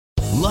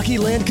Lucky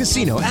Land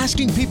Casino,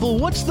 asking people,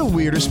 what's the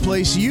weirdest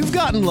place you've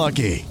gotten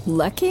lucky?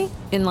 Lucky?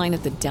 In line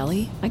at the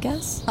deli, I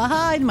guess?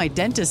 Aha, in my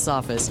dentist's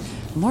office.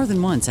 More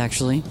than once,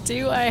 actually.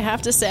 Do I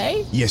have to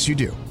say? Yes, you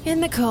do. In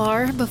the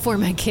car before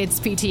my kids'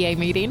 PTA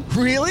meeting.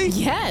 Really?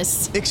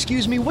 Yes.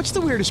 Excuse me, what's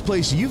the weirdest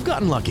place you've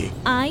gotten lucky?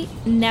 I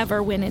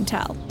never win and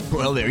tell.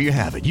 Well, there you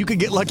have it. You can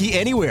get lucky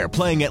anywhere,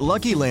 playing at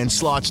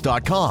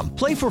LuckyLandSlots.com.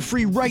 Play for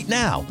free right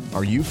now.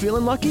 Are you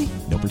feeling lucky?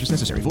 No purchase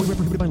necessary. Void where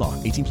prohibited by law.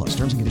 18 plus.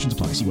 Terms and conditions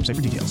apply. See website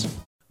for details.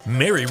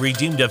 Mary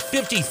redeemed a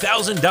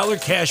 $50,000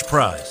 cash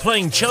prize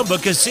playing Chumba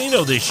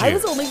Casino this year. I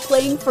was only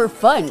playing for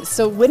fun,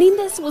 so winning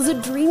this was a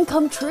dream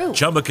come true.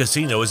 Chumba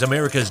Casino is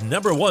America's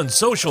 #1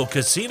 social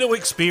casino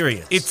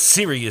experience. It's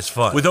serious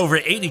fun. With over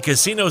 80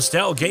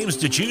 casino-style games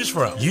to choose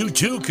from, you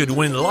too could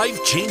win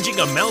life-changing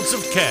amounts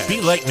of cash.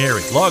 Be like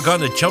Mary. Log on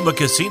to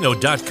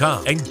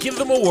ChumbaCasino.com and give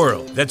them a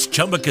whirl. That's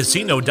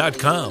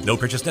ChumbaCasino.com. No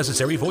purchase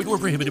necessary. Void where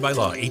prohibited by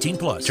law. 18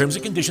 plus. Terms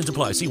and conditions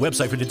apply. See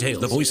website for details.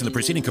 The voice in the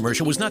preceding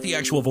commercial was not the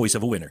actual voice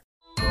of a winner.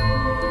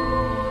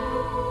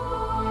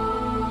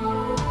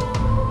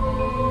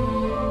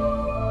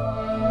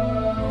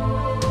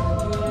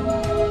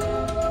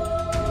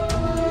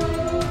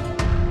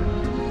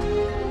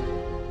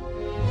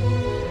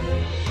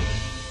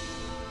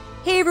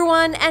 Hey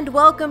everyone, and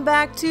welcome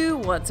back to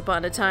Once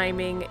Upon a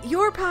Timing,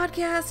 your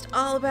podcast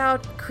all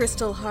about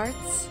crystal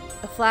hearts,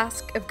 a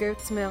flask of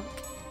goat's milk,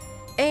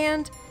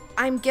 and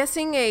I'm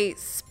guessing a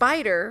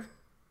spider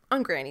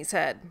on Granny's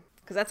head.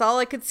 Because that's all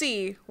I could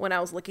see when I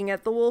was looking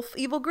at the wolf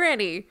evil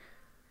Granny.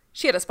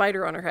 She had a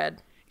spider on her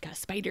head. Got a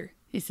spider.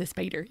 It's a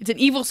spider. It's an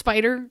evil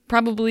spider,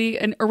 probably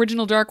an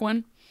original dark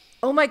one.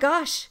 Oh my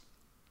gosh.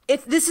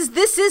 This is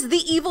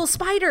the evil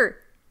spider.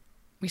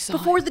 We saw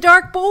before it. The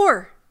dark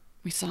boar.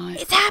 We saw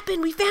it. It's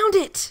happened. We found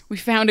it. We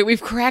found it.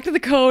 We've cracked the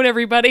code,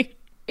 everybody.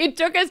 It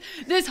took us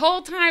this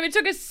whole time. It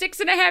took us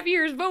 6.5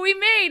 years, but we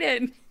made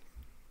it.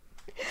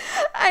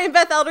 I am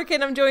Beth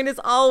Elderkin. I'm joined as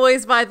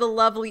always by the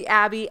lovely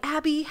Abby.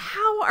 Abby,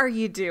 how are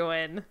you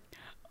doing?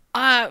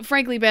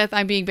 Frankly, Beth,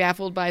 I'm being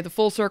baffled by the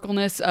full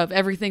circleness of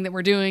everything that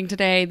we're doing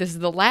today. This is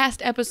the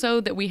last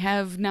episode that we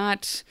have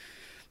not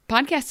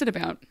podcasted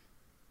about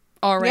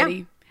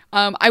already.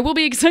 Yeah. I will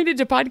be excited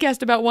to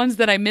podcast about ones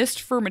that I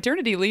missed for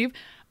maternity leave.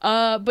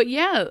 But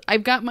yeah,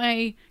 I've got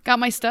my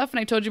stuff, and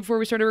I told you before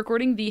we started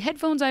recording, the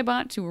headphones I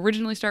bought to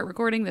originally start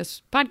recording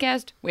this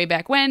podcast way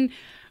back when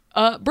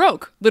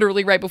broke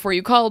literally right before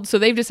you called. So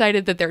they've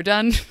decided that they're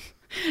done.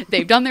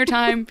 They've done their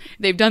time.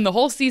 They've done the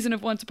whole season of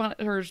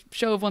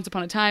show of Once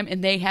Upon a Time,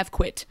 and they have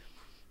quit.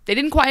 They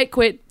didn't quite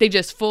quit. They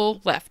just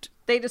full left.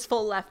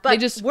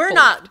 But we're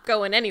not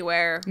going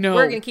anywhere. No.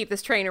 We're going to keep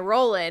this train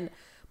rolling.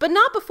 But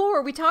not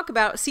before we talk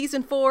about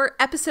season 4,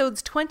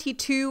 episodes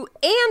 22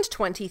 and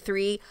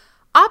 23,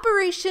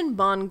 Operation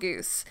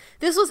Mongoose.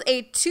 This was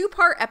a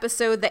 2-part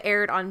episode that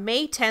aired on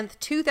May 10th,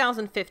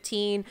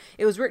 2015.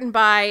 It was written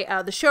by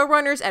the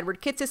showrunners,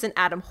 Edward Kitsis and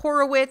Adam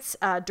Horowitz,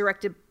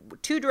 directed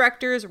 2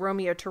 directors,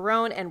 Romeo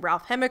Tyrone and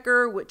Ralph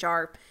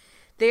Hemmicker,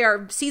 they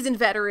are seasoned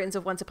veterans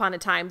of Once Upon a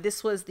Time.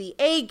 This was the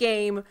A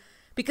game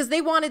because they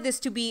wanted this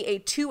to be a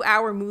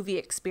 2-hour movie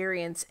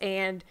experience,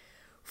 and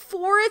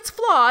for its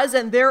flaws,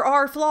 and there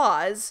are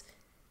flaws,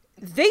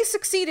 they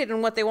succeeded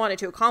in what they wanted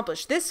to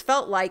accomplish. This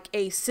felt like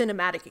a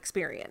cinematic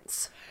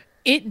experience.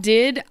 It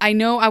did. I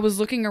know I was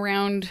looking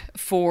around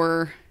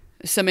for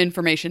some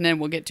information, and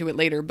we'll get to it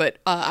later, but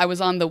I was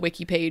on the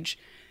wiki page,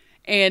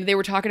 and they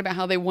were talking about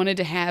how they wanted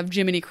to have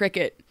Jiminy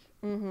Cricket,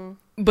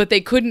 but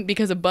they couldn't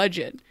because of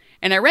budget.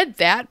 And I read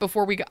that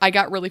before I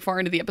got really far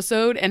into the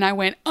episode, and I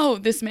went, oh,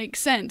 this makes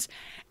sense.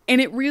 And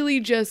it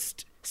really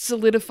just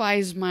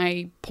solidifies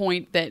my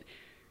point that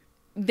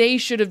they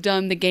should have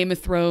done the Game of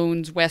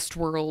Thrones,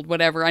 Westworld,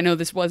 whatever. I know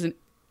this wasn't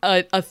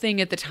a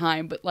thing at the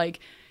time, but like,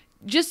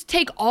 just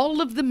take all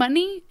of the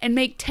money and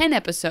make 10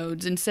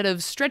 episodes instead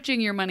of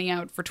stretching your money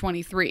out for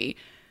 23.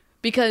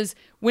 Because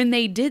when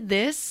they did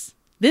this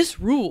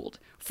ruled.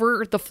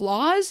 For the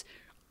flaws,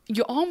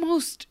 you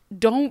almost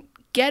don't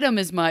get them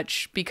as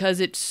much because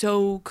it's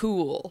so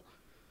cool.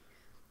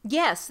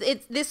 Yes,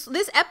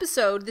 this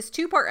episode, this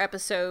 2-part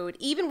episode,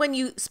 even when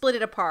you split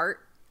it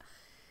apart,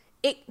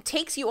 it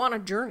takes you on a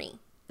journey.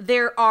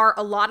 There are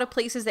a lot of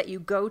places that you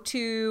go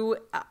to.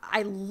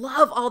 I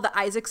love all the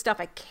Isaac stuff.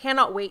 I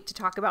cannot wait to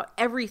talk about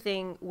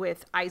everything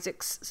with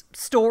Isaac's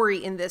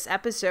story in this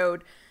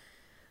episode.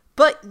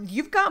 But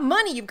you've got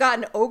money. You've got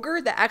an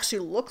ogre that actually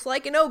looks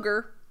like an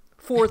ogre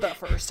for the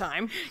first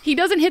time. He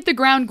doesn't hit the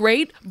ground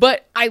great,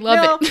 but I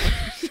love it.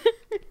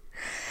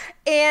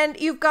 And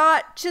you've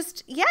got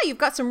you've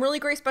got some really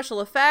great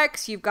special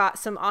effects. You've got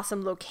some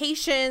awesome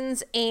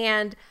locations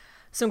and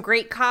some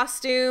great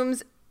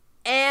costumes.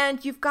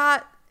 And you've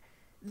got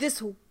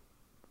this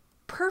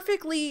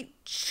perfectly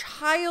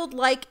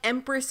childlike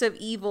Empress of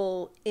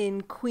Evil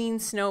in Queen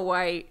Snow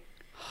White.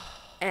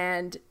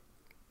 And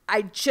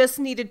I just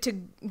needed to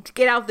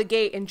get out the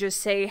gate and just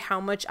say how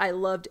much I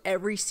loved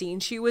every scene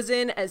she was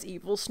in as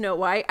Evil Snow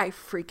White. I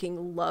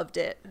freaking loved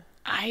it.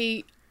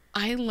 I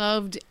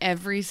loved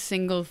every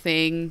single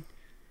thing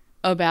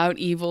about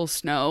Evil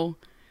Snow.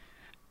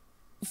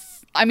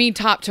 I mean,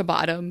 top to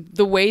bottom,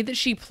 the way that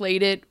she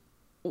played it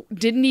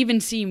didn't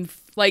even seem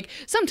like,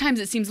 sometimes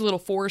it seems a little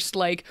forced.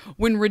 Like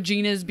when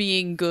Regina's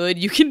being good,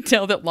 you can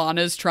tell that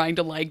Lana's trying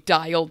to like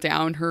dial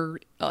down her,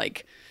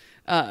 like,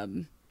 I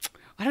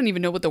don't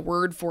even know what the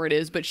word for it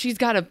is, but she's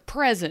got a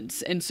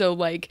presence. And so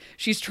like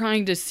she's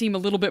trying to seem a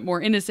little bit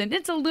more innocent.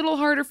 It's a little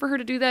harder for her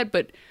to do that,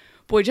 but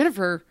boy,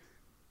 Jennifer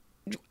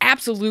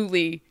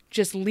absolutely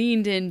just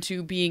leaned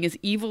into being as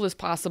evil as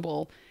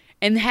possible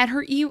and had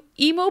her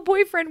emo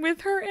boyfriend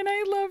with her, and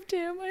I loved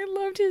him. I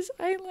loved his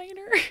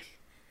eyeliner.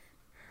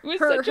 It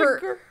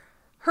was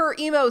her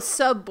emo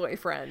sub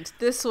boyfriend.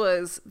 This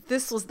was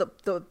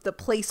the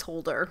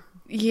placeholder.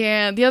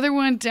 Yeah, the other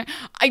one,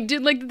 I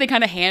did like that they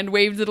kind of hand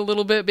waved it a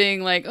little bit,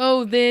 being like,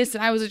 "Oh, this,"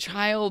 and I was a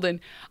child, and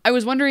I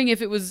was wondering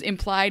if it was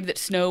implied that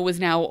Snow was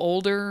now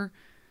older,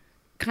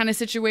 kind of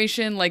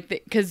situation, like,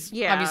 because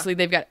obviously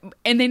they've got,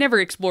 and they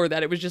never explored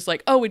that. It was just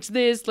like, "Oh, it's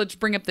this. Let's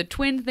bring up the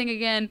twin thing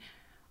again."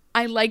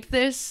 I liked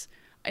this.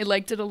 I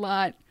liked it a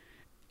lot.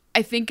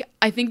 I think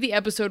the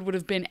episode would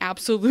have been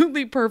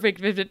absolutely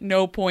perfect if at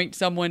no point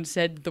someone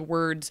said the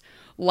words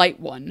 "light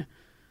one."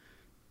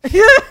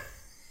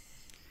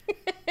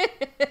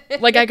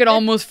 Like, I could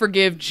almost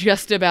forgive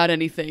just about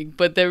anything,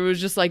 but there was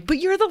just like, "But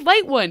you're the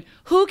light one.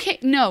 Who can?"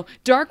 No,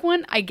 dark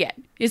one. I get.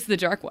 It's the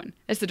dark one.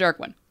 It's the dark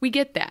one. We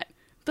get that.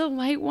 The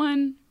light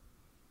one.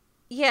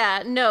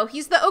 Yeah, no,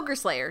 he's the ogre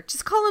slayer.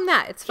 Just call him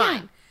that. It's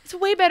fine. Yeah. It's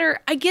way better.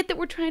 I get that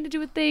we're trying to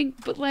do a thing,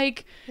 but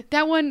like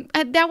that one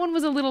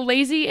was a little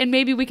lazy, and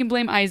maybe we can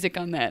blame Isaac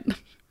on that.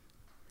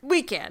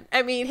 We can.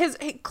 I mean,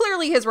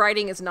 clearly his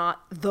writing is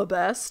not the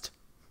best.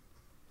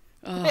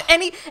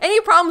 Any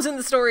problems in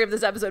the story of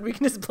this episode, we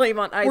can just blame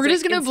on Isaac. We're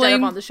just gonna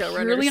blame on the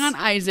showrunners. Purely on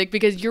Isaac,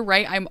 because you're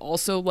right. I'm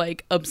also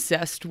like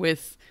obsessed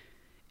with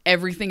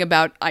everything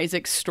about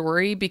Isaac's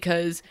story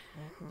because,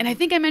 and I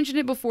think I mentioned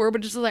it before,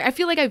 but just like I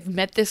feel like I've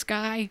met this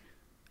guy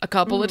a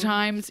couple of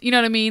times. You know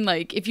what I mean?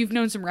 Like, if you've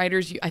known some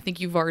writers, I think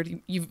you've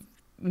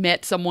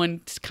met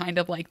someone kind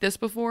of like this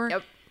before.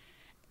 Yep.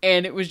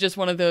 And it was just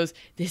one of those,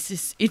 this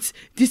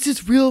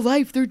is real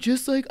life. They're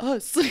just like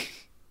us.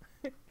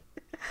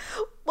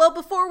 Well,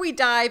 before we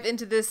dive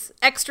into this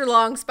extra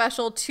long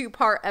special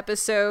 2-part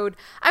episode,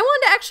 I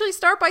wanted to actually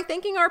start by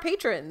thanking our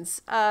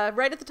patrons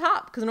right at the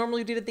top, because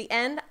normally we do it at the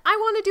end. I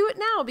want to do it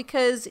now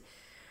because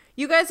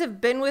you guys have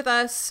been with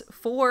us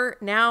for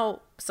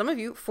now, some of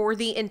you, for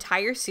the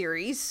entire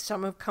series.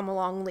 Some have come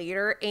along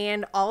later,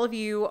 and all of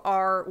you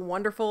are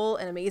wonderful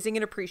and amazing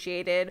and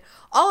appreciated.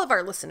 All of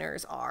our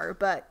listeners are,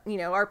 but, you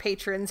know, our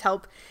patrons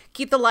help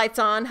keep the lights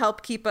on,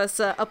 help keep us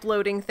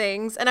uploading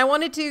things. And I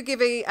wanted to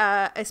give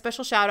a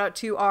special shout out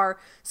to our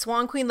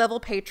Swan Queen level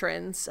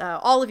patrons,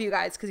 all of you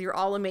guys, because you're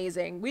all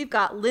amazing. We've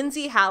got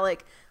Lindsay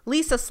Halleck,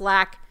 Lisa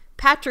Slack,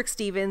 Patrick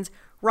Stevens,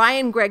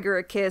 Ryan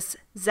Gregorakis,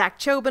 Zach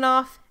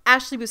Chobanoff,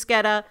 Ashley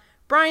Busqueta,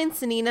 Brian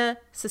Sanina,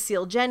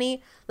 Cecile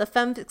Jenny, La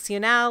Femme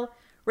Fictionale,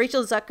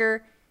 Rachel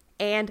Zucker,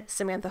 and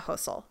Samantha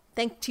Hussel.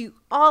 Thank to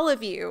all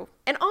of you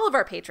and all of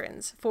our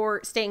patrons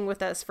for staying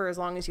with us for as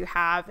long as you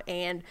have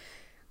and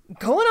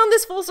going on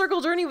this full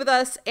circle journey with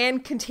us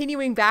and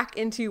continuing back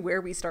into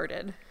where we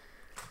started.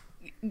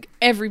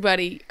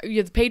 Everybody,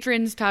 the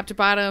patrons, top to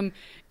bottom,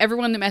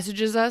 everyone that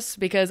messages us,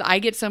 because I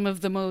get some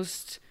of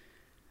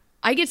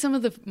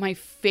my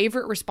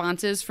favorite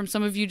responses from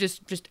some of you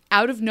just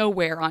out of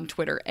nowhere on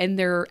Twitter, and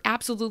they're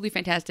absolutely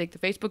fantastic. The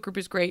Facebook group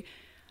is great.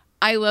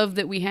 I love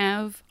that we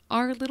have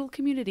our little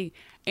community,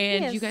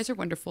 and you guys are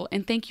wonderful.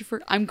 And thank you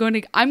for. I don't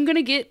think I'm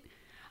gonna get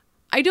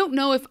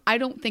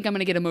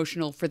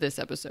emotional for this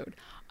episode.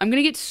 I'm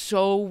gonna get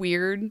so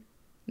weird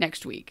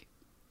next week.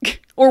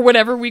 Or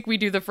whatever week we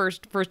do the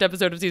first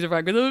episode of season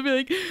 5, because I'll be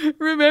like,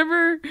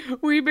 "Remember,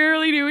 we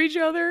barely knew each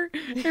other,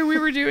 and we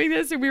were doing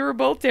this, and we were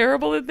both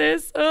terrible at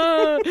this."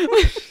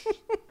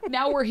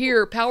 Now we're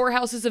here,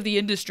 powerhouses of the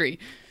industry.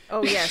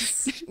 Oh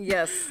yes,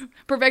 yes,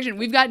 perfection.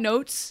 We've got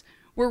notes.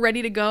 We're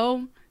ready to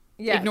go.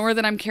 Yes. Ignore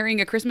that I'm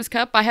carrying a Christmas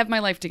cup. I have my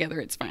life together.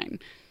 It's fine.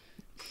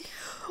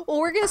 Well,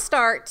 we're gonna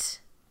start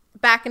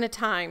back in a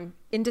time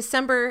in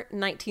December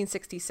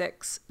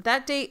 1966.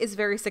 That date is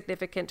very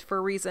significant for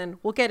a reason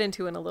we'll get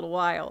into in a little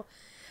while.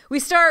 We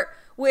start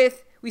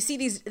with, we see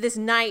this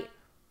knight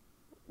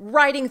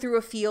riding through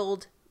a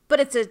field, but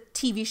it's a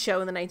TV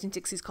show in the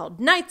 1960s called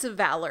Knights of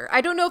Valor.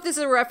 I don't know if this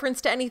is a reference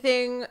to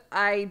anything.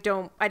 I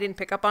didn't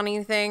pick up on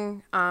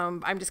anything.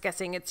 I'm just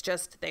guessing it's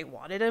just they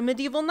wanted a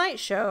medieval knight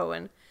show,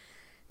 and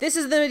this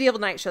is the medieval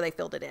knight show they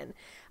filled it in.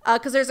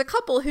 Because there's a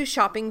couple who's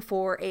shopping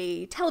for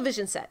a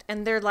television set,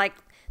 and they're like,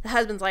 the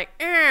husband's like,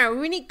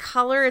 we need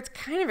color. It's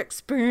kind of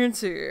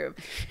expensive.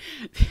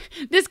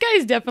 This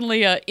guy's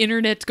definitely a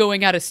internet's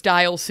going out of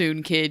style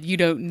soon, kid. You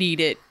don't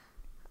need it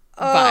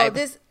vibe.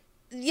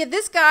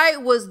 This guy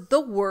was the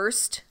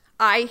worst.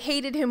 I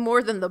hated him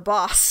more than the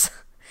boss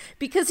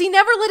because he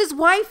never let his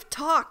wife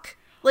talk.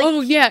 Like,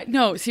 oh, yeah.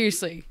 No,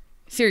 seriously.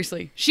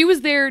 Seriously. She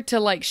was there to,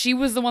 like, she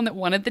was the one that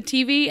wanted the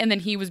TV, and then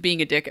he was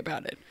being a dick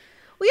about it.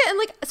 Well, yeah, and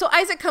like, so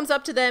Isaac comes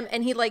up to them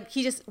and he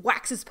just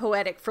waxes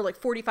poetic for like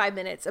 45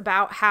 minutes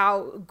about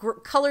how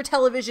color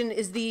television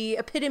is the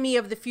epitome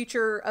of the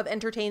future of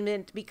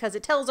entertainment because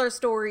it tells our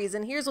stories,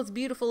 and here's what's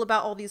beautiful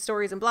about all these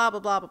stories, and blah, blah,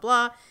 blah, blah,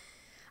 blah.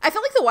 I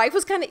felt like the wife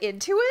was kind of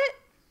into it.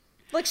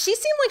 Like, she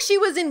seemed like she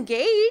was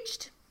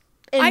engaged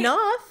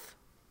enough.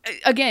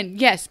 Again,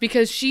 yes,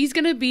 because she's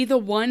going to be the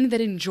one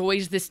that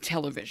enjoys this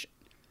television.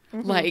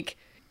 Mm-hmm. Like,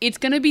 it's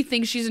going to be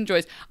things she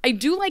enjoys. I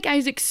do like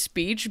Isaac's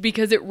speech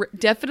because it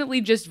definitely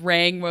just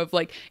rang with,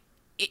 like,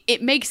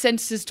 it makes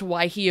sense as to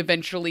why he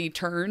eventually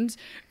turns.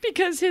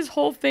 Because his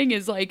whole thing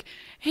is like,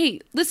 hey,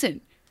 listen,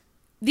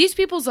 these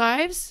people's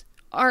lives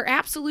are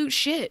absolute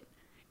shit.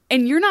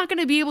 And you're not going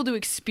to be able to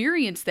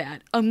experience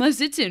that unless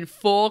it's in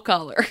full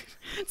color.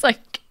 It's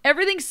like,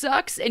 everything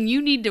sucks and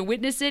you need to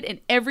witness it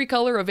in every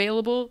color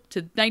available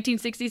to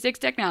 1966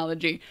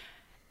 technology.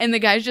 And the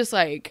guy's just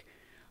like,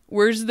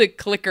 where's the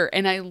clicker?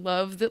 And I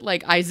love that,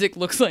 like, Isaac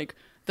looks like,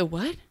 the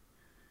what?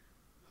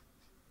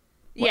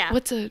 Yeah.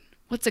 What's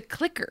a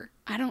clicker?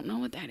 I don't know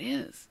what that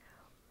is.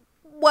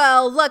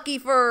 Well, lucky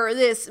for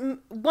this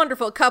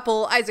wonderful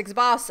couple, Isaac's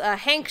boss,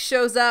 Hank,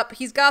 shows up.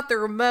 He's got the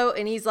remote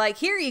and he's like,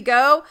 here you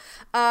go.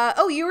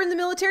 Oh, you were in the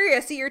military? I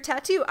see your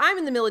tattoo. I'm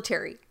in the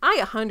military. I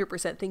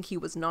 100% think he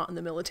was not in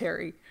the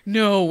military.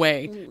 No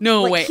way.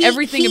 No way.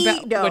 Everything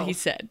about what he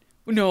said.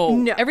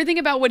 No. Everything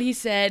about what he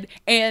said.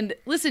 And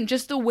listen,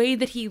 just the way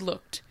that he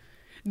looked.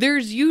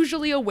 There's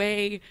usually a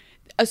way,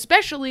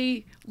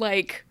 especially,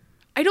 like,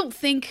 I don't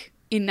think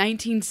in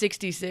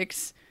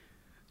 1966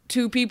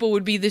 two people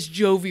would be this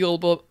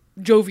jovial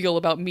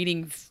about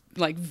meeting,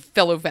 like,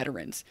 fellow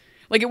veterans.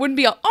 Like, it wouldn't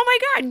be oh my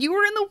God, you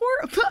were in the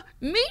war.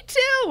 Me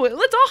too.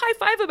 Let's all high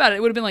five about it.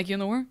 It would have been like, you in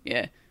the war?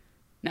 Yeah.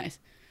 Nice.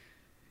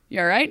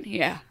 You all right?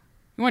 Yeah.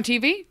 You want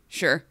TV?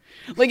 Sure.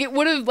 Like, it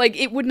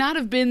would not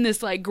have been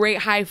this, like, great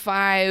high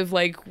five,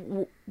 like,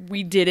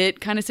 we did it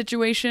kind of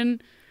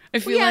situation. I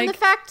feel like. And the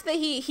fact that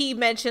he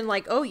mentioned,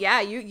 like, oh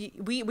yeah,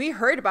 we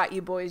heard about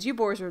you boys. You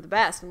boys were the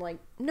best. I'm like,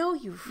 no,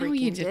 you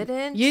freaking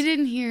didn't. You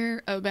didn't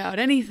hear about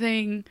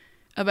anything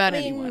about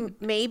anyone.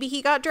 Maybe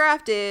he got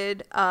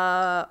drafted,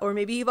 or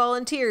maybe he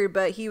volunteered,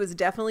 but he was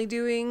definitely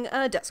doing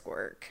desk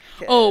work.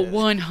 Oh,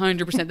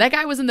 100%. That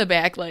guy was in the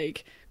back,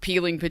 like,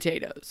 peeling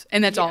potatoes,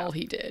 and that's all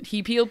he did.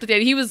 He peeled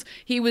potatoes.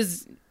 He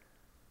was.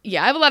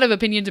 Yeah, I have a lot of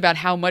opinions about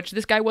how much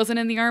this guy wasn't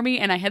in the Army,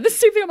 and I had this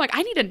same thing. I'm like,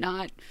 I need to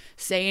not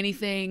say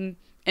anything.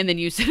 And then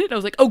you said it. I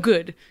was like, oh,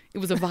 good. It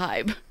was a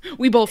vibe.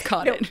 We both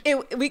caught it.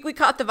 We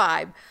caught the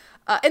vibe.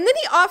 And then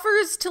he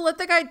offers to let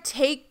the guy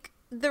take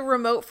the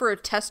remote for a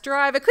test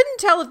drive. I couldn't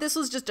tell if this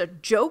was just a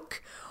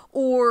joke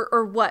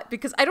or what,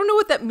 because I don't know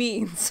what that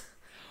means.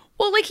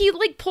 Well, like, he,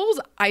 like, pulls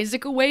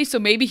Isaac away, so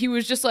maybe he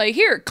was just like,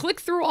 here,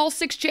 click through all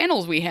 6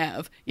 channels we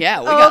have.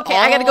 Yeah, we got okay,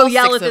 I gotta go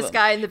yell at this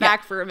guy in the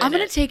back for a minute. I'm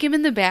gonna take him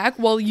in the back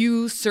while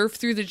you surf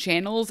through the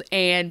channels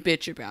and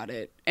bitch about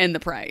it and the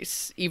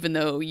price, even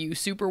though you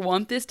super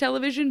want this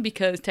television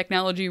because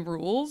technology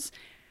rules.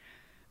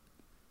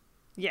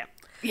 Yeah.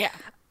 Yeah.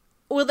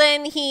 Well,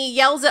 then he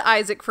yells at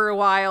Isaac for a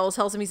while,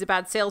 tells him he's a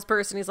bad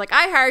salesperson. He's like,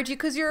 I hired you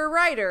because you're a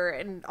writer,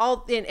 and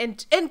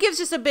gives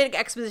just a big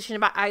exposition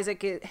about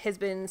Isaac has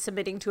been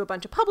submitting to a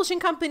bunch of publishing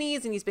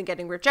companies, and he's been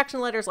getting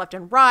rejection letters left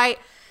and right.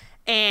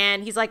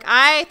 And he's like,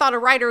 I thought a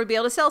writer would be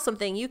able to sell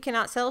something. You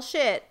cannot sell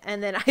shit.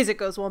 And then Isaac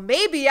goes, well,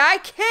 maybe I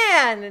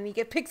can. And he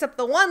picks up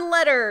the one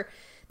letter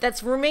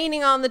that's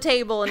remaining on the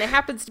table, and it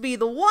happens to be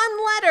the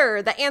one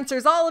letter that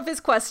answers all of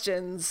his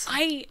questions.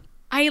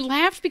 I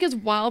laughed because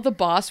while the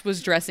boss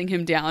was dressing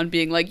him down,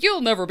 being like, you'll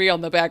never be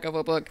on the back of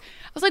a book,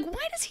 I was like,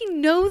 why does he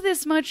know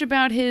this much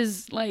about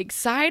his, like,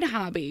 side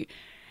hobby?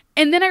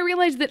 And then I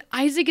realized that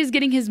Isaac is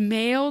getting his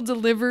mail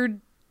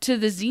delivered to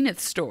the Zenith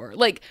store.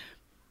 Like,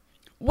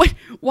 what?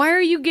 Why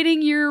are you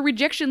getting your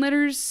rejection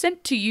letters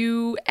sent to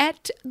you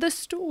at the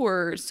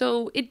store?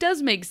 So it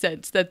does make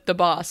sense that the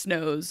boss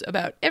knows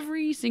about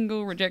every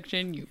single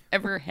rejection you've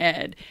ever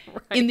had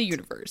in the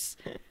universe.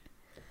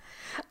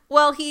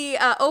 Well, he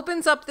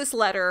opens up this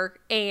letter,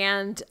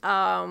 and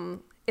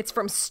it's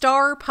from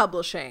Star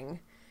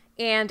Publishing,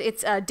 and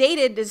it's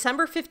dated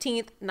December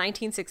 15th,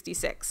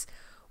 1966,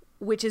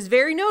 which is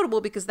very notable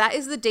because that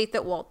is the date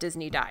that Walt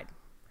Disney died.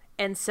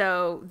 And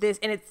so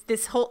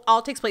this whole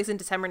all takes place in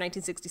December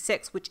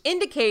 1966, which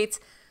indicates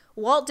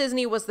Walt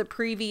Disney was the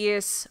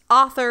previous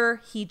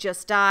author. He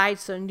just died,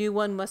 so a new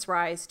one must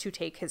rise to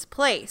take his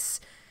place.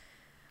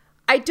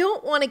 I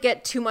don't want to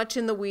get too much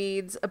in the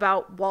weeds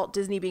about Walt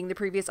Disney being the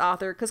previous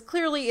author, because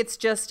clearly it's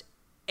just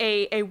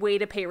a way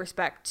to pay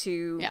respect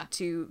to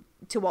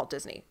Walt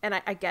Disney, and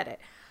I get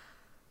it.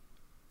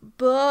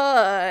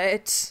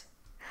 But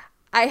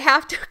I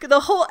have to. The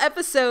whole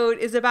episode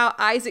is about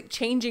Isaac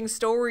changing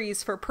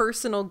stories for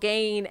personal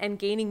gain and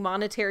gaining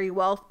monetary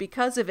wealth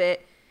because of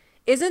it.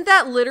 Isn't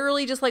that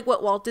literally just like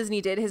what Walt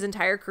Disney did his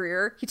entire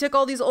career? He took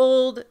all these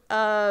old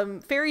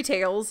fairy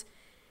tales,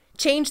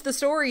 changed the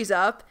stories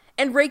up,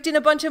 and raked in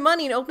a bunch of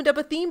money and opened up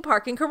a theme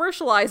park and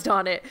commercialized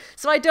on it.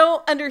 So I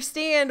don't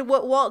understand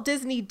what Walt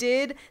Disney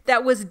did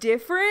that was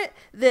different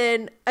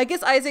than, I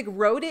guess Isaac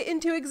wrote it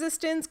into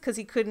existence because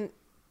he couldn't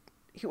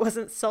he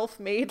wasn't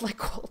self-made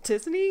like Walt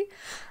Disney.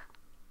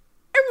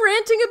 I'm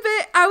ranting a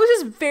bit. I was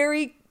just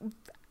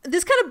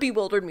this kind of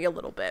bewildered me a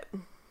little bit.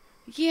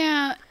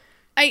 Yeah,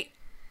 I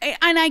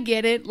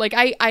get it. Like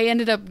I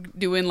ended up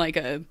doing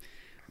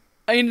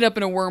I ended up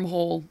in a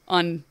wormhole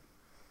on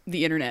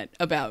the internet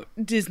about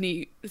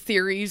Disney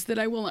theories that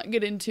I will not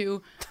get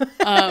into.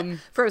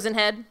 Frozen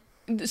Head.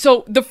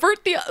 So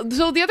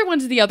the other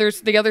one's the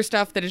other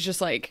stuff that is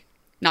just like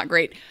not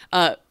great.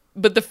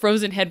 But the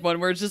Frozen Head one,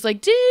 where it's just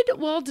like, did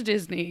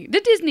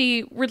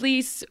Disney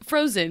release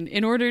Frozen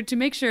in order to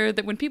make sure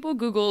that when people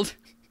Googled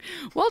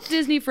Walt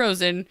Disney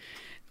Frozen,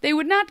 they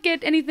would not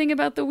get anything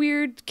about the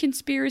weird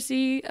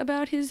conspiracy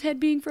about his head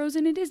being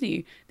frozen in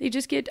Disney. They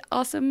just get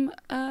awesome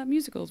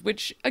musicals,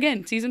 which,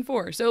 again, season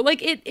 4. So,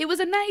 like, it was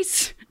a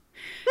nice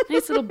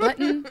little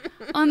button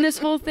on this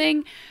whole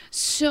thing.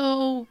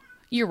 So,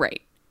 you're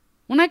right.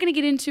 We're not going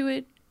to get into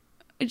it.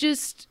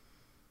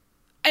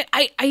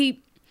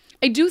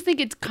 I do think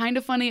it's kind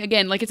of funny.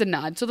 Again, like, it's a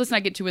nod, so let's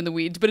not get too in the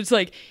weeds. But it's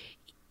like,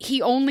 he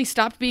only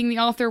stopped being the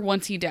author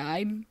once he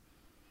died.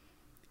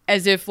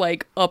 As if,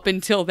 like, up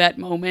until that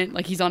moment,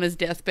 like, he's on his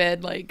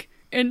deathbed, like,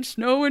 in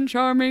Snow and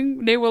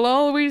Charming, they will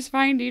always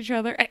find each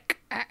other.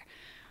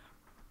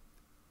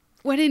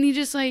 Why didn't he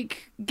just,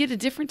 like, get a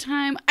different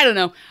time? I don't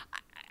know.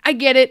 I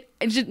get it.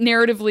 It's just,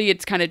 narratively,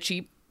 it's kind of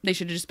cheap. They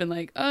should have just been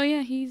like, oh,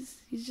 yeah,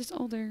 he's just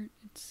older.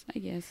 I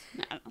guess.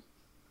 I don't know.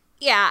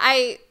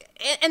 Yeah,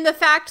 and the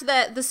fact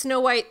that the Snow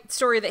White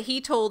story that he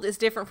told is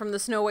different from the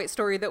Snow White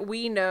story that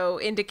we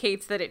know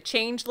indicates that it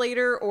changed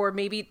later, or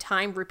maybe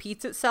time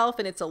repeats itself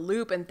and it's a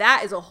loop, and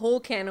that is a whole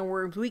can of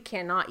worms we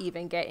cannot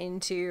even get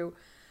into.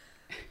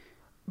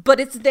 But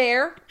it's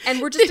there,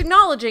 and we're just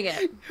acknowledging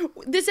it.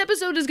 This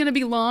episode is going to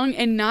be long,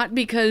 and not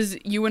because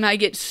you and I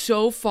get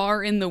so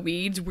far in the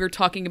weeds, we're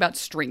talking about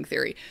string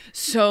theory.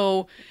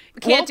 So...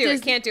 Can't do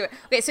it.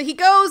 Okay, so he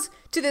goes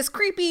to this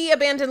creepy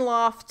abandoned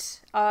loft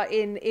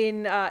in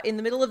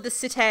the middle of the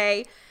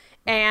cité,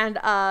 and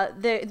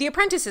the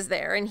apprentice is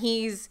there, and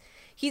he's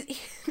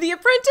the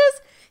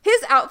apprentice.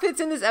 His outfits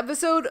in this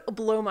episode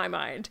blow my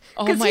mind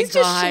because he's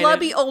just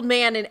schlubby old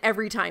man in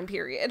every time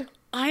period.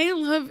 I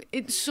love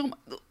it so much.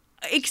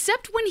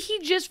 Except when he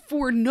just,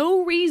 for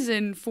no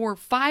reason, for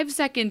 5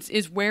 seconds,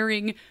 is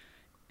wearing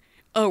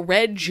a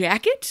red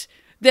jacket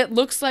that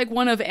looks like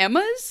one of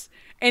Emma's.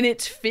 And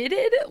it's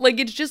fitted. Like,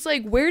 it's just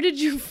like, where did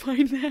you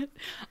find that?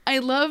 I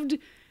loved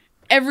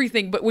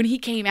everything. But when he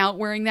came out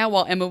wearing that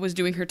while Emma was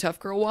doing her tough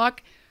girl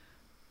walk,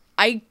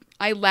 I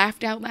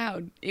laughed out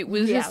loud. It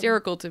was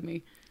hysterical to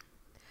me.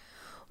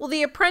 Well,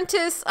 the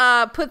apprentice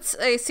puts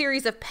a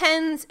series of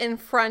pens in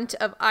front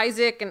of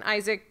Isaac, and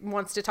Isaac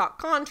wants to talk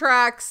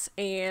contracts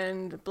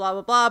and blah,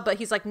 blah, blah. But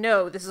he's like,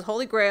 no, this is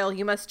Holy Grail.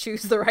 You must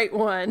choose the right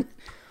one.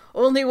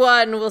 Only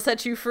one will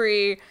set you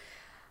free.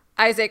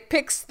 Isaac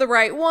picks the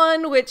right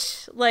one,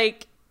 which,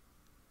 like,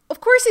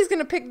 of course he's going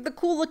to pick the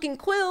cool-looking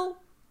quill.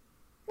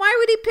 Why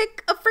would he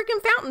pick a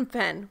freaking fountain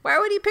pen? Why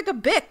would he pick a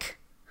Bic?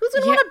 Who's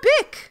going to want a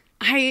Bic?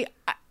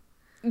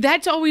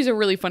 That's always a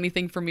really funny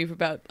thing for me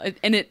about,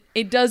 and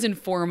it does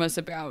inform us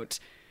about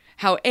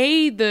how,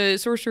 the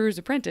Sorcerer's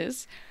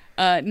Apprentice,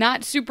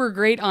 not super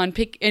great on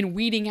pick and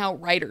weeding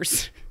out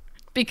writers.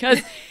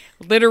 Because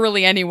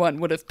literally anyone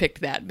would have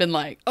picked that, been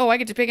like, oh, I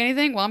get to pick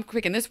anything? Well, I'm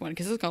picking this one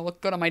because it's going to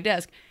look good on my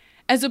desk.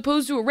 As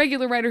opposed to a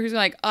regular writer who's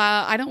like,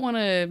 I don't want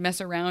to mess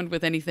around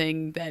with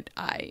anything that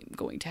I'm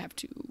going to have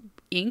to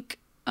ink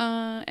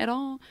at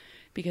all.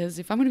 Because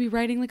if I'm going to be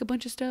writing like a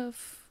bunch of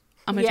stuff,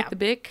 I'm going to take the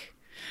Bic.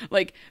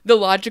 Like, the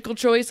logical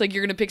choice, like,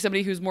 you're going to pick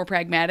somebody who's more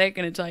pragmatic.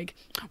 And it's like,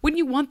 wouldn't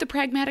you want the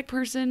pragmatic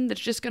person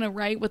that's just going to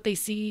write what they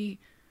see?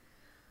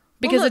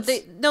 Because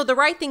the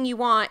right thing you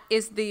want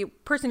is the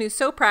person who's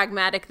so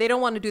pragmatic, they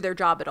don't want to do their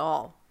job at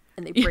all.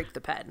 And they break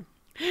the pen.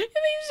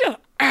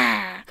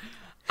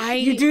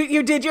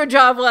 You did your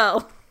job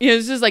well. Yeah,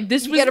 it's just like,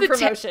 this was the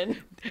promotion.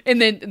 And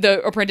then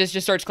the apprentice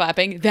just starts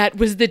clapping. That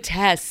was the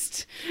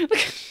test.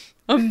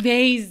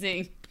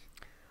 Amazing.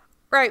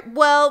 Right.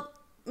 Well,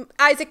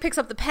 Isaac picks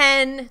up the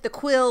pen, the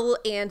quill,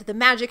 and the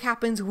magic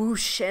happens.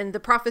 Whoosh. And the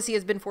prophecy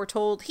has been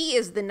foretold. He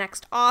is the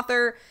next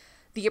author.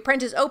 The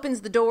apprentice opens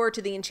the door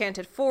to the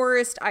enchanted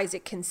forest.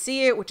 Isaac can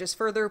see it, which is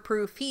further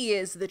proof he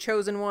is the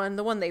chosen one,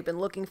 the one they've been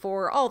looking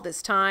for all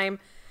this time.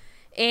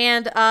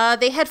 And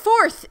they head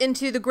forth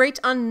into the great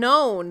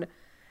unknown.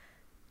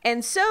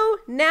 And so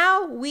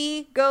now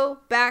we go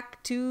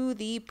back to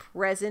the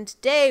present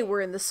day.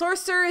 We're in the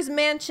sorcerer's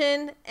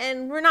mansion,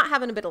 and we're not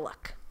having a bit of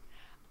luck.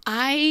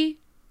 I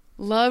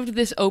loved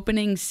this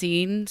opening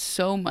scene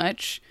so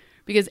much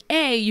because,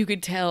 you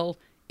could tell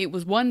it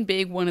was one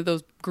of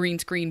those green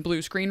screen,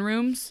 blue screen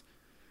rooms.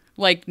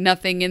 Like,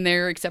 nothing in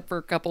there except for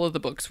a couple of the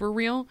books were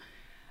real.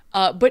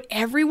 But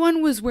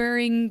everyone was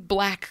wearing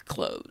black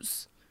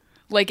clothes.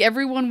 Like,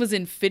 everyone was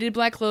in fitted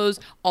black clothes.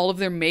 All of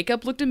their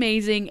makeup looked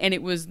amazing, and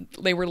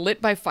they were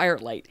lit by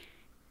firelight.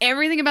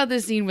 Everything about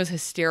this scene was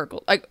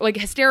hysterical. Like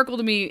hysterical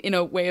to me in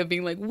a way of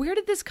being like, where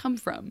did this come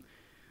from?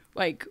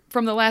 Like,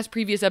 from the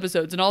previous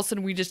episodes. And all of a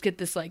sudden, we just get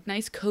this, like,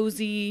 nice,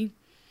 cozy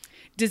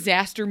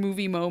disaster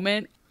movie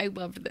moment. I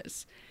loved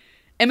this.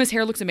 Emma's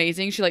hair looks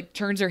amazing. She like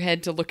turns her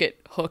head to look at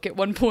Hook at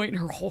one point, and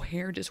her whole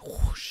hair just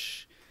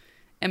whoosh.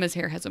 Emma's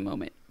hair has a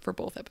moment for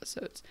both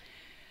episodes.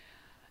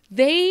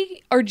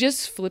 They are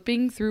just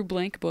flipping through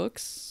blank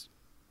books,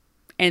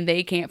 and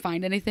they can't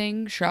find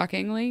anything,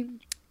 shockingly.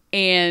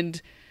 And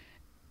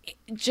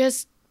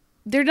just,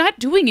 they're not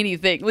doing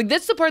anything. Like,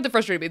 that's the part that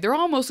frustrated me. They're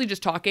all mostly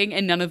just talking,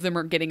 and none of them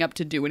are getting up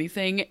to do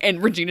anything.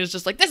 And Regina's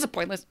just like, this is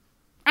pointless.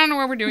 I don't know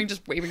what we're doing,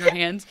 just waving her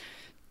hands.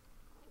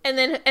 And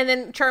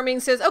then Charming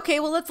says, okay,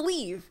 well, let's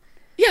leave.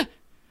 Yeah,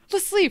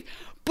 let's leave.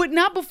 But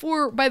not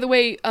before, by the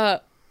way,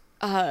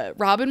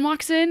 Robin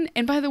walks in.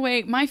 And by the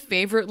way, my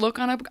favorite look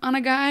on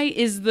a guy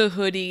is the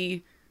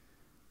hoodie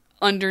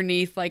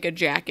underneath like a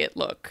jacket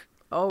look.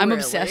 Oh, I'm really?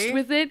 obsessed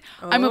with it.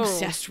 I'm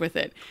obsessed with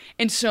it.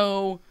 And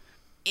so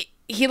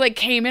he like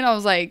came in. I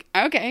was like,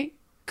 okay,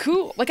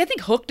 cool. Like, I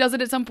think Hook does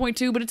it at some point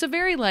too, but it's a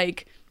very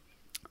like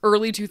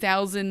early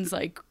 2000s,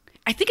 like,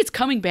 I think it's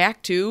coming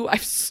back too. I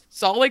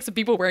saw like some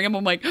people wearing them.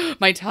 I'm like,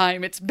 my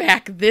time, it's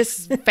back.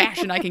 This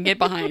fashion I can get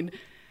behind.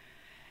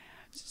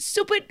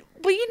 So, but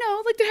you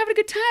know, like, they're having a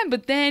good time.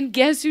 But then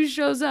guess who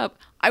shows up?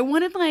 I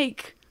wanted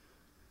like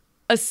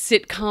a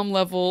sitcom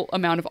level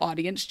amount of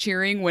audience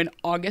cheering when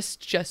August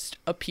just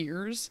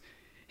appears.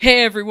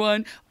 Hey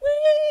everyone,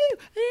 woo,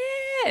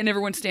 yeah. And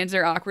everyone stands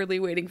there awkwardly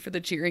waiting for the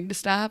cheering to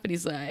stop. And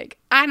he's like,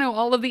 I know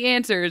all of the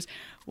answers.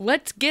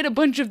 Let's get a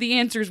bunch of the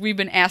answers we've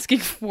been asking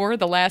for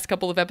the last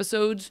couple of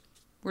episodes.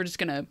 We're just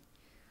going to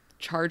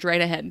charge right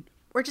ahead.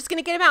 We're just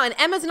going to get him out. And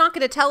Emma's not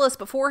going to tell us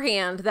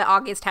beforehand that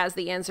August has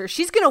the answer.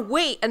 She's going to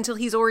wait until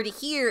he's already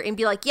here and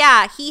be like,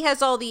 yeah, he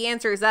has all the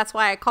answers. That's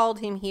why I called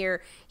him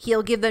here.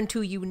 He'll give them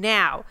to you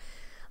now.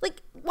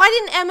 Like, why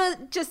didn't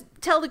Emma just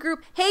tell the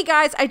group, hey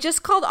guys, I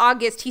just called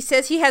August. He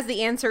says he has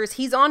the answers.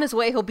 He's on his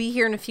way. He'll be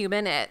here in a few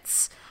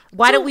minutes.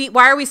 Why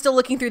are we still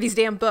looking through these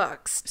damn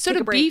books? So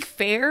to be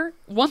fair,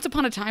 once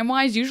upon a time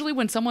wise, usually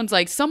when someone's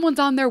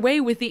on their way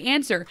with the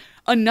answer,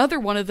 another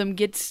one of them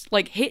gets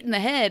like hit in the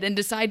head and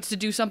decides to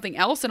do something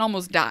else and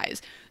almost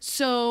dies.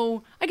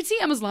 So I can see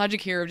Emma's logic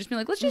here of just being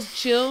like, let's just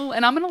chill,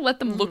 and I'm going to let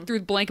them look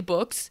through blank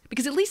books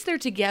because at least they're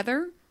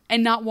together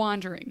and not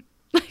wandering.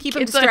 Keep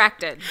them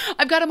distracted. Like,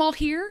 I've got them all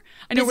here.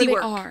 I know where they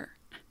are.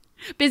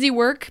 Busy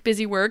work.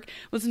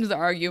 Listen to the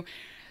argue.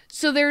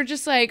 So they're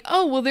just like,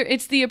 oh, well,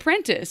 it's The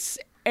Apprentice.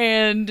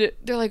 And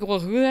they're like, well,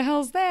 who the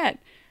hell's that?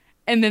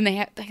 And then they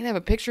have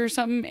a picture or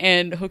something,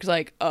 and Hook's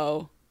like,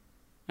 oh,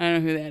 I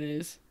don't know who that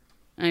is.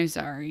 I'm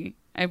sorry.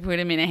 I put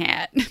him in a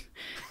hat.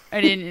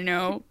 I didn't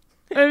know.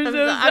 I'm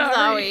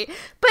sorry.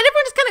 But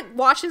everyone just kind of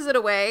washes it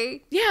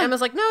away. Yeah.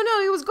 Emma's like, no,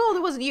 it was gold.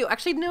 It wasn't you.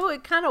 Actually, no,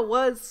 it kind of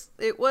was.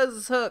 It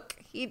was Hook.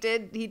 He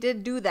did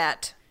do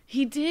that.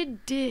 He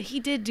did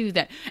do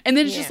that. And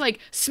then it's just like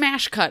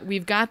smash cut.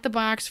 We've got the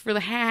box for the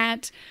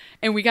hat,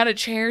 and we got a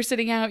chair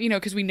sitting out,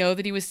 because we know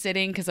that he was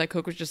sitting, because like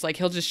Hook was just like,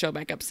 he'll just show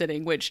back up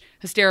sitting, which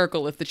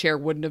hysterical if the chair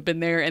wouldn't have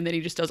been there, and then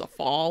he just does a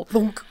fall.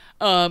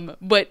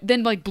 But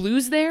then like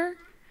Blue's there,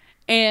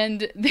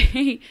 and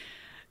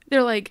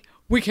they're like,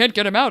 we can't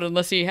get him out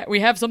unless we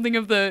have something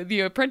of the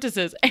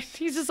apprentices. And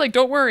he's just like,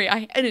 don't worry.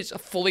 And it's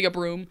fully a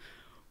broom.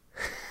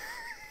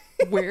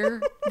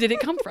 Where did it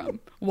come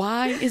from?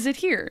 Why is it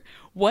here?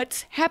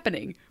 What's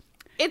happening?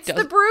 It's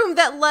the broom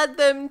that led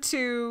them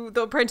to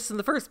the apprentice in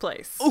the first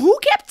place. Who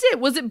kept it?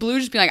 Was it Blue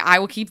just being like, I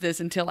will keep this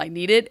until I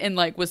need it, and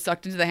like was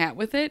sucked into the hat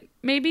with it?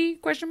 Maybe?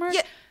 Question mark?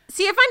 Yeah.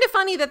 See, I find it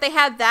funny that they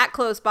had that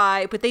close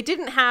by, but they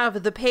didn't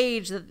have the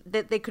page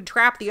that they could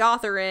trap the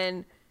author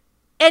in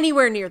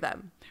anywhere near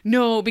them.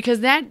 No, because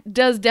that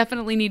does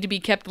definitely need to be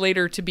kept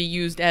later to be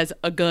used as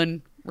a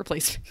gun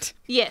replacement.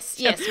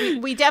 Yes.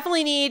 We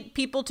definitely need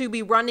people to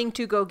be running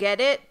to go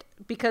get it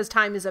because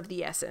time is of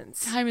the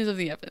essence.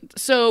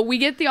 So we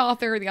get the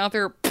author. The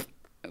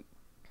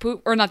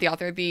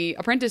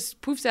apprentice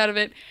poofs out of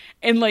it,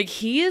 and like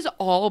he is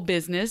all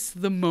business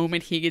the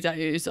moment he gets out.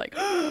 He's like,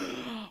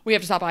 we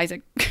have to stop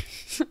Isaac.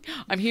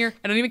 I'm here.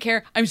 I don't even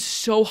care. I'm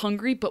so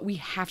hungry, but we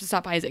have to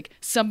stop Isaac.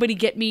 Somebody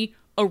get me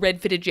a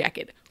red fitted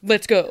jacket.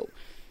 Let's go.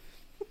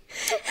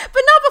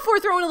 But not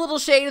before throwing a little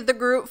shade at the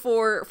group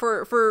for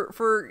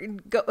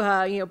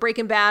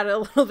Breaking Bad a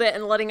little bit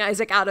and letting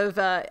Isaac out of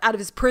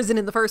his prison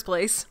in the first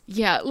place.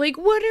 Yeah, like,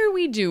 what are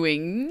we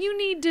doing? You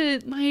need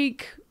to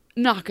like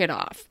knock it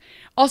off.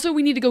 Also,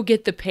 we need to go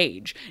get the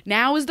page.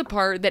 Now is the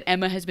part that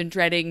Emma has been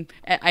dreading.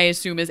 I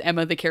assume as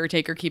Emma the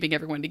caretaker keeping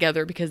everyone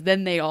together, because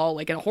then they all,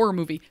 like in a horror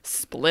movie,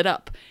 split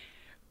up.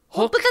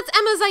 Well, but that's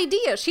Emma's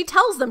idea. She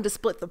tells them to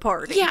split the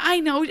party. Yeah,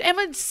 I know.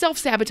 Emma's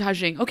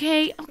self-sabotaging.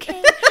 Okay.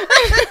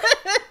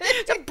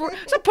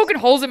 Stop poking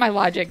holes in my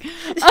logic.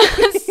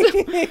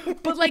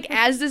 But like,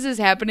 as this is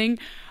happening,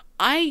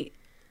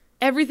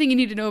 everything you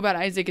need to know about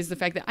Isaac is the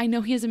fact that I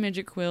know he has a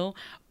magic quill,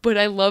 but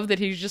I love that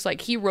he's just like,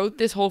 he wrote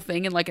this whole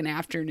thing in like an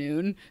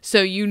afternoon,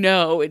 so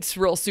it's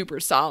real super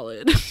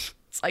solid.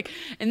 It's like,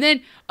 and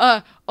then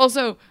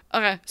also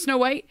Snow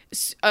White,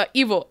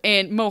 evil,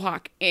 and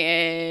Mohawk,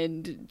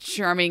 and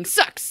Charming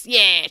sucks.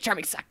 Yeah,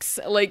 Charming sucks.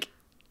 Like,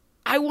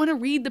 I want to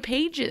read the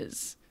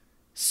pages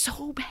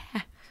so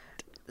bad.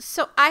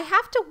 So I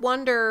have to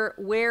wonder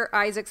where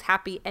Isaac's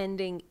happy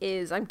ending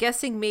is. I'm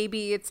guessing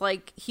maybe it's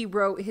like he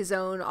wrote his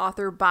own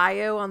author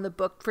bio on the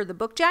book for the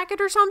book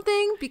jacket or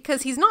something,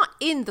 because he's not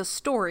in the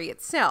story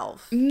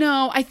itself.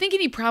 No, I think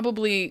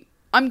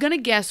I'm going to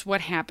guess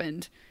what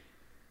happened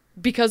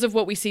because of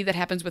what we see that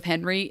happens with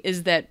Henry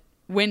is that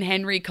when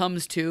Henry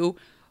comes to,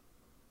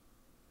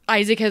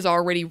 Isaac has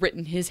already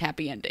written his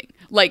happy ending.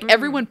 Like,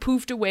 everyone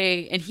poofed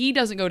away, and he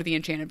doesn't go to the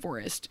Enchanted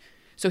Forest.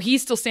 So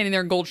he's still standing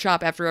there in Gold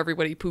Shop after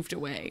everybody poofed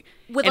away.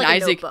 With and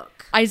like a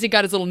notebook. Isaac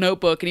got his little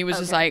notebook, and he was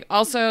just like,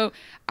 also,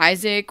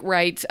 Isaac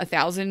writes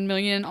 1,000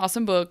 million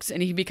awesome books,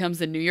 and he becomes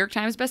the New York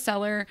Times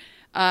bestseller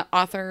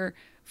author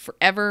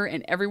forever,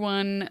 and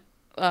everyone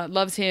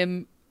loves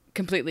him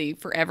completely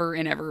forever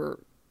and ever.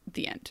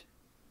 The end.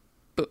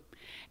 Boom.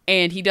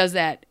 And he does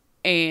that,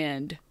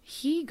 and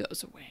he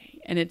goes away.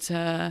 And it's,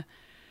 and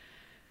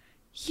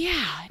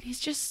he's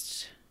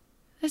just,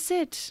 that's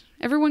it.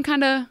 Everyone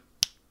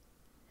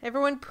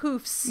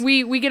poofs.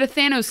 We get a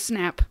Thanos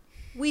snap.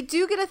 We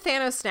do get a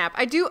Thanos snap.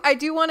 I do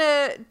want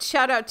to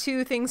shout out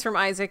 2 things from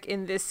Isaac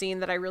in this scene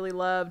that I really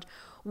loved.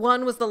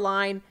 One was the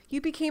line, "You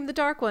became the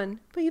Dark One,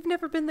 but you've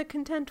never been the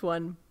Content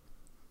One."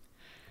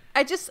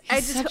 I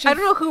don't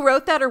know who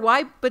wrote that or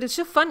why, but it's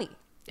just funny.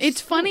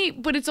 It's funny,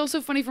 but it's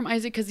also funny from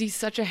Isaac because he's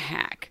such a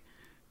hack.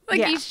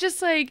 Like, he's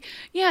just like,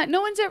 yeah,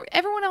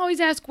 everyone always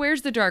asks,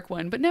 where's the Dark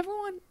One? But no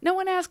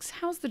one asks,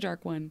 how's the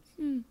Dark One?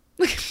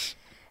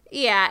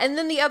 Yeah, and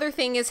then the other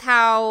thing is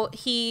how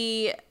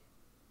he,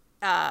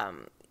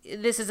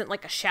 this isn't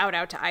like a shout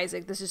out to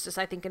Isaac, this is just,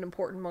 I think, an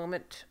important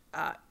moment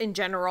in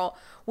general,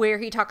 where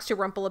he talks to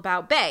Rumple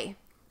about Bay.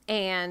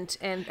 And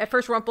at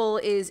first Rumple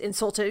is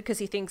insulted because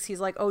he thinks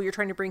he's like, oh, you're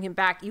trying to bring him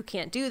back, you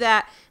can't do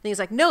that. And he's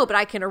like, no, but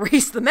I can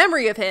erase the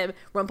memory of him.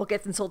 Rumple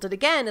gets insulted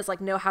again, is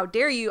like, no, how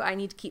dare you, I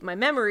need to keep my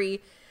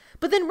memory.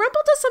 But then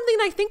Rumple does something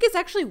I think is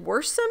actually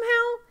worse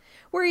somehow,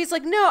 where he's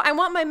like, no, I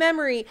want my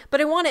memory, but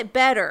I want it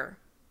better.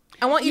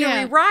 I want you to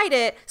rewrite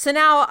it, so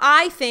now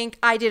I think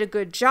I did a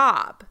good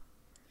job.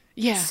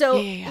 Yeah. So,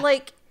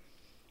 like,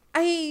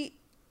 I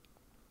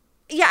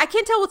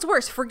can't tell what's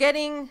worse,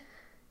 forgetting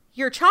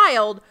your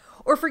child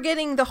or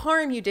forgetting the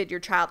harm you did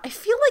your child. I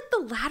feel like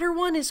the latter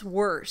one is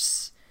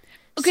worse.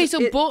 Okay,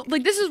 so both,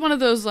 like, this is one of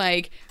those,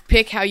 like,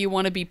 pick how you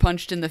want to be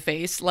punched in the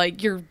face.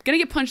 Like, you're going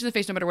to get punched in the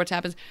face no matter what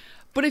happens.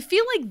 But I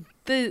feel like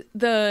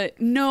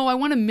no, I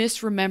want to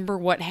misremember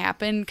what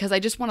happened because I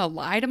just want to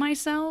lie to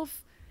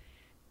myself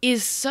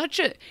is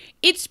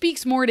it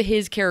speaks more to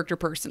his character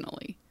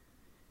personally.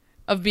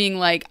 Of being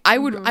like, I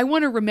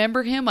want to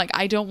remember him, like,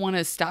 I don't want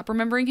to stop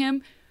remembering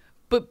him,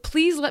 but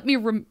please let me,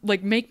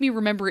 make me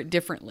remember it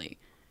differently.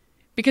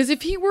 Because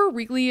if he were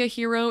really a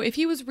hero, if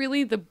he was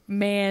really the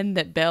man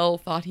that Belle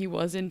thought he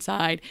was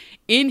inside,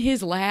 in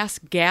his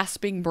last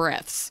gasping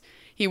breaths,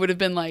 he would have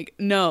been like,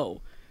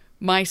 no,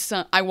 my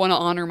son, I want to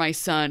honor my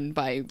son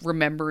by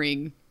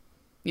remembering,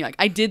 like,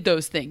 I did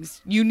those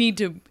things. You need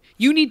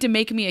to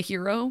make me a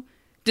hero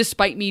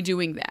despite me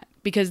doing that,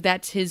 because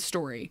that's his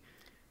story.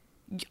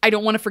 I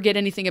don't want to forget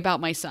anything about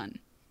my son.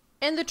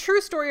 And the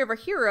true story of a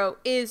hero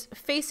is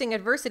facing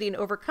adversity and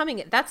overcoming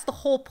it. That's the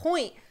whole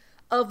point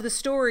of the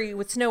story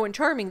with Snow and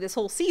Charming this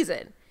whole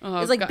season.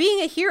 It's like,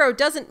 being a hero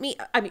doesn't mean,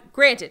 I mean,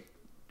 granted,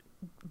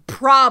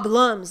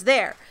 problems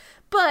there,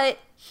 but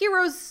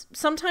heroes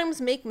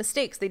sometimes make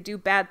mistakes. They do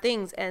bad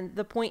things, and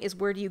the point is,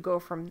 where do you go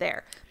from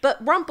there?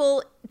 But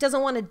Rumple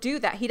doesn't want to do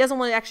that. He doesn't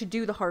want to actually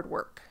do the hard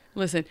work.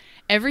 Listen,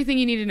 everything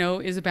you need to know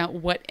is about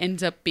what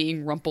ends up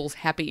being Rumple's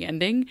happy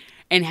ending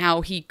and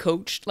how he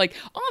coached. Like,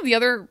 all of the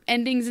other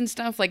endings and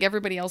stuff, like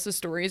everybody else's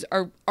stories,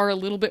 are a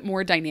little bit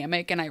more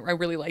dynamic, and I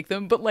really like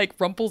them. But, like,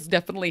 Rumple's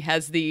definitely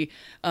has the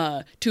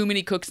too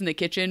many cooks in the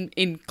kitchen,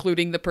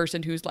 including the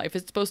person whose life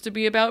it's supposed to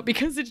be about,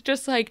 because it's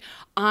just like,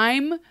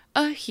 I'm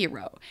a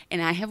hero,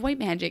 and I have white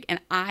magic, and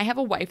I have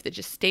a wife that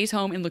just stays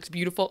home and looks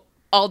beautiful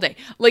all day.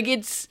 Like,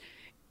 it's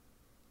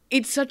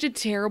such a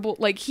terrible,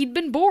 like, he'd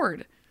been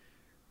bored.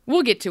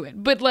 We'll get to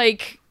it. But,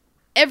 like,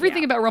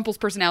 everything about Rumple's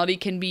personality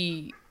can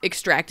be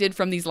extracted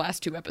from these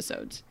last 2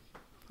 episodes.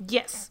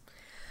 Yes.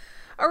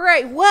 All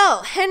right,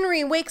 well,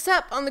 Henry wakes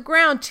up on the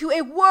ground to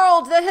a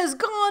world that has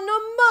gone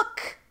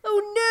amok.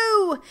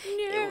 Oh,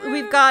 no.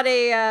 We've got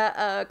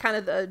a kind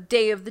of the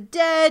Day of the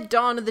Dead,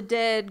 Dawn of the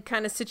Dead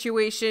kind of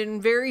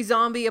situation. Very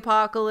zombie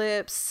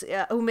apocalypse.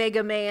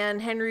 Omega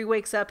Man. Henry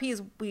wakes up.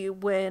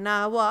 When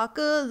I walk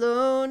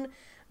alone,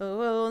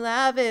 all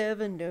I've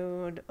ever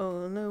known,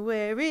 don't know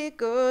where it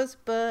goes,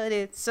 but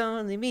it's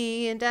only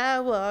me and I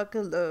walk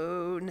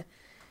alone.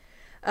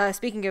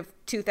 Speaking of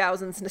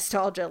 2000s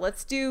nostalgia,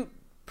 let's do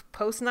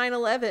post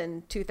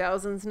 9/11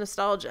 2000s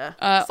nostalgia.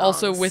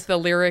 Also with the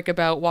lyric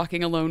about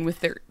walking alone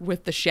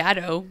with the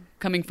shadow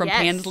coming from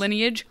Pan's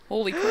lineage.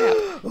 Holy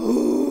crap!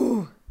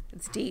 Ooh,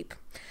 it's deep.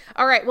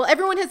 All right, well,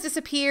 everyone has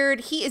disappeared.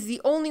 He is the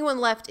only one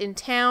left in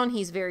town.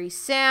 He's very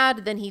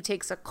sad. Then he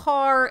takes a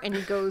car and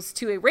he goes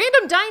to a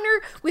random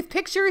diner with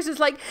pictures. It's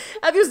like,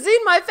 have you seen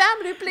my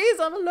family? Please,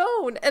 I'm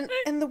alone. And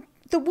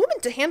the woman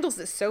handles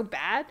this so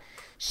bad.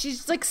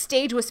 she's like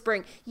stage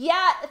whispering.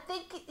 Yeah, I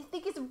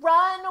think it's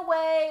run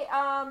away.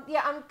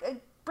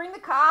 Bring the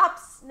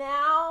cops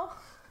now.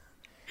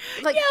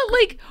 Like, yeah,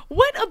 like,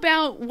 what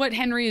about what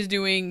Henry is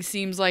doing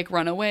seems like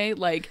runaway?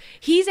 Like,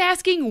 he's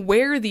asking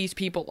where these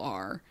people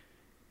are,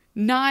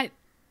 not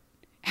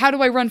how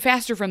do I run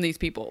faster from these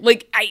people?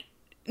 Like,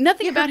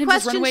 nothing about him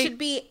is runaway. Question should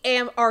be,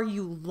 are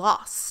you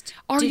lost?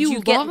 Did you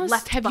lost? Get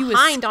left Have you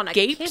behind on a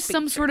escaped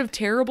some sort of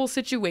terrible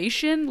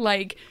situation?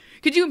 Like,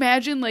 could you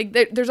imagine, like,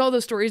 there's all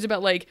those stories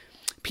about, like,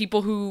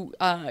 people who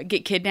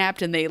get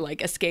kidnapped and they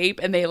like escape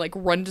and they like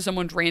run to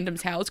someone's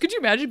random's house. Could you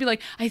imagine be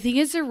like, I think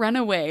it's a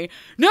runaway?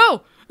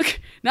 No,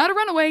 not a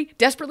runaway.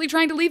 Desperately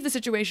trying to leave the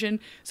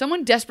situation.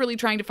 Someone desperately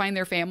trying to find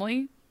their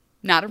family.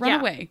 Not a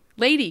runaway. Yeah.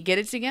 Lady, get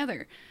it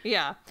together.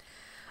 Yeah.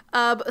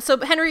 So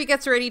Henry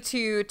gets ready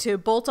to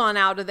bolt on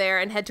out of there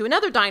and head to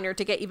another diner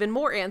to get even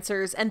more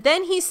answers. And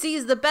then he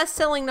sees the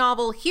best-selling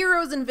novel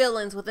Heroes and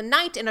Villains with a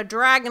knight and a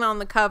dragon on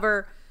the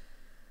cover,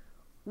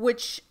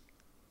 which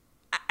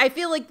I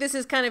feel like this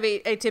is kind of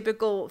a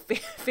typical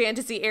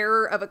fantasy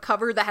error of a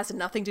cover that has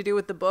nothing to do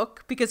with the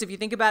book. Because if you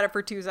think about it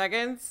for 2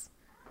 seconds,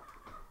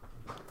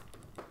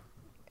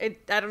 I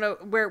don't know,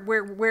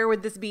 where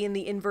would this be in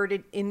the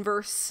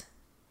inverse?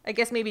 I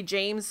guess maybe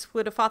James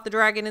would have fought the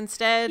dragon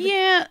instead.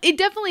 Yeah, it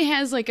definitely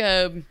has like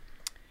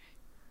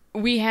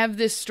we have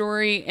this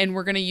story and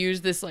we're going to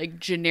use this like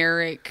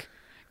generic,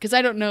 because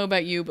I don't know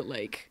about you, but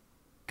like,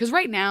 because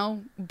right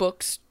now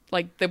books,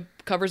 like the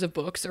covers of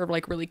books are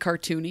like really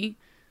cartoony.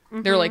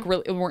 Mm-hmm. They're like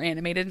really more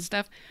animated and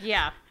stuff.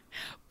 Yeah.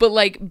 But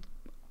like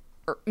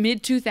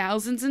mid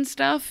 2000s and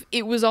stuff,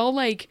 it was all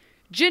like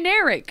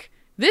generic.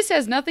 This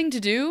has nothing to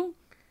do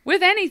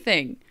with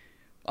anything.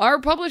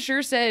 Our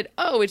publisher said,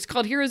 oh, it's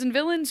called Heroes and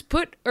Villains.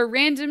 Put a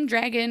random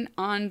dragon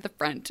on the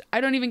front. I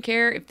don't even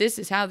care if this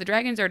is how the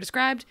dragons are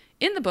described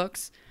in the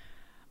books.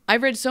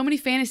 I've read so many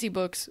fantasy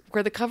books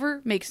where the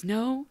cover makes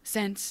no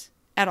sense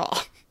at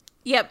all.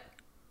 Yep.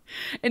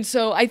 And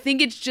so I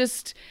think it's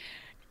just,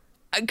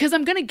 because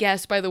I'm going to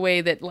guess, by the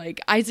way, that like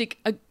Isaac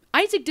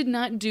did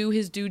not do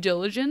his due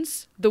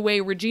diligence the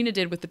way Regina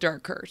did with the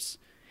Dark Curse,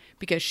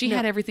 because she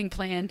had everything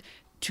planned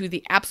to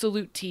the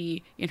absolute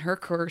T in her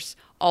curse,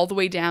 all the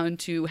way down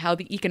to how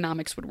the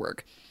economics would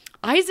work.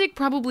 Isaac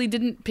probably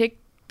didn't pick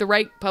the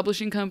right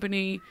publishing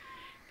company,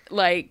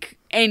 like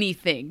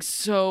anything.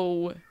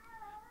 So,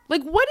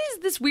 like, what is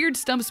this weird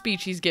stump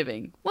speech he's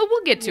giving? Well,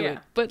 we'll get to it,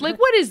 but like,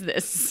 what is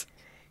this?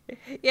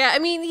 Yeah, I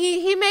mean,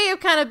 he may have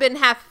kind of been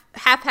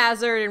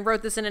haphazard and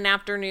wrote this in an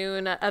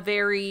afternoon, a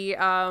very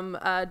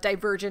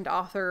divergent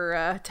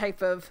author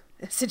type of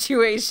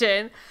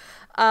situation.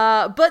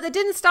 But it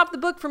didn't stop the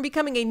book from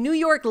becoming a New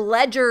York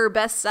Ledger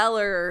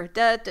bestseller,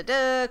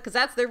 because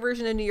that's their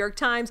version of New York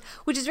Times,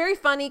 which is very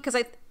funny because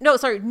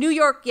New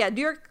York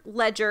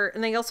Ledger,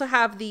 and they also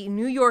have the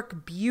New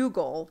York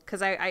Bugle,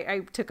 because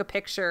I took a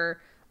picture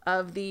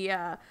of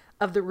the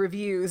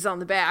reviews on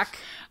the back.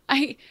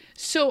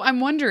 So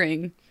I'm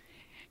wondering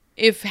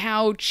if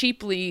how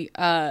cheaply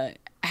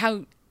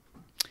how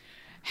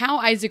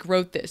Isaac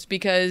wrote this,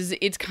 because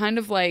it's kind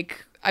of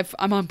like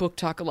I'm on Book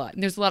Talk a lot,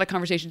 and there's a lot of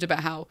conversations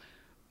about how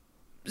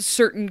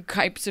certain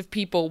types of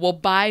people will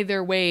buy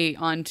their way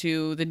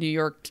onto the New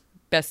York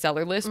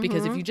bestseller list,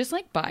 because if you just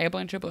like buy a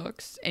bunch of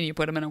books and you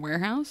put them in a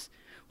warehouse,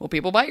 well,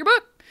 people bought your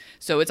book,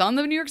 so it's on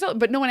the New York seller,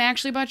 but no one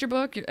actually bought your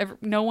book.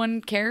 No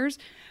one cares.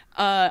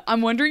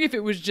 I'm wondering if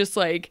it was just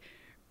like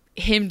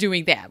him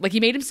doing that. Like,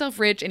 he made himself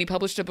rich and he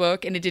published a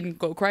book and it didn't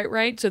go quite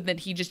right, so then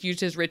he just used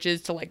his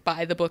riches to like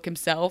buy the book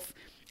himself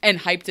and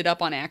hyped it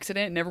up on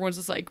accident, and everyone's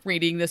just like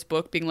reading this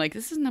book being like,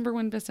 this is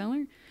 #1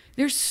 bestseller.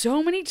 There's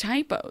so many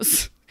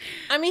typos.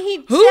 I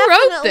mean,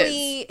 wrote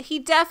this? He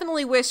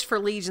definitely wished for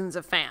legions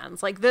of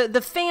fans. Like, the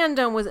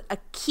fandom was a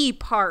key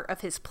part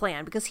of his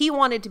plan, because he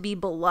wanted to be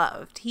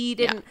beloved. He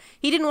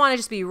didn't want to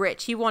just be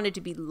rich. He wanted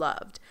to be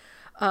loved.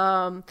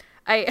 I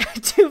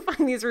do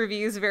find these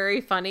reviews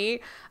very funny,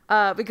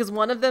 because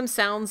one of them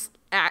sounds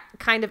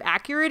kind of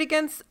accurate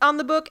on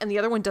the book and the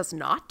other one does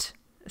not.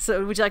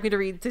 So would you like me to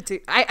read the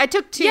two? I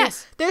took two.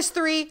 Yes. There's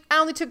three. I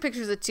only took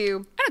pictures of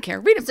two. I don't care.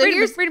 Read them.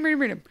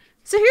 Read them.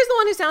 So here's the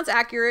one who sounds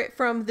accurate,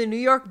 from the New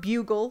York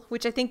Bugle,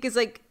 which I think is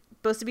like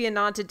supposed to be a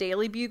nod to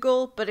Daily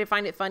Bugle, but I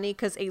find it funny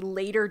because a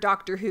later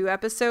Doctor Who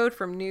episode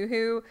from New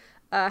Who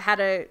had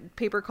a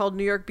paper called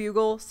New York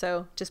Bugle,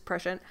 so just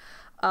prescient.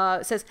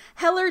 It says,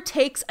 Heller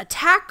takes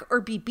attack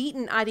or be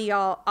beaten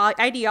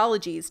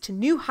ideologies to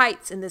new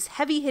heights in this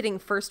heavy-hitting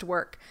first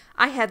work.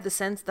 I had the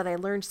sense that I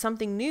learned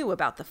something new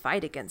about the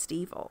fight against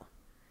evil.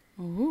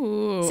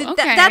 Ooh, so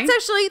okay. That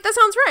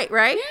sounds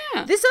right?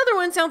 Yeah. This other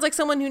one sounds like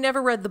someone who never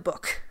read the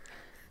book.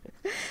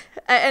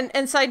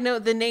 And side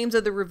note, the names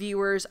of the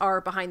reviewers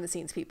are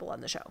behind-the-scenes people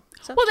on the show.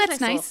 So well, that's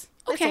nice.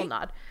 Nice little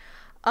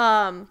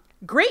nod.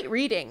 Great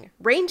reading.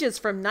 Ranges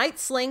from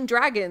knight-slaying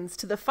dragons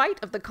to the fight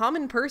of the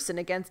common person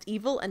against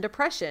evil and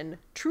oppression.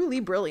 Truly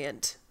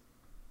brilliant.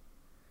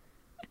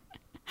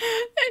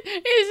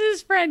 Is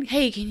his friend,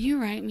 hey, can you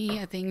write me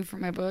a thing for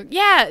my book?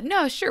 Yeah,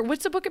 no, sure.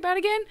 What's the book about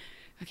again?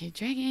 Okay,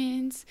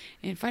 dragons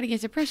and fight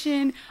against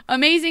oppression.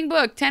 Amazing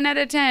book, 10 out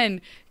of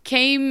 10.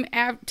 Came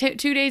 2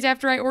 days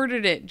after I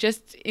ordered it,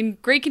 just in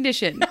great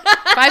condition.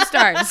 5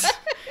 stars.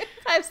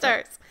 5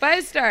 stars.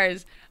 5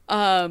 stars.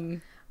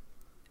 That.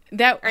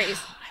 Right. I love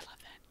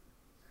that.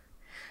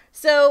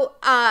 So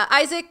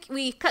Isaac,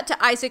 we cut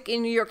to Isaac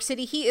in New York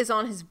City. He is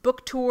on his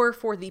book tour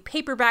for the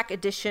paperback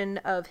edition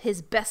of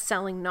his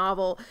best-selling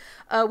novel.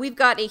 We've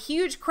got a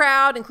huge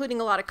crowd, including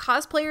a lot of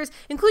cosplayers,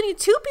 including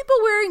 2 people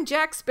wearing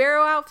Jack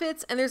Sparrow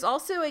outfits, and there's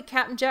also a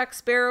Captain Jack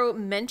Sparrow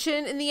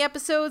mention in the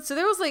episode. So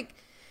there was like,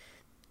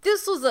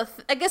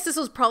 I guess this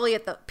was probably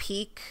at the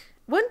peak.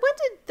 When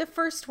did the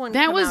first one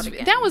come out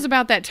again? That was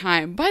about that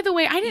time. By the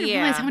way, I didn't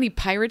realize how many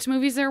Pirates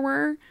movies there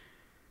were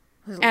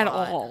at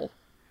all.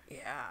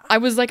 Yeah. I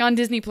was like on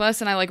Disney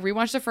Plus and I like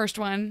rewatched the first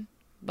one.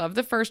 Loved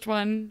the first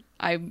one.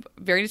 I'm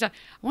very I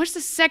watched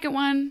the second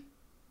one.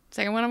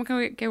 I'm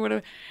going to get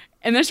whatever.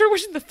 And then I started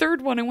watching the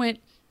third one and went,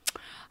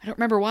 I don't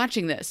remember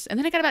watching this. And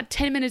then I got about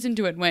 10 minutes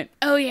into it and went,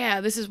 oh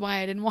yeah, this is why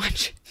I didn't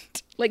watch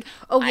it. Like,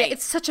 oh yeah,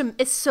 it's such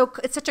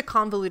a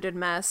convoluted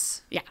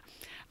mess. Yeah.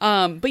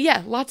 But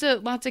yeah, lots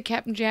of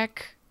Captain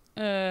Jack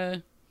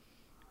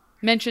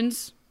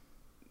mentions.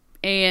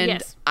 And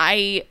yes.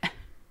 I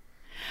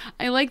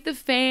like the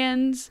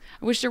fans.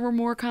 I wish there were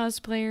more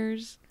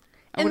cosplayers.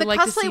 And the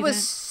cosplay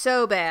was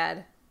so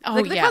bad. Oh,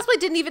 like, the cosplay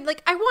didn't even,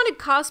 like, I wanted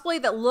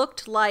cosplay that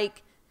looked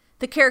like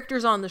the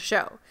characters on the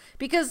show.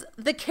 Because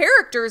the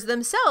characters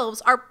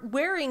themselves are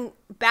wearing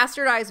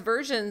bastardized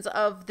versions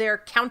of their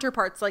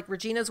counterparts. Like,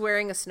 Regina's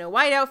wearing a Snow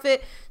White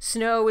outfit.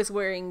 Snow is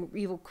wearing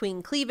Evil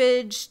Queen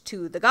cleavage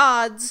to the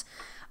gods.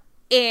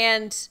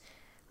 And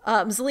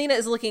Zelena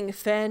is looking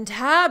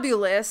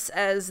fantabulous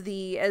as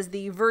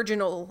the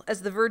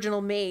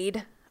virginal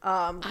maid.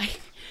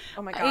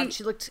 Oh my god,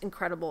 she looked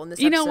incredible in this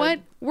episode. You know what?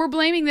 We're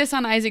blaming this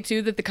on Isaac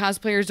too, that the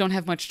cosplayers don't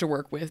have much to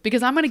work with,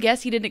 because I'm gonna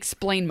guess he didn't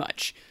explain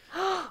much.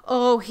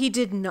 Oh, he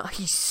did not.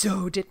 He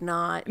so did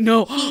not.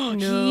 No,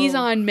 he's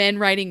on Men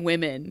Riding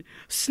Women.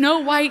 Snow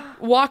White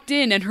walked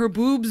in and her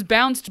boobs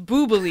bounced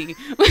boobily.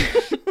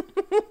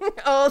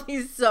 Oh,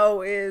 he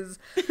so is.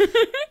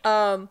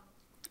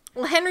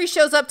 Well, Henry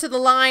shows up to the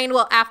line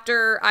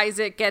after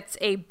Isaac gets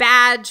a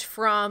badge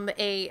from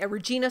a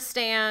Regina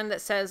stand that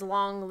says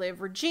 "Long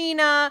live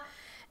Regina,"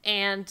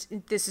 and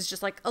this is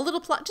just like a little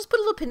plot. Just put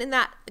a little pin in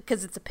that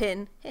because it's a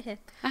pin.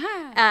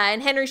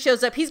 And Henry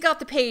shows up. He's got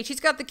the page.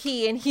 He's got the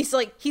key, and he's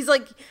like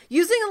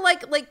using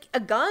like a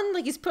gun.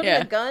 Like he's putting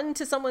a gun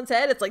to someone's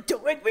head. It's like,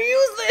 don't make me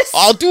use this.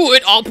 I'll do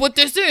it. I'll put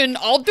this in.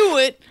 I'll do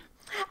it.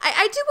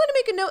 I do want to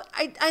make a note.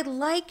 I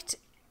liked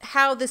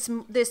how this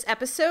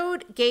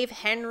episode gave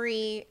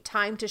Henry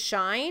time to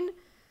shine,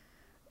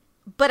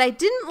 but I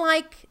didn't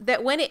like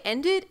that when it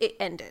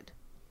ended.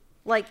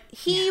 Like,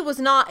 he was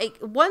not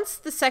once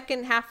the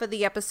second half of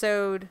the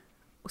episode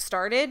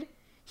started,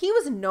 he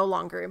was no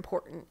longer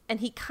important, and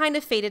he kind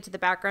of faded to the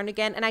background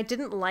again, and I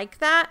didn't like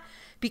that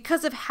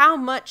because of how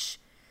much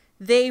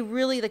they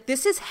really, like,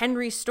 this is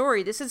Henry's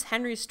story. This is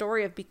Henry's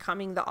story of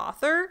becoming the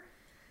author,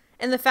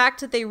 and the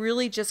fact that they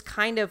really just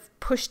kind of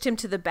pushed him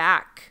to the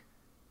back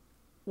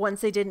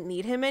once they didn't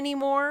need him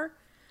anymore.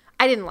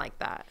 I didn't like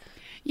that.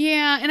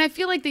 Yeah, and I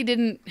feel like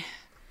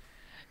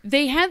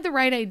they had the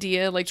right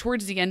idea, like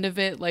towards the end of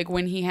it, like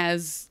when he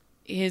has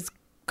his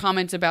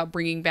comments about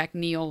bringing back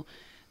Neil,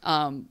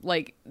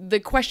 like the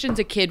questions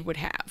a kid would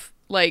have,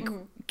 like,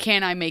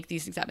 can I make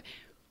these things happen?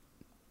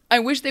 I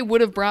wish they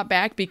would have brought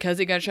back, because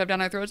it got shoved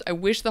down our throats, I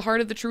wish the heart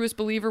of the truest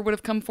believer would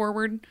have come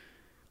forward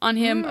on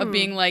him, of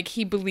being like,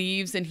 he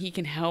believes and he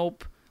can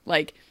help,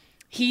 like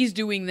he's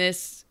doing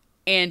this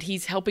and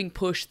he's helping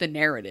push the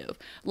narrative.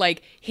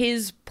 Like,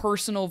 his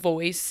personal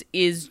voice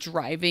is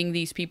driving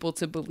these people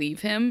to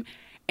believe him.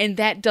 And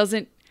I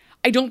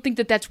don't think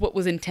that that's what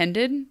was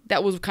intended.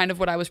 That was kind of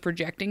what I was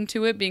projecting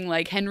to it, being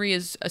like, Henry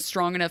is a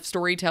strong enough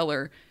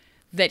storyteller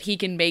that he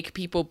can make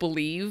people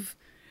believe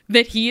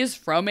that he is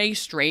from a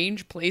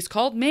strange place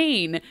called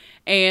Maine,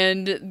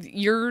 and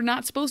you're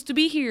not supposed to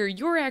be here.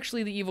 You're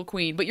actually the evil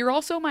queen, but you're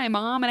also my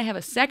mom, and I have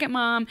a second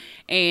mom,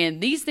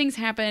 and these things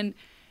happen.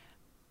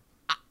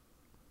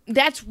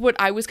 That's what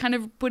I was kind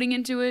of putting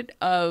into it,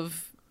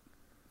 of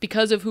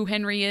because of who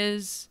Henry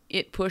is,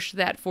 it pushed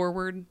that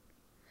forward.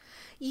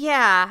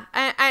 Yeah,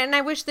 and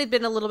I wish they'd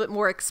been a little bit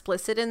more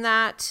explicit in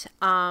that.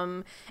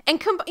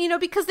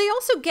 Because they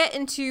also get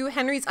into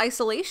Henry's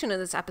isolation in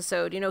this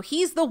episode. You know,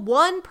 he's the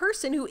one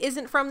person who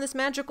isn't from this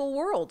magical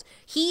world.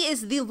 He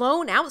is the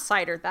lone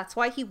outsider. That's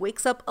why he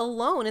wakes up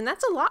alone, and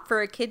that's a lot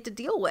for a kid to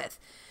deal with.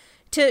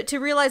 To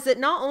realize that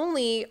not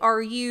only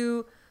are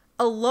you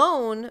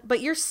alone, but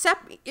you're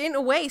in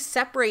a way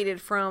separated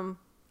from,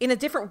 in a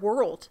different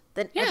world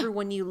than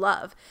everyone you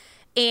love.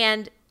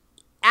 And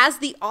as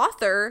the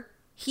author,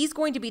 he's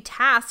going to be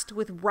tasked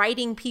with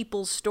writing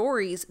people's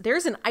stories.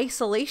 There's an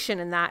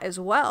isolation in that as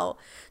well.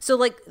 So,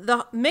 like,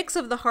 the mix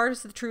of the heart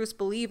of the truest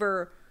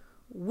believer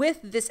with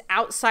this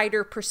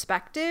outsider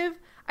perspective,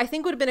 I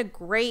think would have been a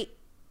great,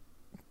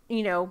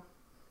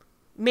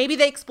 maybe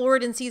they explore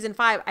it in season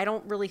 5. I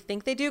don't really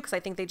think they do, because I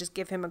think they just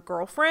give him a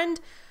girlfriend.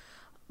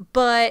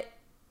 But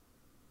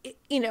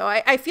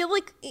I feel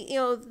like,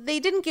 they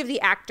didn't give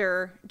the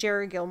actor,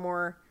 Jerry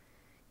Gilmore,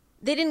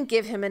 they didn't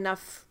give him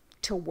enough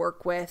to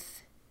work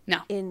with.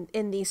 No.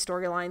 In these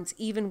storylines,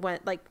 even when,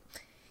 like,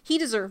 he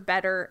deserved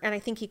better, and I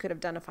think he could have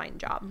done a fine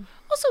job.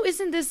 Also,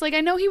 isn't this, like,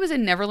 I know he was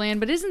in Neverland,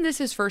 but isn't this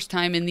his first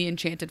time in the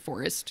Enchanted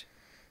Forest?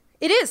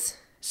 It is.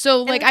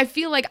 So, like, I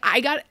feel like I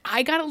got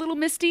a little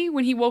misty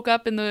when he woke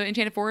up in the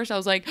Enchanted Forest. I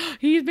was like,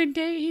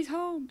 he's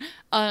home.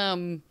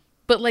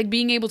 But, like,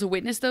 being able to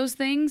witness those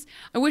things,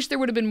 I wish there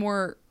would have been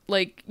more,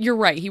 like, you're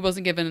right, he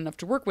wasn't given enough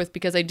to work with,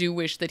 because I do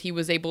wish that he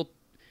was able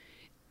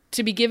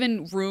to be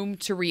given room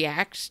to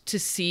react to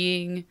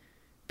seeing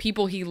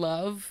people he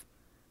loved,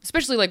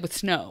 especially, like, with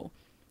Snow,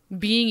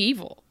 being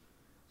evil.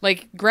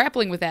 Like,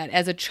 grappling with that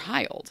as a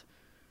child.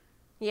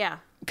 Yeah.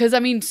 Because, I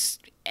mean,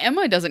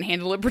 Emma doesn't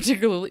handle it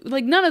particularly,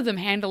 like, none of them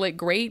handle it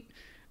great.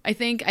 I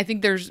think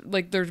there's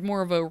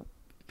more of a,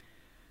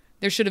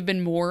 there should have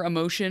been more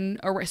emotion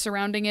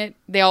surrounding it.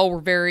 They all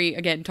were very,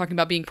 again, talking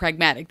about being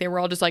pragmatic. They were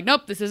all just like,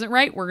 nope, this isn't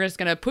right. We're just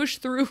going to push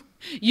through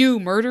you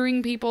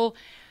murdering people.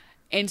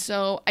 And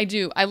so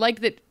I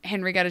like that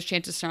Henry got his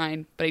chance to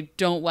shine, but I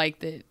don't like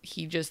that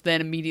he just then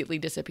immediately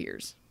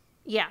disappears.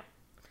 Yeah.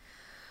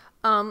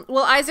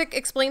 Well, Isaac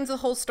explains the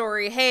whole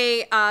story.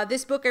 Hey,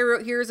 this book I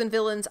wrote, Heroes and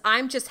Villains,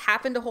 I'm just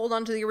happen to hold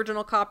on to the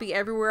original copy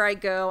everywhere I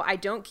go. I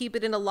don't keep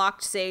it in a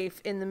locked safe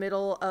in the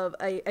middle of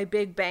a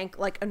big bank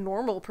like a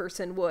normal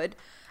person would.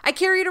 I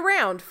carry it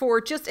around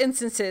for just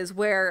instances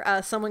where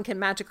someone can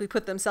magically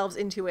put themselves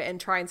into it and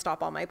try and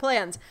stop all my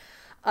plans.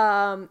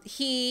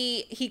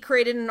 He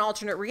created an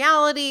alternate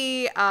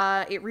reality.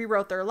 It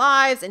rewrote their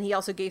lives, and he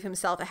also gave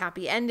himself a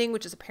happy ending,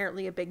 which is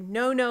apparently a big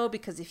no-no,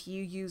 because if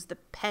you use the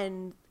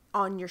pen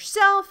on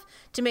yourself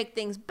to make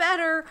things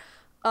better,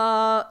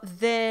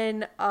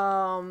 then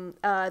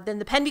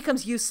the pen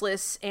becomes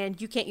useless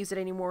and you can't use it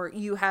anymore.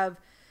 You have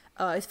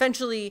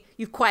eventually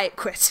you've quiet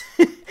quit.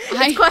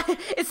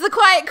 It's the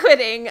quiet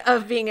quitting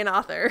of being an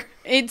author.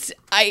 But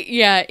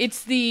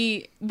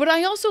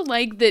I also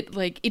like that,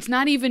 like, it's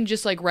not even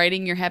just like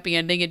writing your happy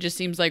ending. It just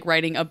seems like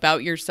writing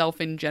about yourself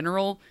in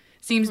general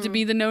seems to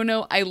be the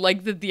no-no. I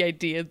like that the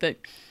idea that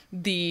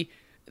the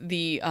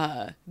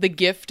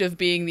gift of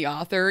being the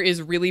author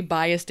is really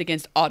biased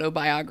against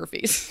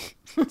autobiographies.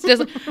 It's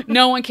just,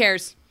 no one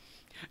cares.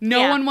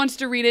 No one wants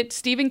to read it.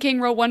 Stephen King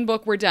wrote one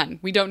book. We're done.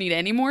 We don't need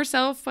any more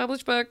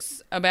self-published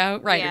books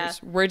about writers.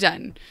 Yeah. We're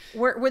done.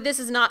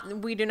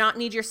 We do not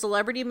need your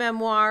celebrity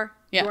memoir.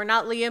 Yeah. We're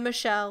not Leah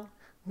Michelle.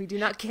 We do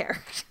not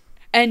care.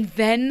 And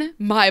then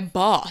my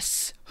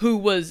boss, who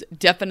was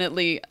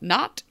definitely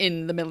not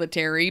in the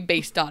military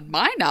based on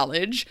my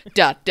knowledge, ...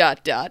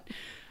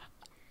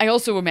 I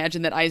also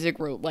imagine that Isaac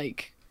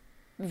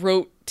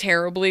wrote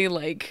terribly,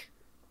 like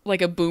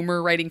a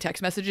boomer writing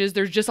text messages.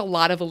 There's just a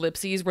lot of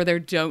ellipses where there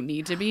don't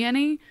need to be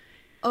any.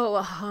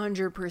 Oh,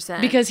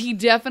 100%. Because he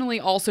definitely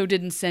also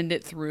didn't send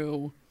it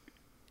through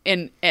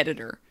an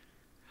editor.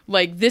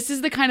 Like, this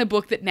is the kind of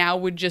book that now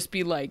would just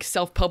be, like,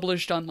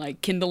 self-published on,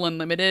 like, Kindle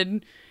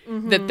Unlimited,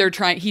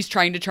 that he's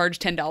trying to charge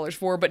 $10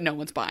 for, but no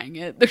one's buying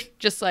it. They're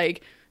just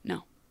like,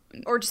 no.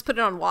 Or just put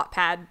it on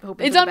Wattpad,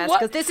 hoping it's for the best.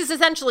 Because this is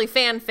essentially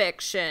fan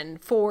fiction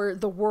for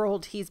the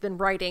world he's been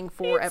writing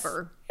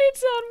forever.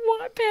 It's on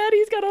Wattpad.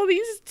 He's got all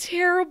these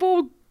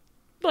terrible,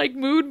 like,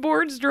 mood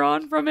boards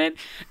drawn from it.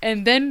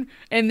 And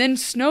then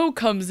Snow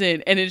comes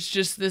in, and it's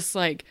just this,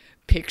 like,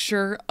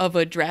 picture of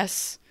a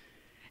dress,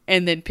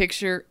 and then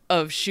picture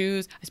of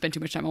shoes. I spent too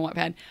much time on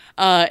Wattpad.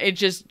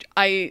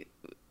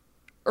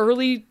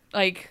 Early,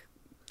 like,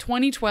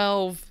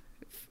 2012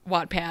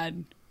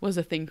 Wattpad was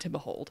a thing to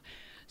behold.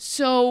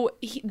 So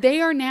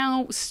they are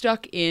now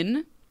stuck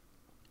in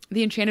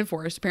the Enchanted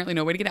Forest. Apparently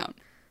no way to get out.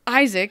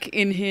 Isaac,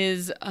 in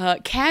his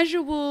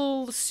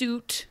casual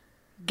suit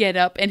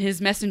getup and his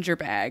messenger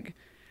bag.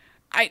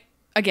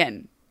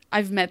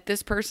 I've met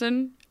this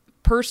person,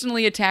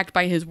 personally attacked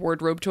by his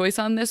wardrobe choice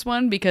on this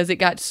one, because it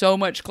got so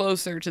much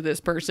closer to this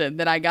person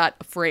that I got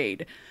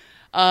afraid.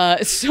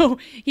 So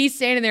he's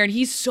standing there and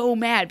he's so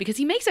mad because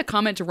he makes a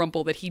comment to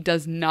Rumple that he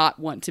does not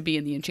want to be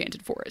in the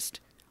Enchanted Forest.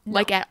 No.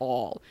 Like, at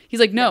all. He's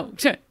like, no,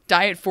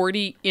 die at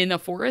 40 in a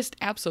forest?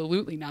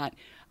 Absolutely not.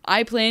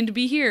 I plan to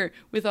be here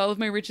with all of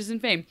my riches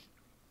and fame.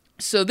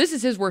 So this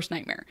is his worst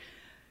nightmare.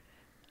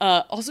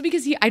 Also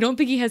because I don't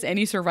think he has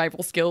any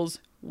survival skills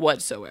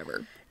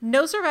whatsoever.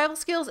 No survival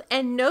skills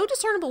and no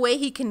discernible way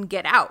he can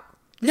get out.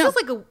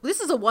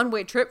 This is a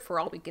one-way trip for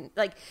all we can.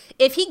 Like,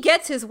 if he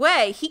gets his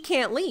way, he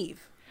can't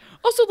leave.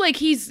 Also, like,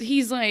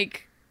 he's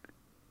like,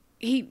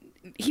 he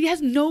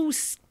has no,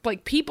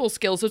 like, people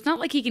skills, so it's not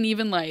like he can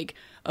even, like,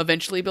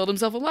 eventually build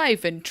himself a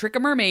life and trick a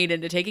mermaid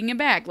into taking him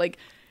back. Like,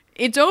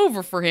 it's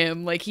over for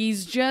him. Like,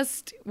 he's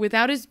just,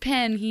 without his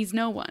pen, he's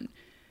no one.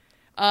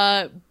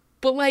 But,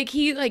 like,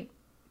 he, like,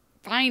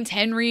 finds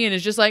Henry and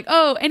is just like,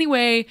 oh,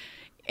 anyway,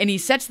 and he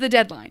sets the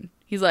deadline.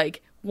 He's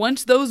like,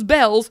 once those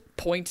bells,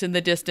 points in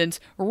the distance,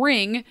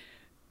 ring,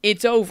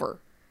 it's over.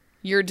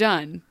 You're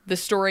done. The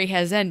story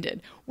has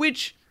ended.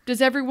 Which,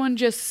 does everyone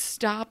just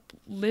stop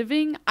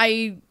living?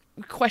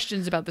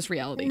 questions about this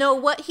reality. No,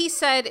 what he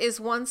said is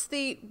once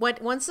the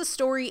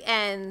story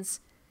ends,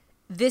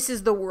 this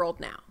is the world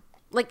now.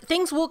 Like,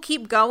 things will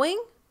keep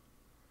going.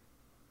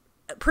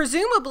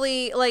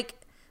 Presumably, like,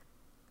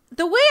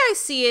 the way I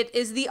see it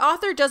is the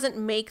author doesn't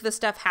make the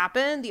stuff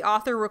happen. The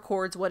author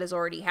records what is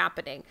already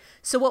happening.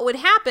 So what would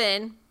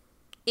happen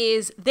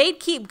is they'd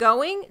keep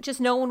going,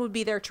 just no one would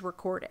be there to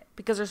record it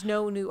because there's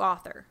no new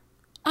author.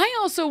 I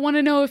also want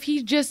to know if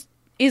he just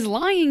is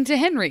lying to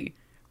Henry.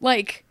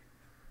 Like,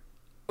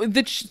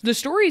 the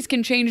stories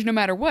can change no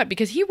matter what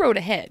because he wrote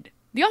ahead.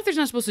 The author's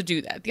not supposed to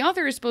do that. The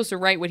author is supposed to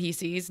write what he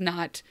sees,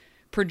 not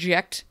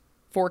project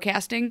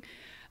forecasting.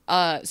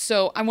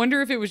 So I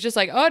wonder if it was just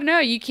like, oh no,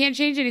 you can't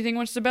change anything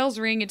once the bells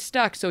ring, it's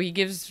stuck. So he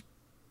gives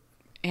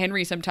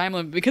Henry some time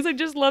limit because I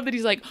just love that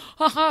he's like,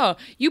 haha,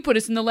 you put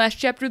us in the last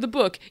chapter of the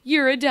book.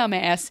 You're a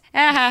dumbass.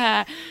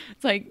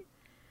 It's like,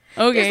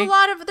 okay. There's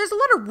a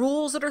lot of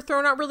rules that are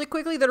thrown out really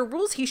quickly that are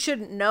rules he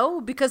shouldn't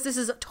know because this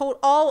is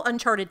all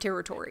uncharted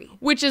territory.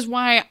 Which is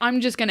why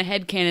I'm just going to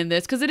headcanon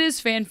this because it is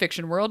fan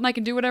fiction world and I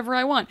can do whatever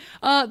I want.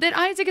 That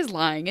Isaac is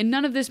lying and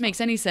none of this makes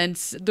any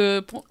sense.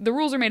 The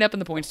rules are made up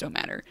and the points don't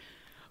matter.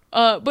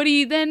 But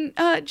he then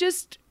I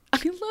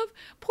love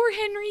poor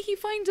Henry. He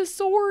finds a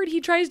sword. He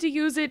tries to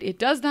use it. It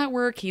does not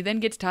work. He then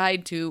gets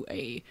tied to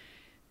a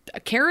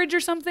carriage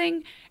or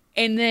something.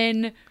 And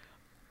then,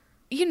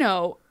 you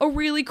know, a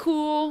really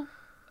cool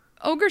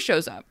ogre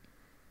shows up,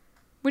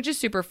 which is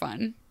super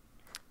fun.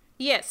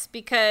 Yes,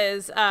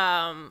 because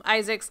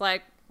Isaac's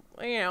like,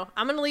 you know,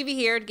 I'm going to leave you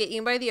here to get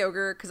eaten by the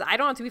ogre because I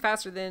don't have to be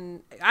faster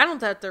than, I don't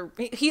have to,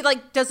 he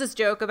like does this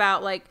joke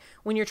about like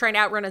when you're trying to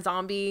outrun a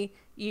zombie,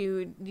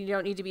 you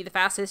don't need to be the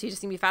fastest, you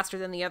just need to be faster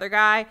than the other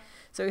guy.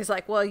 So he's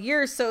like, well,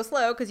 you're so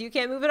slow because you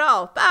can't move at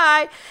all.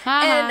 Bye.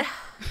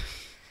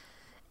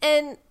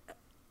 And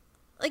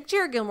like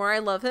Jared Gilmore, I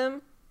love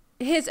him.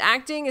 His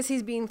acting as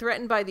he's being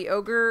threatened by the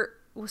ogre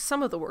was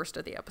some of the worst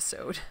of the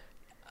episode.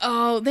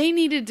 Oh, they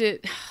needed to,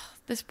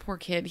 this poor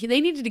kid, they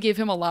needed to give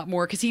him a lot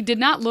more because he did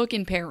not look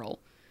in peril.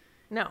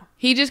 No.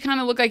 He just kind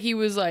of looked like he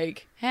was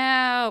like,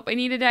 help, I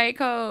need a Diet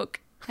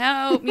Coke,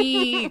 help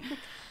me.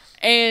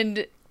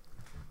 And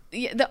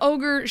the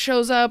ogre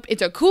shows up.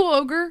 It's a cool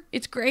ogre.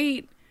 It's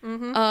great.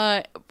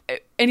 Mm-hmm.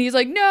 And he's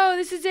like, no,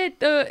 this is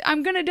it.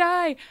 I'm going to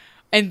die.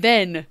 And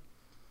then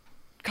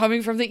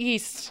coming from the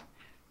east,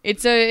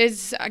 it's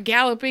a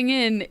galloping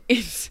in.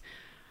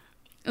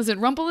 Listen,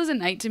 Rumple is a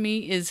Knight to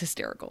me is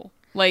hysterical.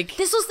 Like,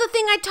 this was the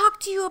thing I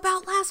talked to you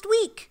about last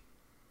week.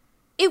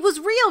 It was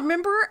real.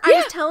 Remember? I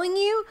was telling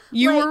you.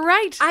 You were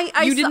right.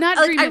 You did not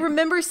dream I it.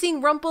 remember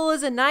seeing Rumple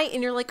as a knight,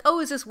 and you're like, oh,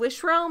 is this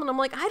Wish Realm? And I'm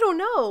like, I don't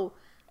know.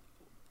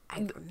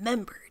 I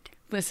remembered.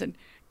 Listen,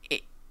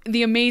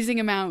 the amazing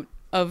amount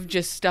of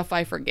just stuff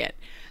I forget.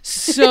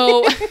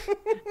 So,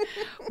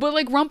 but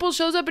like Rumple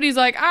shows up and he's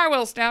like, I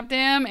will stop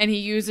them. And he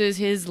uses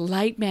his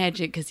light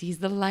magic because he's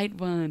the light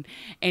one.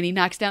 And he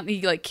knocks down,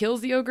 he like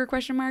kills the ogre ?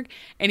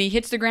 And he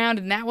hits the ground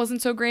and that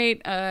wasn't so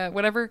great.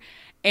 Whatever.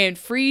 And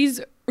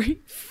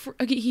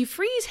he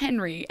frees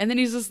Henry. And then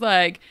he's just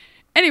like,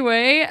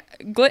 anyway,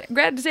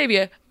 glad to save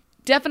you.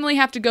 Definitely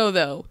have to go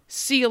though.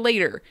 See you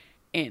later.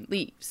 And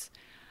leaves.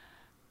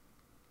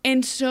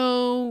 And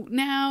so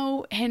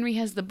now Henry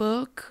has the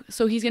book,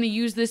 so he's going to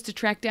use this to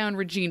track down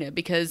Regina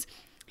because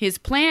his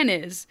plan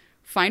is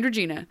find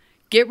Regina,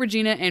 get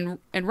Regina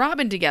and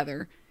Robin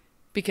together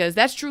because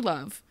that's true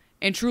love,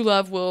 and true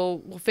love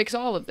will fix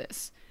all of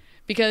this.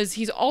 Because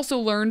he's also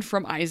learned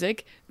from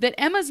Isaac that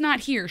Emma's not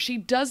here. She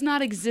does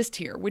not exist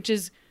here, which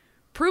is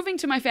proving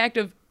to my fact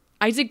of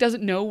Isaac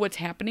doesn't know what's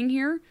happening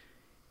here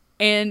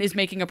and is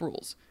making up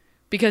rules.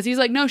 Because he's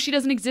like, no, she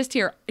doesn't exist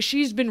here.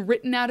 She's been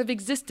written out of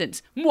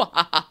existence.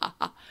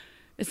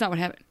 That's not what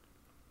happened.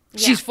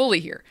 Yeah. She's fully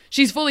here.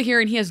 She's fully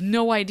here, and he has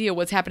no idea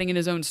what's happening in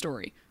his own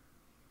story.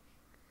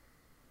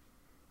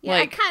 Yeah,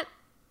 like,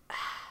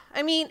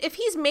 I mean, if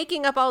he's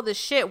making up all this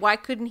shit, why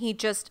couldn't he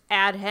just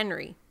add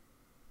Henry?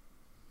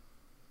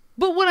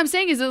 But what I'm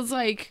saying is, it's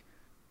like,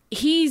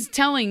 he's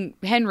telling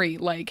Henry,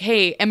 like,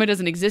 hey, Emma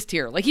doesn't exist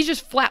here. Like, he's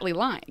just flatly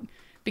lying.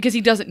 Because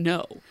he doesn't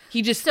know.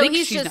 He just thinks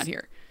she's not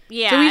here.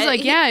 Yeah. So he's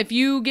like, yeah, if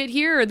you get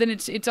here, then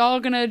it's all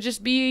going to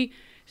just be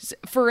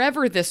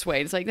forever this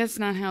way. It's like, that's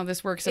not how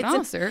this works at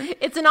all, sir.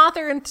 It's an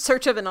author in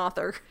search of an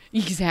author.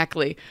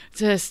 Exactly.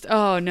 Just,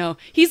 oh no.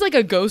 He's like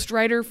a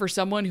ghostwriter for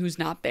someone who's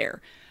not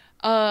there.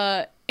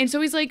 And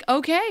so he's like,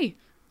 okay,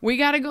 we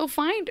got to go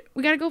find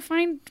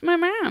my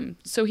mom.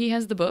 So he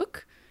has the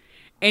book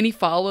and he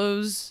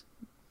follows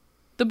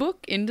the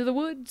book into the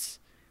woods,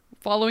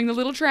 following the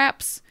little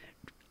traps.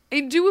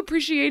 I do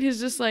appreciate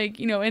his just like,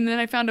 you know, and then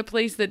I found a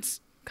place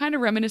that's kind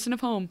of reminiscent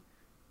of home.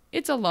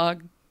 It's a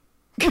log.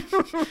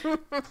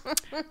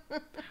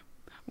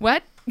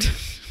 What?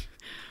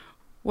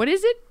 What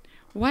is it?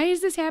 Why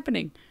is this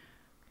happening?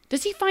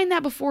 Does he find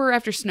that before or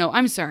after snow?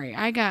 I'm sorry.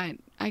 I got.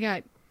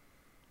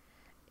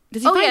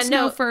 Does he find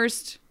snow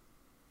first?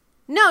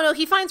 No,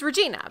 he finds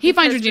Regina. He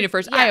finds Regina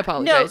first. Yeah, I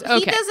apologize. No,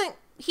 okay.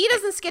 He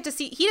doesn't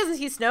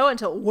see snow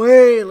until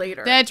way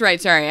later. That's right.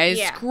 Sorry. I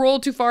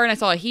scrolled too far and I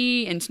saw a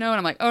he and snow and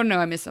I'm like, oh no,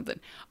 I missed something.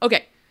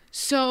 Okay.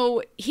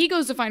 So he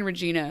goes to find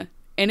Regina,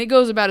 and it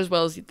goes about as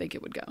well as you'd think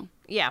it would go.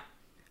 Yeah.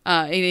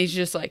 And he's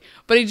just like,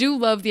 but I do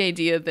love the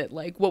idea that,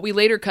 like, what we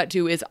later cut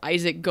to is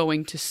Isaac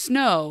going to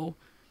Snow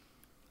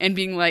and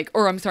being like,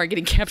 or I'm sorry,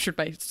 getting captured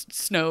by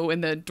Snow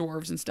and the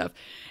dwarves and stuff.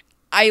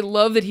 I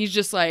love that he's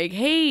just like,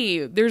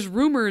 hey, there's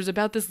rumors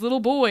about this little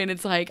boy. And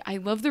it's like, I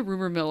love the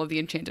rumor mill of the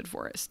Enchanted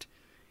Forest.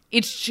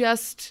 It's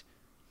just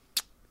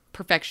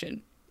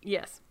perfection.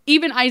 Yes.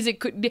 Even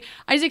Isaac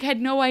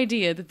had no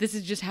idea that this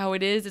is just how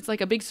it is. It's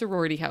like a big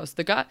sorority house.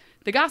 The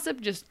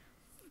gossip just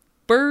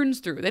burns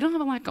through. They don't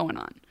have a lot going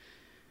on.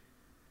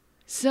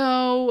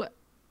 So,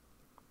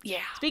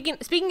 yeah.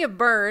 Speaking of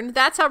burn,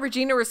 that's how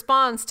Regina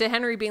responds to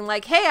Henry being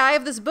like, hey, I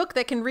have this book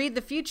that can read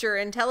the future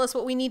and tell us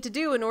what we need to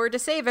do in order to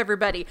save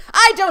everybody.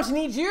 I don't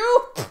need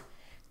you!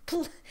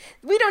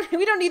 We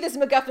don't need this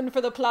MacGuffin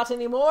for the plot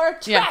anymore.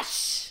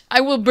 Trash! Yeah.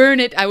 I will burn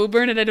it. I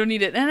don't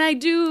need it. And I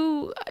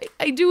do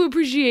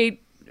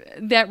appreciate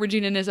that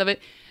Regina-ness of it.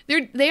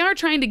 They are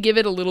trying to give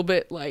it a little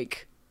bit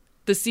like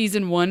the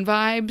season 1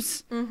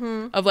 vibes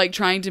of like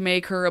trying to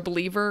make her a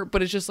believer,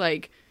 but it's just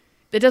like,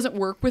 that doesn't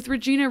work with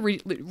Regina.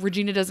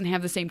 Regina doesn't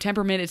have the same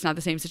temperament. It's not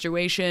the same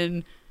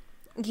situation.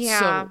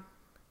 Yeah.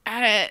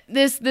 So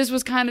this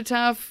was kind of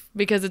tough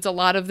because it's a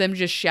lot of them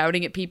just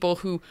shouting at people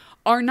who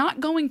are not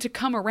going to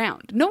come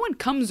around. No one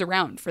comes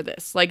around for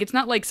this. Like, it's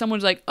not like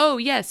someone's like, oh,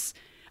 yes,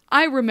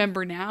 I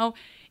remember now.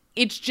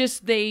 It's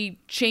just they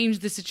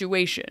changed the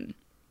situation.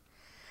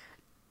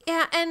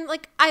 Yeah, and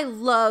like, I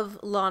love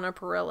Lana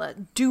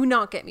Parrilla. Do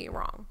not get me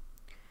wrong.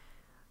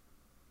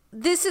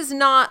 This is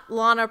not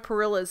Lana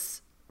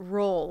Parilla's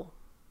role.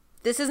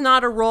 This is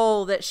not a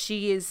role that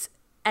she is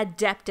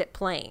adept at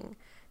playing.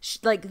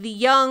 Like the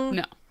young,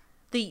 no,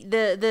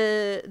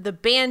 the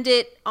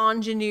bandit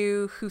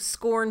ingenue who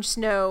scorned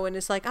Snow and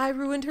is like, I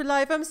ruined her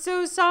life, I'm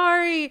so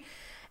sorry.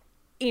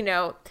 You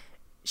know,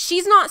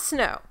 she's not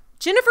Snow.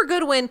 Ginnifer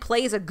Goodwin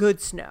plays a good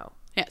Snow.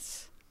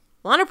 Yes.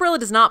 Lana Parrilla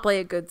does not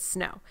play a good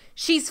Snow.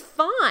 She's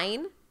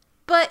fine,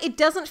 but it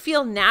doesn't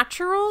feel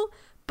natural.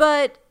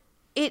 But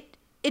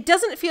it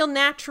doesn't feel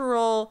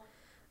natural.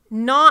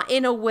 Not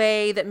in a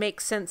way that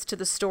makes sense to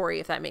the story,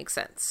 if that makes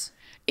sense.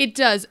 It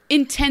does.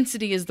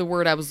 Intensity is the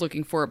word I was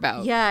looking for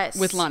about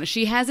with Lana.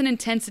 She has an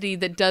intensity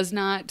that does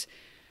not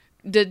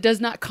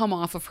come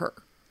off of her.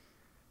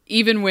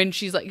 Even when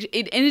she's like,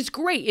 and it's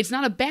great. It's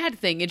not a bad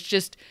thing. It's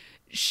just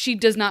she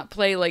does not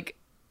play like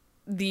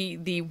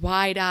the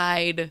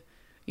wide-eyed,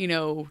 you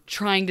know,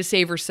 trying to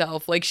save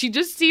herself. Like, she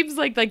just seems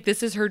like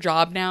this is her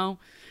job now.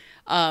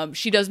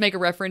 She does make a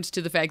reference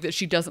to the fact that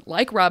she doesn't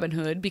like Robin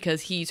Hood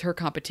because he's her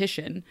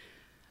competition.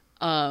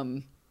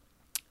 Yeah,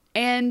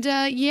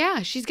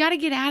 she's got to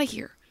get out of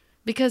here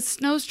because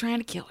Snow's trying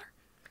to kill her.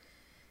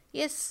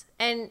 Yes,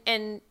 and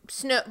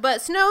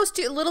Snow's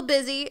a little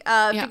busy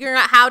figuring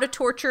out how to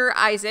torture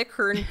Isaac,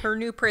 her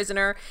new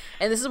prisoner.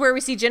 And this is where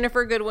we see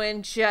Ginnifer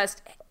Goodwin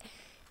just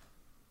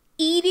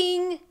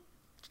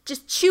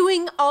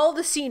chewing all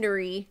the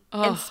scenery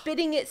and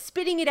spitting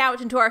it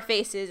out into our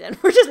faces, and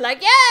we're just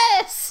like,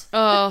 yes!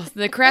 Oh,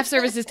 the craft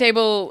services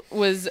table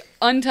was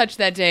untouched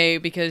that day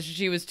because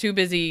she was too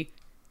busy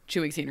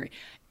chewing scenery.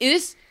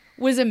 This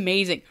was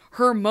amazing.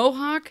 Her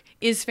mohawk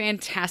is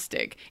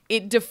fantastic.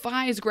 It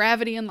defies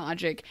gravity and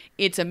logic.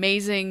 It's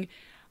amazing.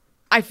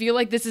 I feel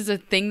like this is a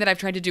thing that I've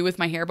tried to do with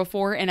my hair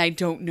before, and I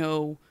don't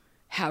know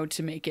how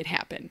to make it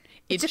happen.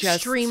 It's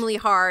extremely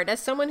hard. As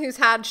someone who's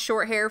had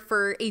short hair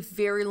for a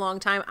very long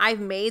time,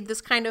 I've made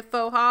this kind of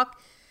faux hawk.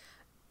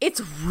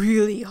 It's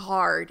really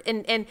hard.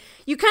 And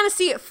you kind of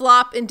see it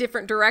flop in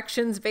different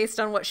directions based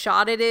on what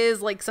shot it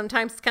is. Like,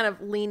 sometimes it's kind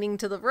of leaning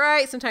to the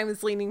right, sometimes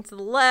it's leaning to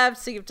the left.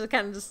 So you have to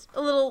kind of just,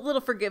 a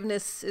little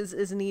forgiveness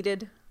is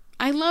needed.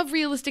 I love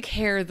realistic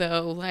hair,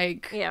 though.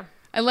 Like, yeah,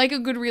 I like a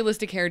good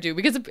realistic hairdo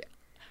because,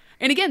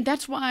 and again,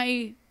 that's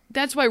why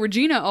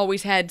Regina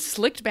always had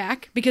slicked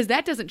back, because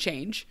that doesn't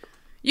change.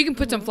 You can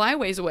put some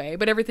flyaways away,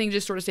 but everything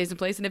just sort of stays in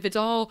place. And if it's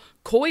all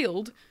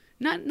coiled,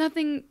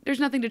 there's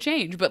nothing to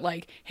change. But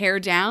like hair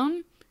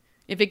down,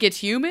 if it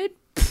gets humid,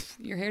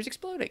 your hair's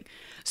exploding.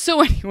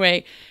 So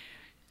anyway,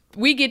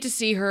 we get to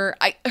see her.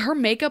 Her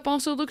makeup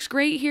also looks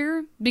great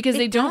here because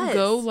they don't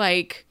go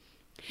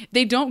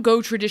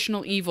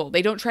traditional evil.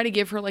 They don't try to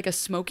give her like a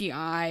smoky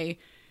eye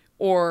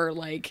or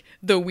like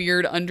the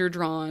weird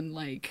underdrawn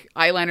like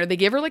eyeliner. They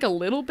give her like a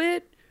little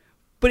bit,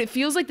 but it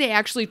feels like they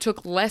actually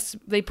put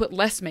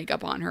less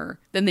makeup on her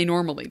than they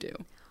normally do.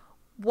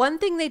 One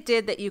thing they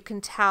did that you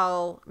can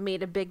tell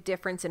made a big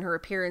difference in her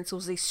appearance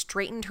was they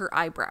straightened her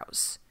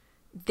eyebrows.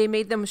 They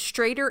made them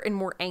straighter and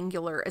more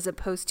angular as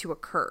opposed to a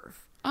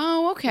curve.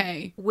 Oh,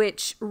 okay.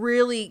 Which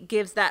really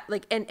gives that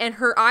like, and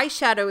her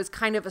eyeshadow is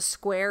kind of a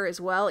square as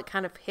well. It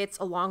kind of hits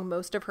along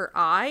most of her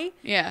eye.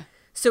 Yeah.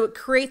 So it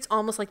creates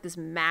almost like this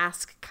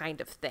mask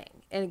kind of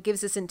thing, and it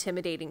gives this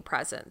intimidating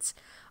presence.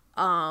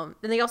 And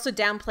they also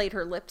downplayed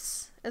her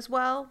lips as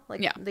well.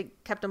 Like, they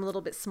kept them a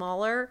little bit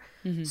smaller.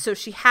 Mm-hmm. So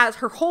she has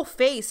her whole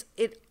face.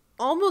 It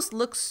almost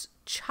looks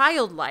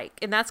childlike,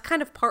 and that's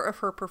kind of part of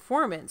her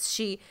performance.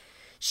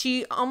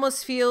 She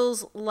almost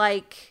feels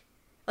like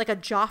like a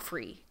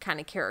Joffrey kind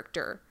of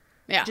character.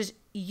 Yeah. Just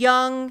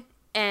young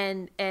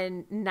and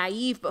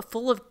naive, but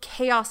full of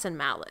chaos and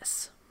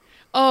malice.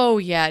 Oh,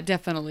 yeah,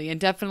 definitely. And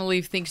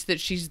definitely thinks that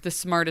she's the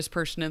smartest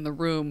person in the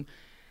room.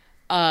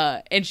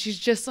 And she's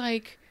just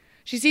like,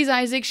 she sees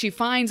Isaac, she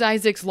finds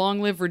Isaac's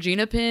Long Live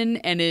Regina pin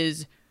and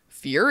is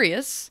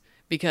furious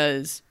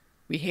because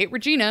we hate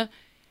Regina.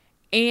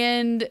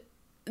 And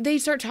they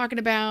start talking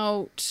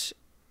about,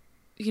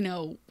 you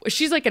know,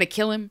 she's like going to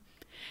kill him.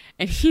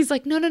 And he's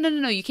like, no,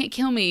 you can't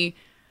kill me.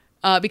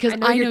 Because I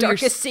know your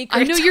darkest secret.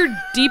 I know your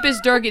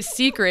deepest, darkest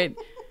secret.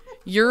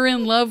 You're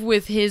in love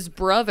with his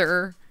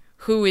brother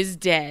who is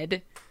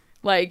dead.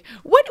 Like,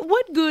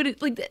 what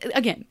good, like,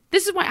 again,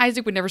 this is why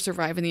Isaac would never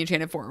survive in the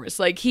Enchanted Forest.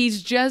 Like,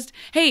 he's just,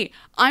 hey,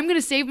 I'm going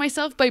to save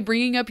myself by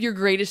bringing up your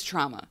greatest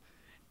trauma.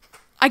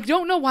 I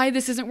don't know why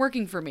this isn't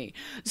working for me.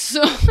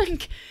 So,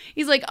 like,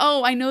 he's like,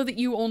 oh, I know that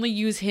you only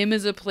use him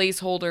as a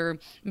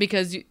placeholder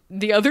because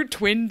the other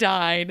twin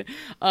died.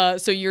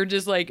 So you're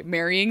just, like,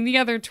 marrying the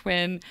other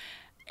twin.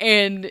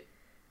 And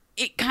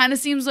it kind of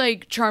seems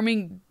like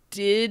Charming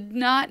did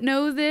not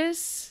know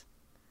this.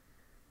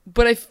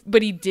 But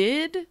he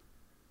did.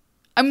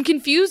 I'm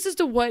confused as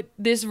to what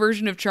this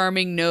version of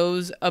Charming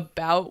knows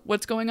about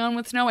what's going on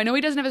with Snow. I know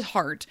he doesn't have his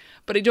heart,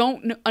 but I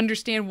don't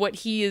understand what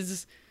he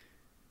is.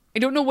 I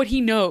don't know what he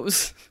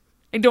knows.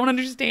 I don't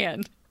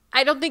understand.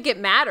 I don't think it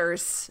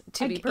matters,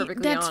 to be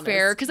perfectly honest. That's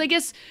fair, because I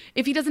guess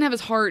if he doesn't have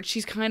his heart,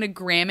 she's kind of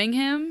gramming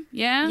him.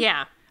 Yeah?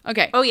 Yeah.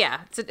 Okay. Oh,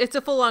 yeah. It's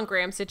a full-on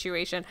gram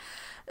situation.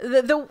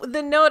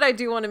 The note I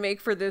do want to make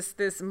for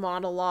this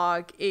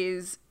monologue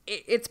is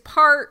it's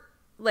part,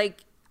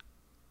 like,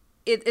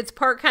 it's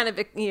part kind of,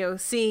 you know,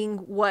 seeing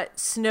what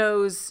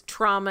Snow's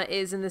trauma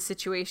is in the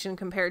situation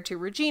compared to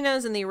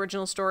Regina's in the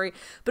original story.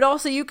 But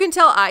also you can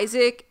tell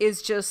Isaac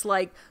is just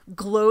like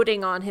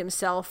gloating on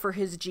himself for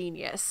his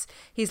genius.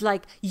 He's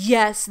like,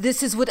 yes,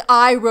 this is what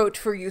I wrote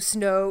for you,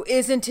 Snow.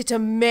 Isn't it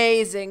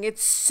amazing?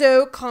 It's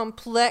so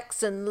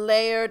complex and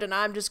layered, and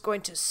I'm just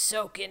going to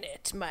soak in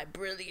it, my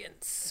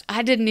brilliance.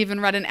 I didn't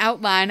even write an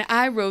outline.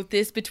 I wrote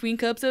this between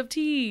cups of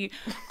tea.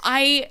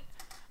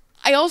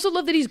 I also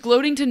love that he's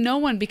gloating to no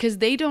one because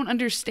they don't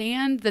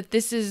understand that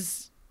this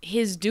is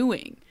his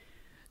doing.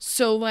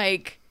 So,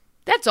 like,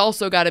 that's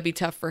also got to be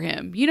tough for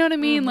him. You know what I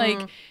mean? Mm-hmm.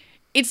 Like,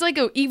 it's like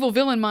a evil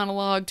villain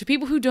monologue to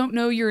people who don't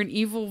know you're an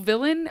evil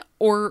villain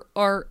or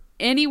are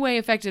any way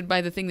affected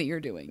by the thing that you're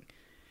doing.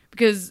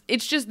 Because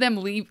it's just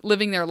them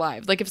living their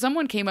lives. Like, if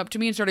someone came up to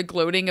me and started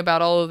gloating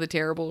about all of the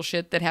terrible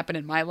shit that happened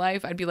in my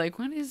life, I'd be like,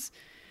 what is...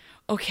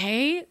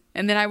 okay,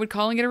 and then I would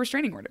call and get a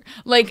restraining order.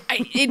 Like,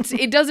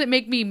 it doesn't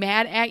make me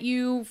mad at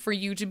you for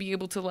you to be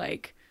able to,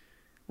 like,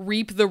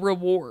 reap the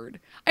reward.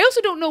 I also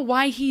don't know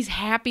why he's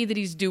happy that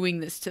he's doing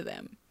this to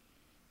them.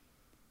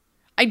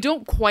 I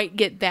don't quite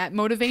get that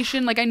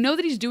motivation. Like, I know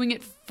that he's doing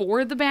it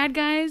for the bad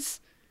guys,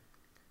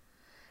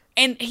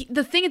 and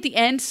the thing at the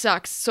end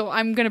sucks, so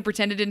I'm going to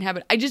pretend it didn't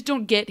happen. I just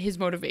don't get his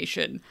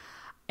motivation,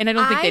 and I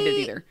don't think they did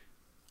either.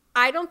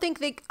 I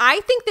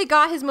think they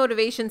got his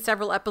motivation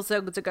several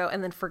episodes ago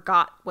and then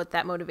forgot what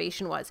that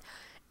motivation was.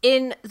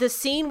 In the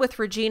scene with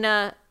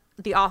Regina,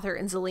 the author,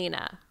 and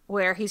Zelena,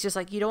 where he's just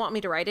like, you don't want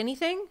me to write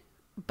anything,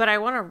 but I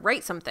want to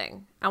write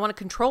something. I want to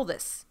control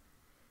this.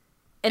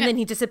 And then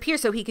he disappears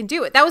so he can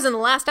do it. That was in the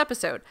last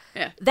episode.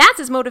 Yeah. That's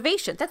his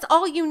motivation. That's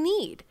all you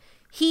need.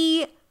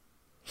 He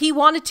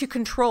wanted to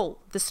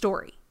control the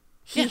story.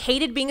 He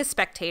hated being a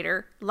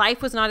spectator.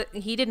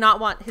 He did not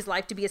want his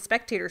life to be a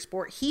spectator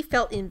sport. He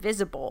felt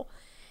invisible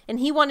and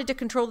he wanted to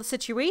control the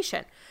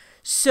situation.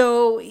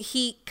 So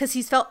because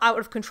he's felt out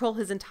of control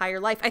his entire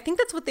life. I think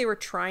that's what they were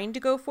trying to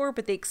go for,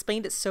 but they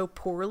explained it so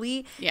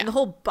poorly. Yeah. And the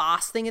whole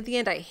boss thing at the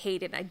end, I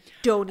hate it. I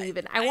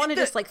want to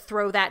just like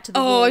throw that to the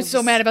wolves. I was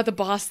so mad about the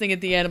boss thing at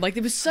the end. I'm like,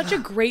 it was such a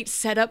great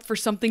setup for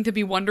something to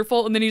be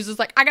wonderful. And then he's just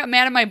like, I got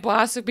mad at my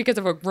boss because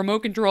of a remote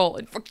control.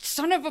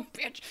 Son of a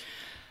bitch.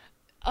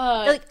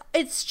 Like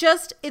it's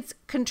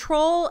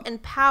control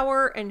and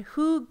power and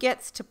who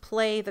gets to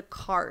play the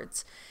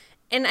cards.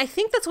 And I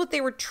think that's what they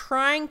were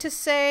trying to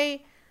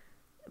say,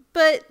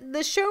 but the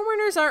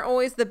showrunners aren't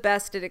always the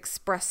best at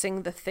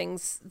expressing the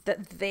things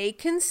that they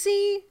can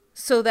see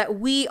so that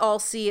we all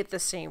see it the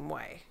same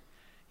way.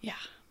 Yeah.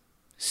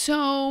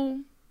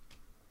 So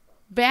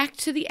back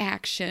to the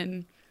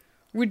action.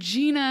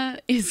 Regina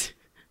is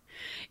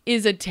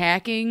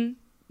attacking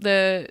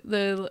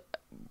the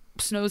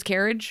Snow's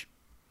carriage.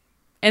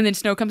 And then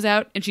Snow comes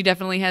out, and she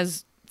definitely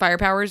has fire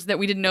powers that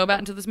we didn't know about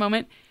until this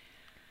moment.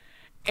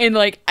 And,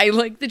 like, I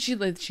like that she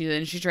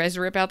tries to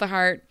rip out the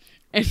heart,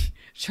 and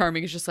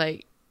Charming is just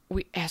like,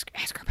 ask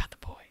her about the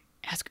boy.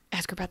 Ask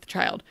her about the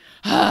child.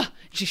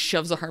 She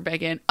shoves the heart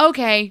back in.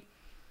 Okay,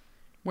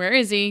 where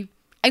is he?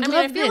 I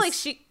feel like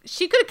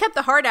she could have kept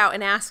the heart out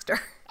and asked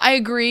her. I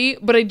agree,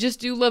 but I just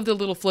do love the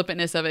little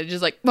flippantness of it.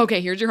 Just like,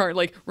 okay, here's your heart.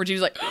 Like,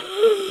 Regina's like,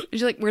 and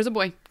she's like, where's the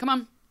boy? Come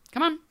on,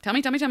 tell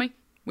me.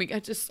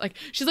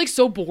 She's like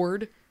so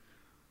bored.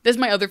 That's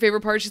my other favorite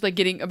part. She's like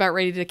getting about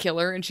ready to kill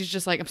her, and she's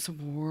just like, I'm so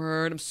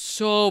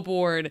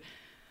bored.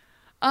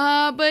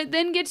 But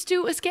then gets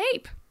to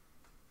escape.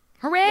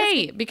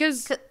 Hooray!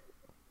 Because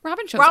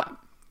Robin shows Rob,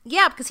 up.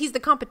 yeah, because he's the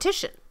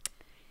competition.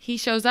 He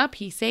shows up,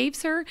 he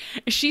saves her.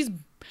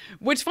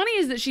 What's funny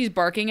is that she's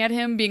barking at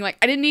him, being like,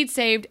 I didn't need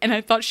saved, and I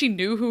thought she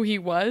knew who he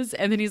was.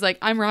 And then he's like,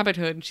 I'm Robin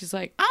Hood. And she's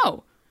like,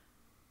 oh.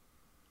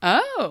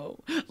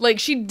 Like,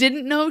 she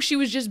didn't know, she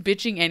was just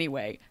bitching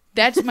anyway.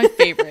 That's my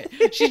favorite.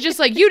 She's just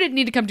like, you didn't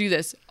need to come do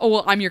this. Oh,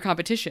 well, I'm your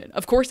competition.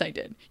 Of course I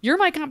did. You're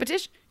my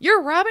competition?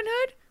 You're Robin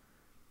Hood?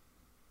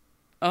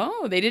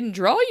 Oh, they didn't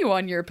draw you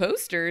on your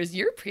posters.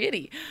 You're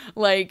pretty.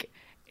 Like,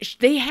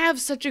 they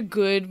have such a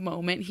good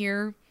moment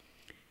here.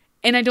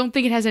 And I don't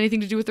think it has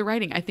anything to do with the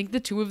writing. I think the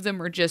two of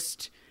them are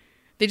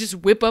they just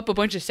whip up a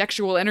bunch of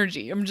sexual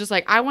energy. I'm just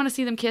like, I want to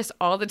see them kiss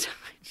all the time.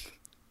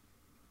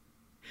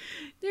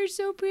 They're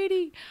so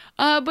pretty.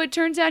 But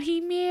turns out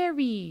he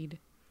married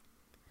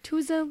to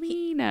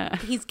Zelina.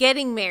 He's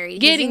getting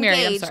married. Getting He's married,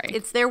 I'm engaged. sorry.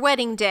 It's their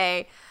wedding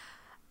day.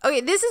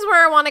 Okay, this is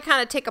where I want to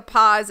kind of take a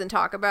pause and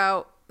talk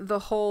about the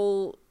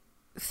whole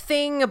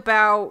thing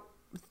about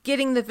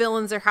getting the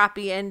villains their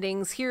happy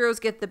endings, heroes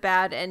get the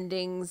bad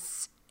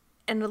endings,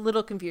 and a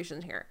little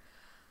confusion here.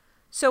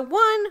 So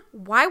one,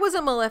 why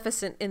wasn't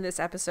Maleficent in this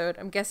episode?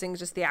 I'm guessing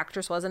just the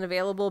actress wasn't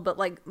available, but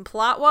like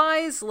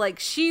plot-wise, like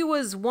she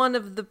was one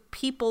of the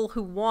people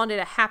who wanted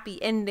a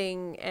happy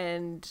ending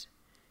and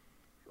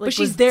like But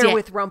she's was there dead.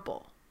 with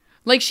Rumple.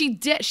 Like, she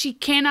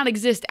cannot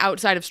exist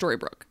outside of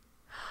Storybrooke.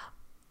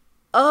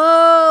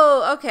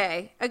 Oh,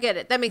 okay. I get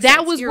it. That makes sense.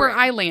 That was You're where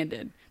right. I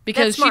landed.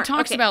 Because That's she smart.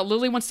 talks Okay. about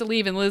Lily wants to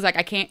leave, and Lily's like,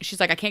 I can't. She's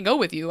like, I can't go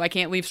with you. I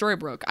can't leave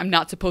Storybrooke. I'm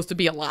not supposed to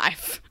be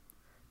alive.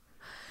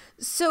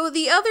 So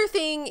the other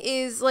thing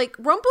is, like,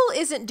 Rumple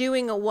isn't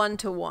doing a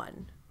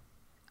 1-to-1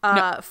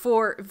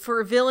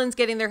 for villains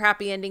getting their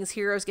happy endings,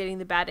 heroes getting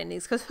the bad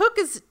endings, because Hook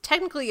is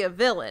technically a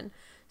villain.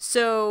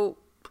 So,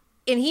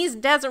 and he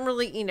doesn't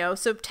really,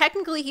 so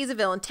technically he's a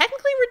villain.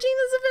 Technically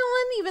Regina's a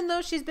villain, even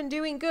though she's been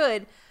doing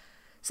good.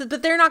 So,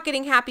 but they're not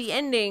getting happy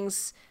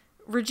endings.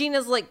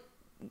 Regina's like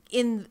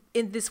in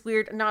this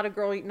weird, not a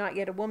girl, not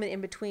yet a woman in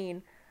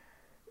between.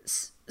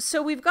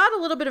 So we've got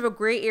a little bit of a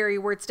gray area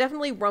where it's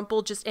definitely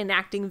Rumple just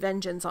enacting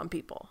vengeance on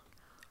people.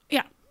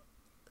 Yeah.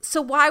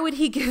 So why would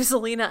he give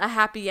Zelina a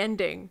happy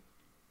ending?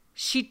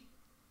 She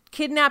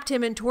kidnapped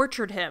him and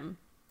tortured him.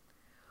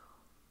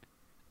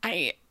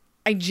 I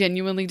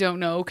genuinely don't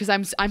know, because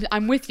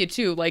I'm with you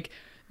too. Like,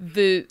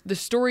 the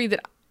story that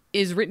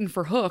is written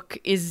for Hook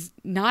is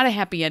not a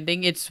happy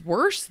ending. It's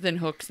worse than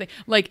Hook's thing.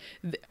 Like,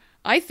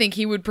 I think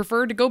he would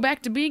prefer to go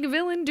back to being a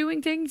villain,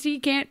 doing things he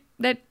can't,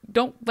 that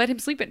don't let him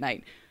sleep at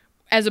night,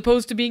 as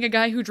opposed to being a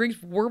guy who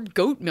drinks warm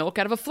goat milk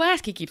out of a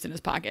flask he keeps in his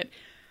pocket.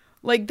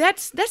 Like,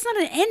 that's not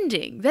an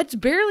ending. That's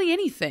barely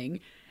anything.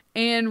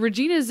 And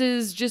Regina's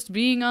is just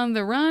being on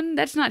the run.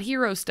 That's not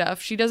hero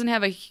stuff. She doesn't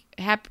have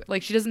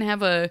she doesn't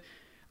have a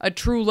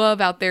true love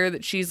out there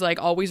that she's like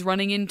always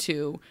running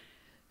into.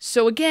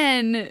 So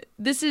again,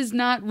 this is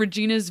not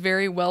Regina's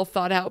very well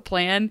thought out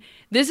plan.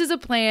 This is a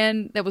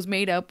plan that was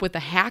made up with a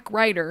hack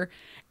writer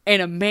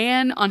and a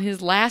man on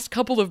his last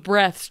couple of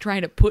breaths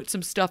trying to put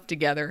some stuff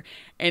together,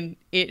 and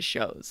it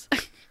shows.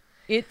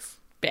 It's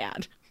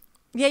bad.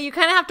 Yeah, you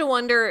kind of have to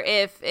wonder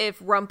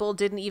if Rumple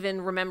didn't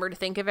even remember to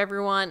think of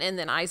everyone, and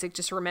then Isaac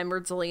just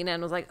remembered Zelina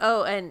and was like,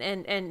 oh, and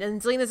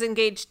Zelina's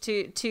engaged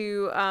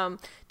to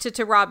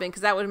Robin,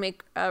 because that would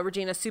make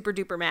Regina super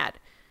duper mad.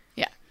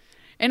 Yeah.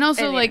 And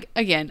also, And, like,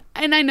 again,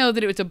 and I know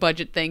that it was a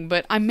budget thing,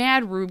 but I'm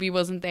mad Ruby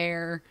wasn't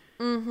there.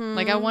 Mm-hmm.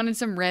 Like, I wanted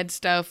some red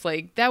stuff.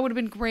 Like, that would have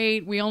been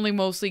great. We only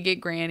mostly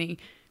get Granny.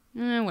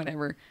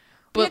 Whatever.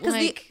 But, because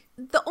like,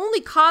 the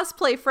only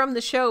cosplay from the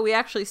show we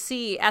actually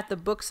see at the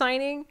book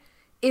signing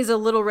is a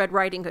Little Red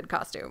Riding Hood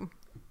costume.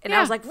 And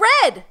I was like,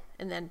 red!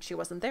 And then she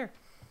wasn't there.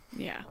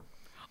 yeah.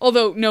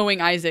 Although,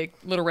 knowing Isaac,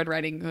 Little Red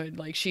Riding Hood,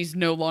 like, she's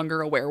no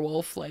longer a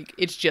werewolf. Like,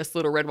 it's just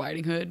Little Red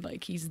Riding Hood.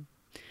 Like, he's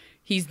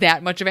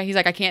that much of it. He's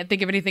like, I can't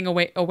think of anything a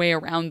way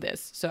around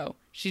this. So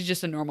she's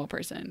just a normal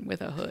person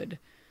with a hood.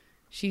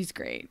 She's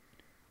great.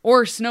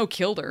 Or Snow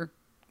killed her.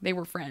 They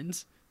were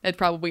friends. That's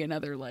probably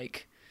another,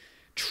 like,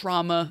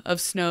 trauma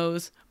of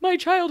Snow's. My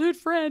childhood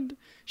friend.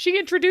 She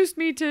introduced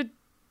me to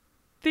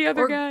the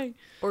other guy.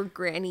 Or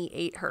Granny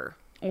ate her.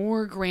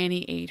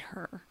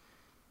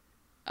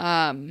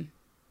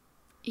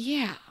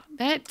 Yeah,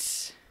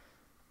 that's...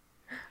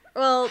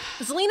 Well,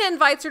 Zelina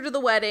invites her to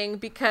the wedding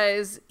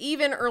because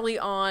even early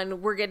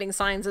on, we're getting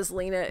signs that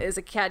Zelina is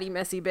a catty,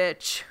 messy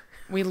bitch.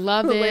 We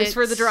love who it. lives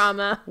for the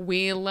drama.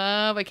 We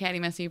love a catty,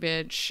 messy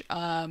bitch.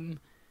 I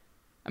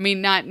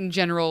mean, not in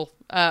general,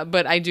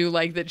 but I do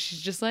like that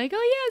she's just like, oh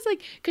yeah, it's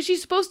like, because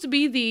she's supposed to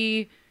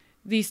be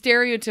the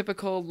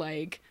stereotypical,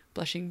 like,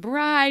 blushing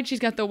bride. She's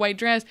got the white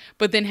dress,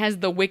 but then has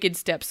the wicked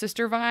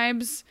stepsister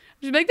vibes.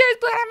 She's like, there's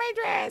blood on my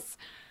dress.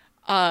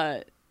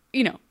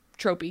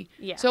 Tropey.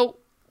 Yeah. So,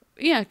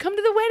 yeah, come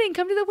to the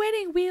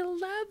wedding. We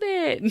love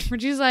it. And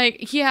Regina's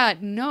like, yeah,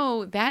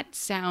 no, that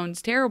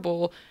sounds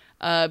terrible.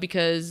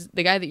 Because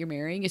the guy that you're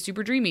marrying is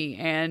super dreamy,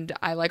 and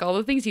I like all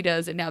the things he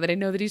does, and now that I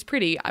know that he's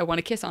pretty, I want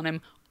to kiss on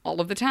him all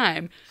of the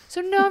time.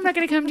 So no, I'm not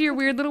going to come to your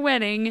weird little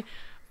wedding.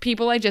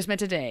 People I just met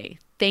today.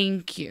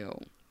 Thank you.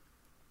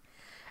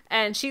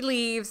 And she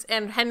leaves,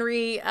 and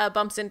Henry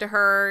bumps into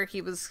her.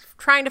 He was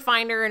trying to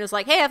find her and is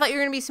like, hey, I thought you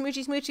were going to be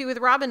smoochy-smoochy with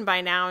Robin by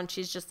now. And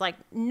she's just like,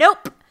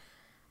 nope,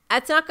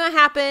 that's not going to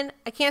happen.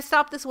 I can't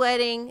stop this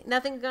wedding.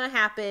 Nothing's going to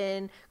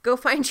happen. Go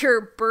find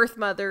your birth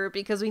mother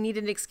because we need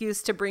an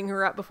excuse to bring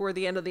her up before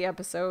the end of the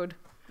episode.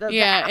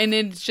 And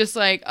it's just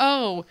like,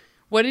 oh,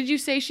 what did you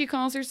say she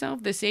calls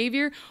herself? The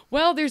savior?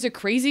 Well, there's a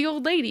crazy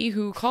old lady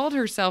who called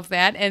herself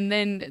that, and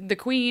then the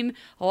queen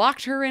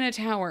locked her in a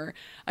tower.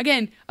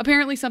 Again,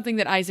 apparently something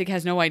that Isaac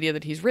has no idea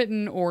that he's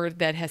written or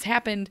that has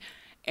happened.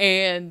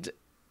 And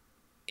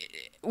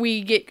we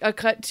get a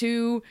cut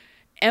to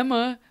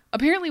Emma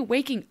apparently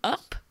waking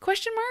up, ?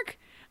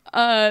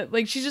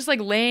 Like she's just like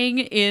laying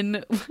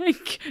in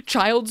like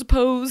child's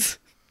pose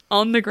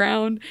on the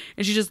ground,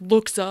 and she just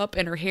looks up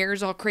and her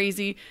hair's all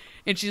crazy,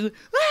 and she's like,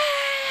 ah!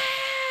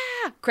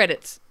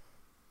 Credits.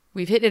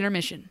 We've hit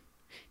intermission.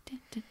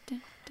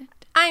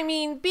 I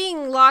mean,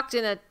 being locked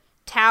in a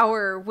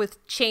tower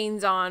with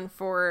chains on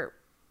for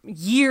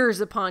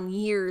years upon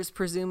years,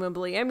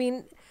 presumably. I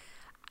mean,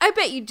 I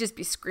bet you'd just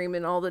be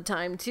screaming all the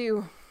time,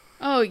 too.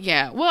 Oh,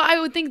 yeah. Well, I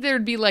would think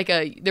there'd be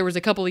there was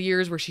a couple of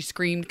years where she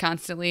screamed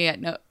constantly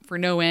for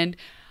no end.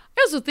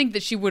 I also think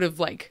that she would have,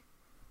 like,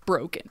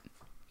 broken.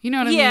 You know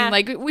what I mean?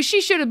 Like, she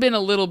should have been a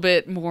little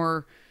bit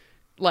more,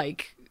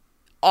 like,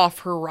 off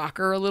her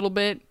rocker a little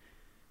bit.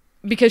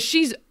 Because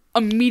she's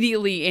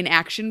immediately in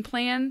action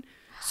plan.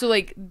 So,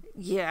 like,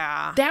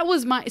 yeah, that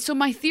was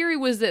my theory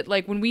was that,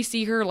 like, when we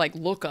see her, like,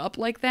 look up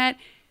like that,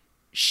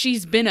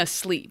 she's been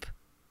asleep.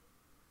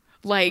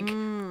 Like,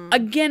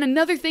 again,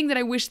 another thing that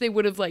I wish they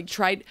would have, like,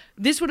 tried.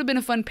 This would have been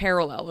a fun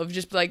parallel of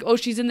just, like, oh,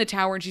 she's in the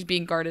tower and she's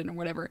being guarded or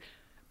whatever.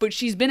 But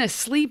she's been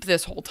asleep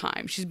this whole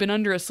time. She's been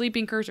under a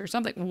sleeping curse or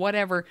something,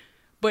 whatever.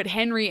 But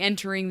Henry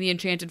entering the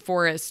Enchanted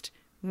Forest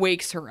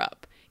wakes her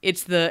up.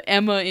 It's the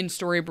Emma in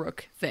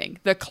Storybrooke thing.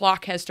 The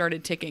clock has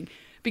started ticking.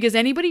 Because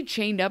anybody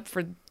chained up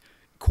for ?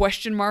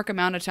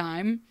 Amount of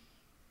time,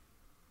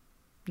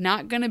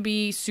 not going to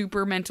be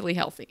super mentally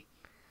healthy.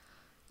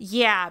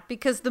 Yeah,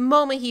 because the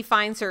moment he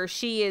finds her,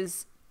 she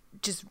is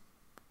just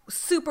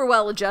super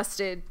well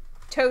adjusted.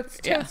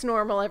 Totes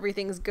normal.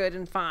 Everything's good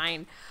and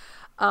fine.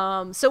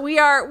 So we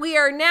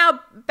are now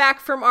back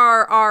from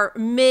our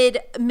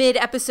mid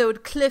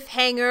episode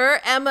cliffhanger.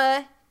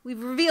 Emma,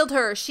 we've revealed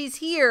her. She's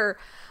here.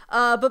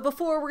 But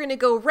before we're going to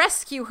go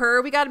rescue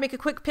her, we got to make a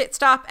quick pit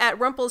stop at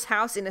Rumple's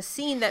house in a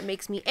scene that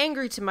makes me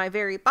angry to my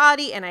very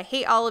body, and I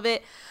hate all of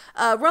it.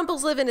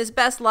 Rumple's living his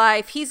best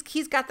life.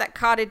 He's got that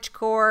cottage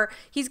core.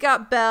 He's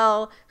got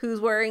Belle,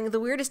 who's wearing the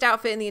weirdest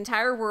outfit in the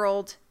entire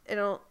world. You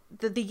know,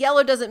 the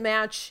yellow doesn't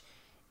match.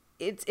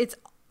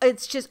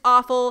 It's just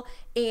awful,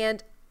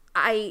 and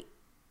I'd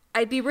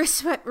be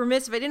remiss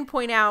if I didn't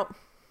point out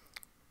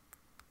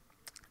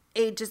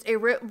a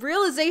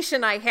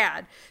realization I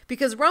had,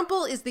 because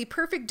Rumple is the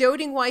perfect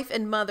doting wife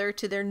and mother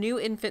to their new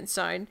infant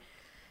son.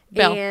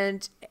 Belle.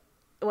 And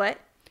what?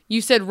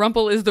 You said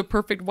Rumple is the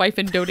perfect wife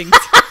and doting.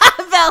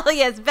 Belle,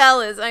 yes,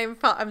 Belle is.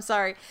 I'm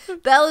sorry.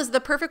 Belle is the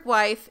perfect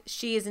wife.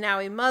 She is now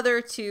a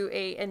mother to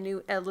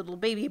a little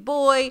baby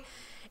boy,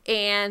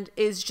 and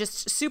is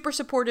just super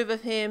supportive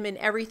of him and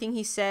everything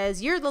he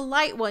says. You're the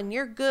light one.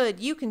 You're good.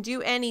 You can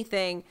do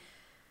anything.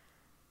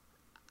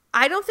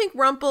 I don't think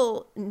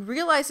Rumple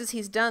realizes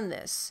he's done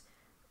this,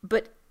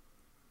 but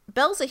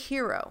Belle's a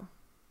hero.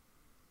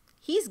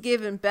 He's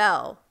given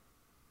Belle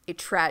a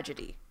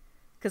tragedy,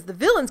 because the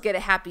villains get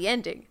a happy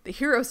ending. The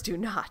heroes do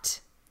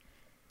not.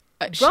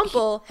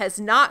 Rumple has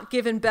not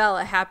given Belle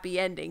a happy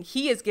ending.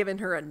 He has given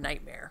her a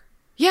nightmare.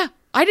 Yeah,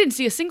 I didn't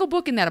see a single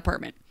book in that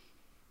apartment.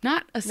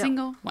 Not a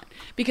single one.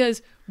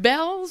 Because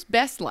Belle's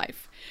best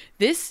life,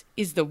 this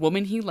is the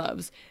woman he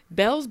loves.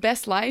 Belle's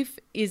best life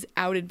is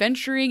out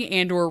adventuring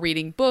and or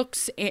reading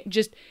books and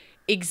just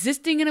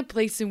existing in a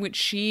place in which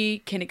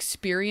she can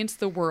experience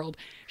the world.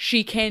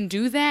 She can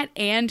do that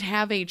and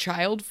have a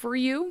child for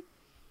you.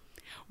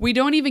 We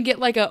don't even get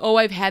like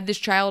I've had this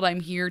child,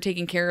 I'm here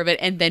taking care of it,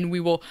 and then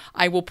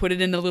I will put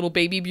it in the little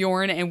baby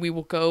Bjorn and we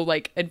will go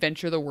like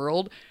adventure the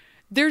world.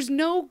 There's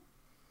no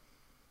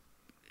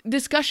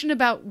discussion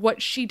about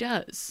what she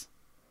does,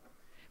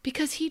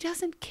 because he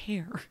doesn't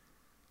care.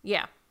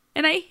 Yeah.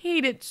 And I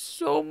hate it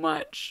so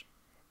much.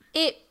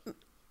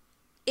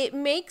 It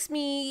makes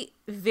me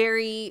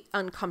very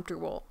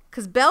uncomfortable,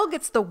 because Belle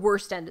gets the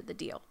worst end of the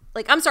deal.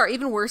 Like, I'm sorry,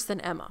 even worse than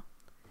Emma,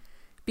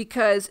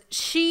 because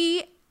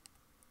she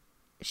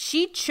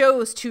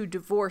chose to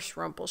divorce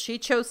Rumple. She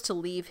chose to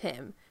leave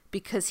him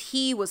because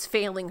he was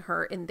failing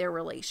her in their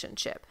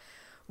relationship.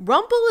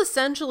 Rumple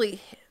essentially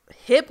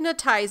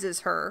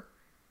hypnotizes her,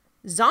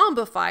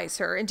 zombifies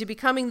her into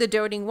becoming the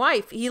doting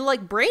wife. He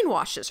like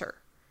brainwashes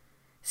her.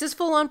 This is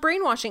full on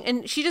brainwashing,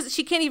 and she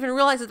can't even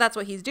realize that that's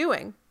what he's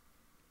doing.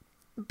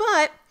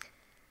 But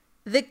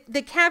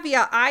the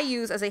caveat I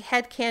use as a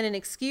headcanon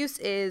excuse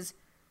is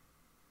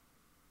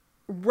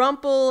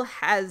Rumple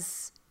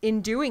has,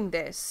 in doing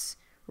this,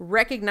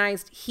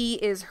 recognized he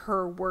is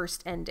her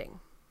worst ending.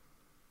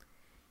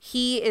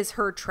 He is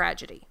her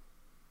tragedy.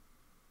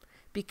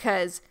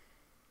 Because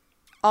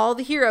all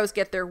the heroes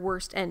get their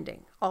worst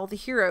ending. All the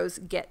heroes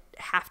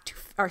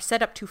are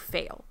set up to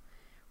fail.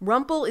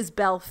 Rumple is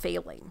Belle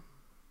failing.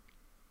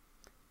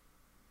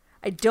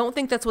 I don't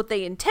think that's what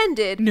they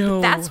intended,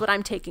 but that's what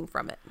I'm taking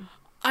from it.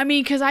 I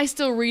mean, because I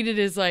still read it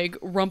as like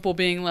Rumple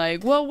being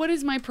like, well, what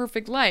is my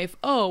perfect life?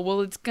 Oh,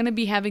 well, it's going to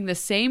be having the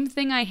same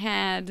thing I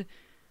had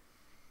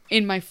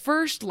in my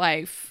first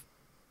life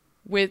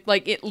with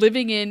like it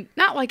living in,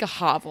 not like a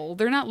hovel.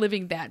 They're not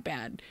living that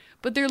bad,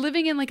 but they're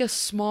living in like a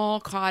small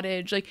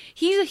cottage. Like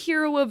he's a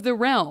hero of the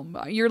realm.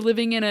 You're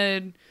living in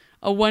a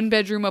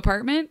 1-bedroom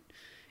apartment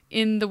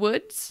in the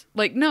woods.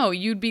 Like, no,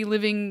 you'd be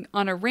living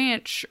on a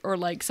ranch or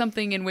like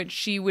something in which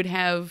she would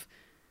have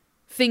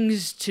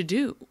things to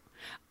do.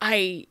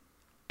 I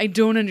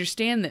don't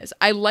understand this.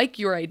 I like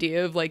your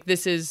idea of like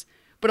this is,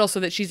 but also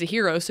that she's a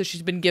hero, so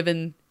she's been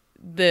given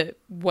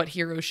what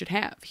heroes should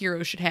have.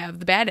 Heroes should have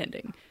the bad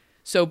ending.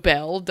 So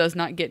Belle does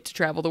not get to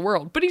travel the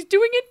world, but he's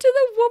doing it to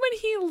the woman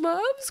he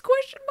loves? ?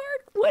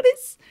 What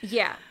is?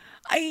 Yeah.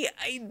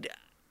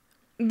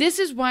 This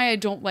is why I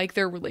don't like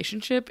their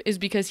relationship, is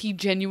because he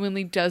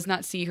genuinely does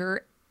not see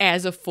her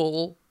as a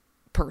full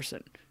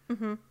person.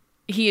 Mm-hmm.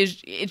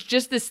 It's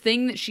just this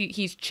thing that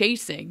he's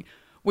chasing,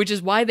 which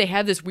is why they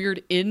have this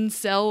weird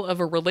incel of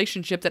a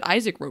relationship that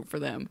Isaac wrote for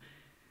them.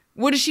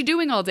 What is she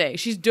doing all day?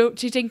 She's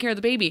taking care of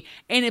the baby,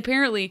 and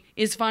apparently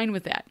is fine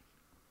with that.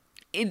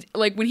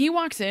 Like when he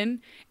walks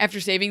in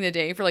after saving the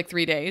day for like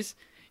 3 days,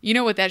 you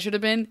know what that should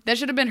have been? That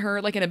should have been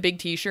her like in a big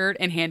t-shirt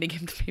and handing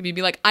him the baby and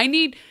be like, I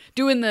need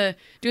doing the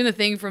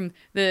thing from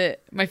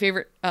my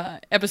favorite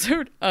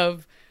episode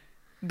of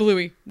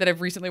Bluey that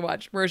I've recently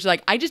watched, where it's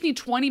like, I just need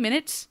 20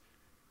 minutes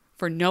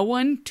for no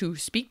one to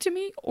speak to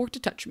me or to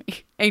touch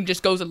me. And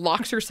just goes and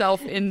locks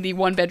herself in the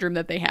 1-bedroom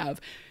that they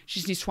have. She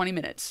just needs 20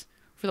 minutes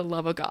for the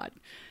love of God.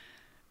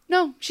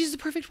 No, she's the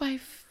perfect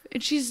wife.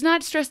 And she's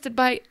not stressed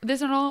by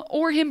this at all,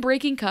 or him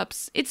breaking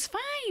cups. It's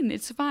fine.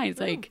 It's fine. It's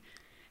like,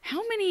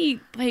 how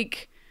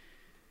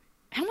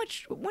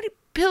much, what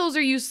pills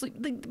are you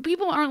sleeping? Like,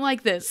 people aren't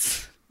like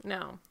this.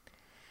 No.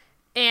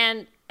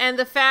 And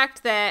the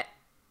fact that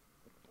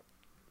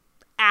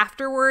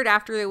after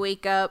they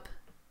wake up,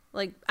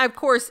 like, of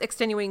course,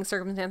 extenuating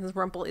circumstances,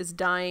 Rumple is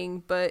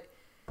dying, but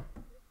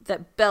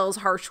that Belle's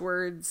harsh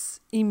words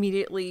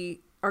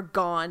immediately are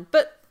gone.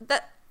 But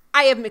that,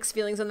 I have mixed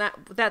feelings on that.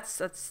 That's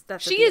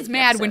she is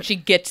mad when she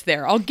gets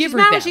there. I'll give her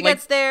that. She's mad when she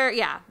gets there.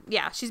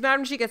 Yeah. She's mad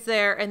when she gets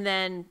there, and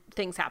then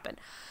things happen.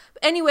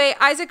 Anyway,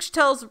 Isaac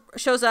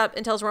shows up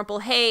and tells Rumple,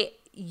 hey,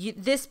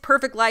 this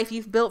perfect life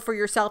you've built for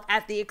yourself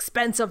at the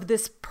expense of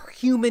this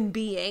human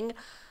being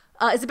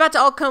is about to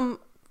all come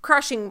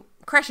crashing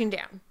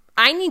down.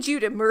 I need you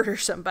to murder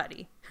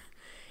somebody.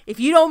 If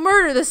you don't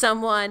murder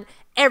someone,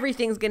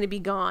 everything's going to be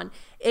gone.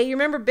 Hey, you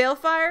remember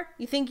Balefire?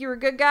 You think you were a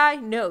good guy?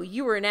 No,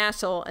 you were an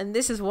asshole, and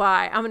this is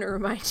why I'm going to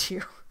remind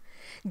you.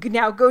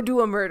 Now go do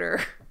a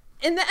murder.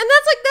 And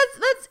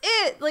that's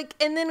it. Like,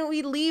 and then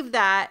we leave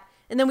that,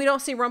 and then we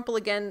don't see Rumple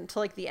again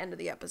until like the end of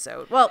the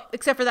episode. Well,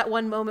 except for that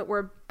one moment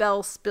where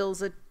Belle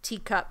spills a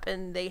teacup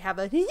and they have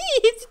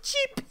it's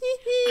cheap.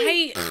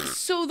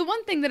 So the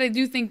one thing that I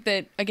do think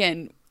that,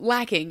 again,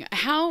 lacking,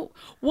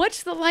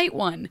 what's the light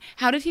one?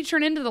 How did he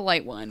turn into the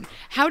light one?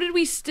 How did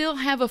we still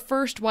have a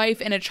first wife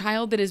and a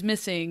child that is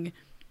missing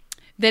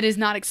that is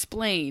not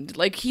explained?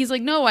 Like, he's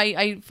like, no,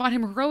 I fought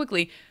him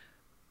heroically,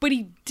 but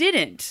he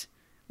didn't.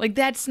 Like,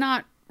 that's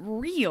not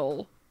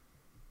real.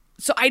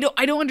 So I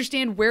don't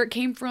understand where it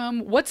came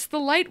from. What's the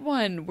light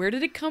one? Where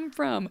did it come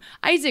from?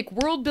 Isaac,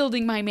 world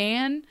building, my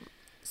man.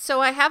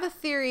 So I have a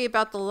theory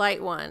about the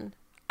light one.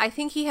 I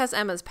think he has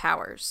Emma's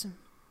powers.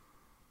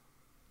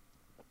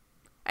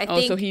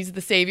 So he's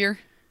the savior?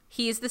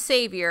 He's the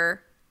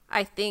savior.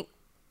 I think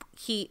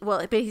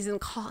but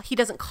he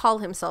doesn't call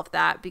himself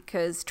that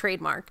because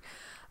trademark.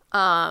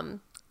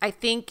 I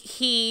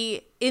think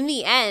in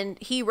the end,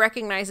 he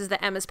recognizes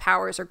that Emma's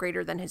powers are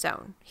greater than his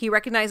own. He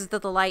recognizes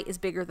that the light is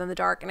bigger than the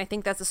dark, and I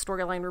think that's a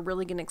storyline we're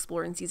really going to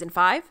explore in season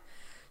 5.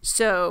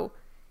 So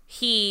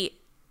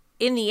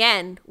in the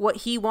end, what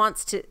he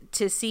wants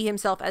to see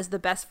himself as the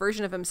best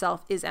version of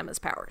himself is Emma's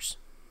powers.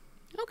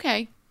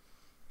 Okay.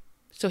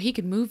 So he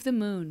could move the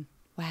moon.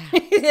 Wow.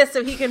 Yeah,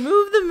 so he can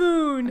move the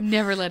moon. I'm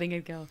never letting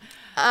it go.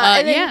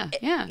 Yeah.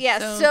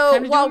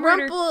 So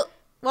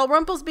while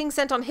Rumple's being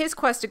sent on his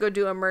quest to go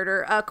do a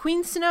murder,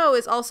 Queen Snow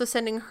is also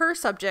sending her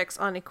subjects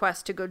on a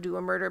quest to go do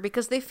a murder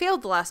because they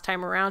failed the last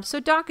time around. So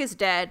Doc is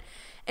dead,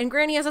 and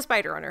Granny has a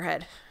spider on her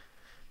head.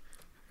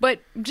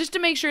 But just to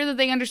make sure that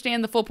they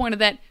understand the full point of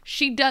that,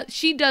 she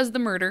does the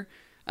murder.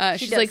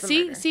 She's like,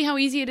 see how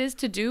easy it is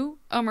to do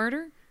a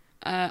murder?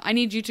 I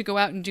need you to go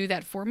out and do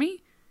that for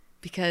me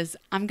because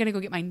I'm going to go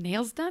get my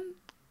nails done.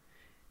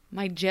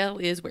 My gel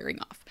is wearing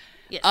off.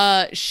 Yes.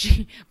 I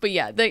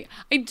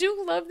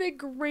do love that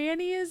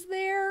Granny is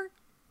there.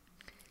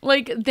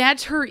 Like,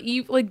 that's her,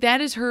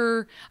 that is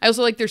her. I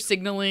also like their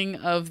signaling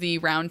of the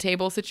round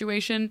table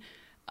situation.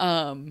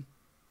 Okay,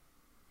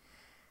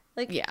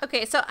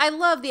 so I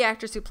love the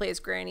actress who plays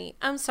Granny.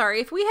 I'm sorry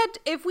if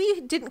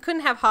we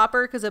couldn't have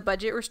Hopper because of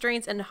budget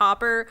restraints, and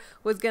Hopper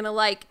was gonna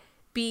like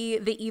be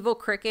the evil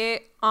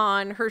cricket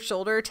on her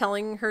shoulder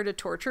telling her to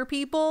torture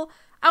people.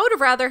 I would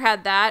have rather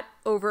had that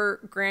over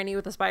Granny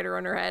with a spider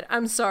on her head.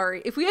 I'm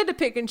sorry. If we had to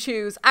pick and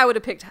choose, I would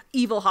have picked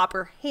Evil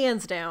Hopper,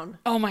 hands down.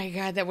 Oh my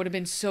God, that would have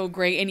been so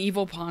great. And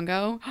Evil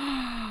Pongo.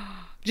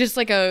 Just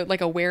like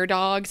a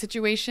were-dog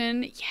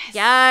situation. Yes.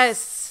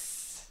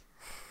 Yes.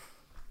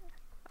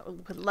 I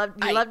would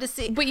love to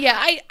see. But yeah,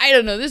 I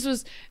don't know. This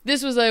was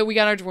we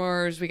got our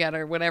dwarves, we got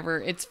our whatever.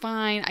 It's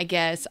fine, I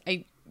guess.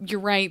 You're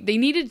right. They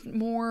needed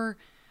more.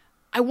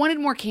 I wanted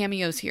more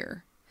cameos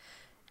here.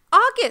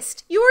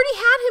 August, you already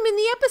had him in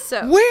the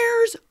episode.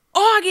 Where's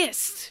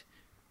August?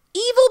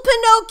 Evil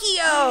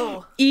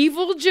Pinocchio.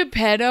 Evil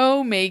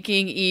Geppetto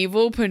making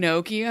evil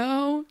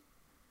Pinocchio?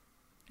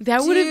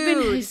 That would have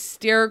been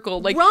hysterical.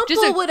 Like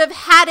Rumpel would have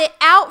had it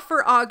out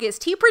for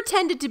August. He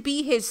pretended to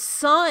be his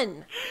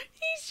son.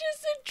 He's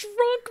just a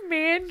drunk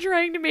man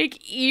trying to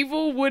make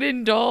evil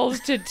wooden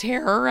dolls to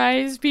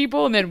terrorize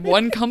people, and then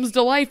one comes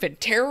to life and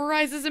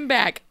terrorizes him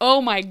back.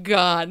 Oh my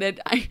God.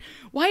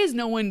 Why is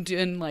no one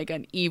doing like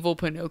an evil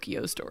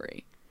Pinocchio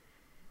story?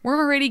 We're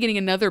already getting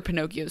another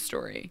Pinocchio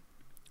story.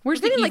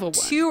 Where's the evil one?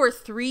 2 or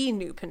 3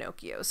 new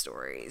Pinocchio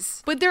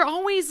stories. But they're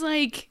always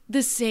like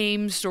the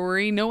same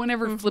story. No one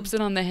ever flips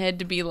it on the head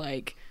to be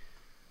like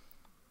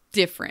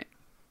different.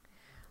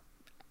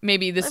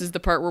 Maybe this is the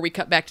part where we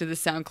cut back to the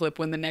sound clip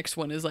when the next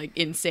one is like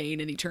insane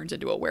and he turns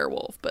into a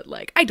werewolf. But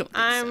like, I don't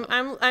think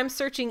so. I'm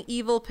searching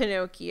Evil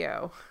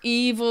Pinocchio.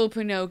 Evil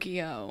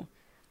Pinocchio.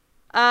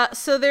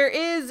 So there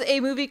is a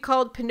movie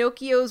called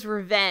Pinocchio's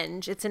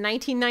Revenge. It's a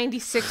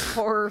 1996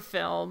 horror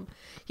film.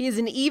 He is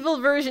an evil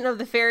version of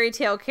the fairy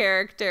tale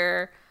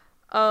character.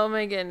 Oh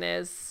my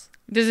goodness.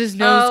 Does his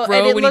nose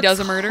grow when he does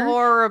a murder?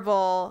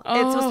 Horrible.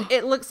 Oh.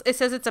 It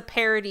says it's a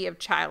parody of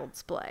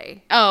Child's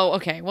Play. Oh,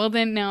 okay. Well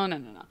then, no.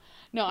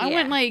 No, I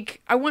went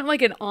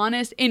like an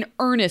honest, in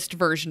earnest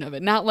version of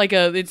it. Not like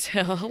it's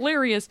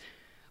hilarious.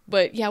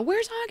 But yeah,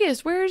 where's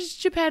August? Where's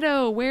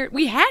Geppetto?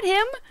 We had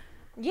him.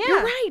 Yeah.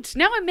 You're right.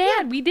 Now I'm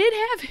mad. Yeah. We did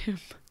have him.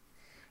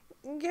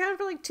 You had him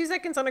for like 2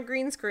 seconds on a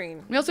green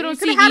screen. We also don't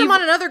see could have had him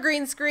on another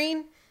green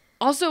screen.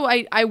 Also,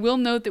 I will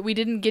note that we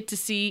didn't get to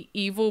see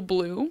Evil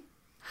Blue.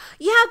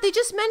 Yeah, they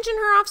just mentioned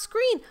her off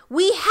screen.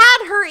 We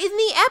had her in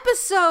the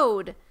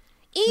episode.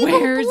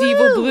 Where's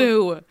Evil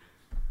Blue?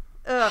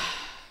 Ugh.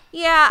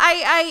 Yeah,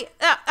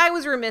 I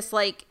was remiss.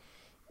 Like,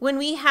 when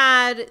we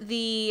had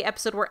the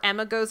episode where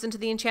Emma goes into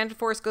the Enchanted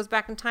Forest, goes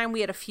back in time,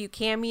 we had a few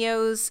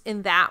cameos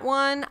in that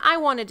one. I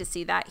wanted to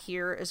see that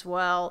here as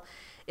well,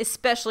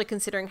 especially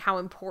considering how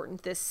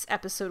important this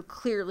episode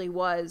clearly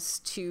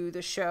was to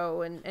the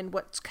show and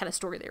what kind of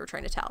story they were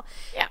trying to tell.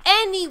 Yeah.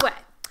 Anyway,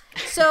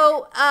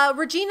 so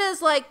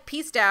Regina's like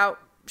peaced out.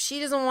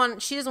 She doesn't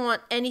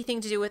want anything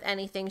to do with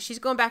anything. She's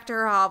going back to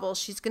her hovel.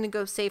 She's going to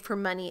go save her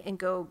money and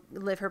go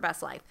live her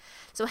best life.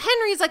 So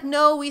Henry's like,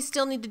 no, we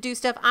still need to do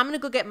stuff. I'm going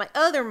to go get my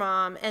other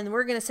mom and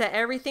we're going to set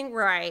everything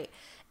right.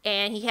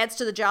 And he heads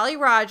to the Jolly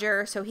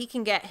Roger so he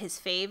can get his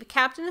fave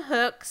Captain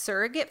Hook,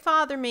 surrogate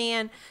father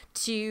man,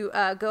 to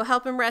go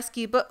help him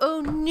rescue. But oh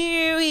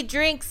no, he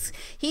drinks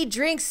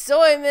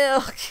soy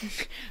milk.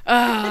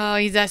 Oh,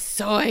 he's a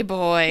soy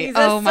boy. He's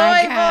a soy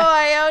boy.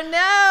 Oh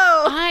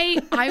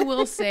no. I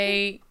will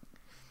say,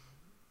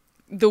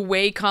 the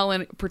way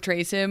Colin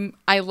portrays him,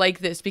 I like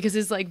this because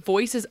his like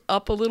voice is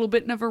up a little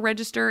bit of a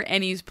register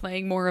and he's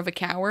playing more of a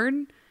coward.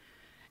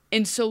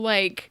 And so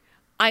like,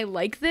 I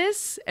like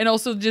this, and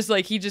also just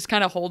like he just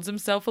kind of holds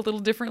himself a little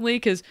differently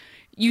because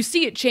you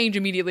see it change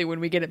immediately when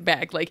we get it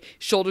back. Like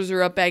shoulders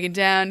are up, back and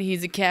down.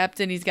 He's a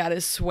captain. He's got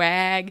his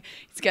swag.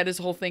 He's got his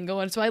whole thing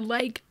going. So I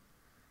like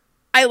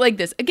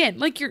this again.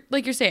 Like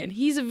you're saying,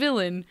 he's a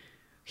villain.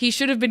 He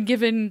should have been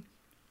given.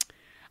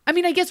 I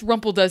mean, I guess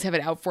Rumpel does have it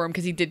out for him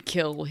because he did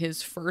kill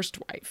his first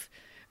wife.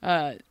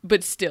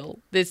 But still,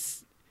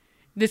 this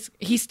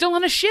he's still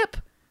on a ship.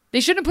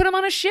 They shouldn't have put him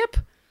on a ship.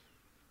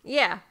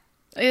 Yeah.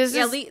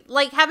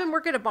 Like have him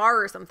work at a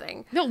bar or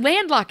something. No,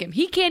 landlock him.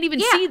 He can't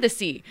even see the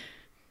sea.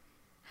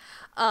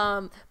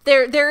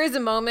 There is a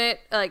moment,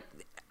 like,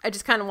 I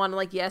just kind of want to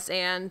like, yes,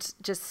 and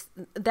just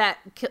that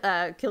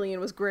Killian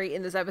was great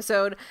in this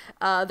episode.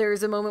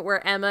 There's a moment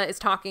where Emma is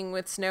talking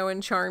with Snow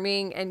and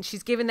Charming, and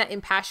she's given that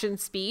impassioned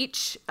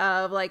speech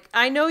of like,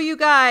 I know you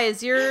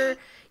guys, you're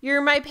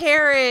my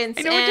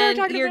parents, and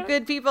you're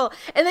good people.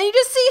 And then you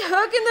just see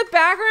Hook in the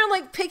background,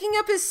 like picking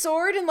up his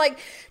sword and like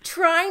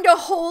trying to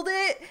hold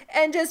it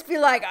and just be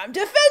like, I'm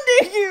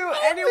defending you.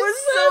 And it was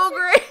so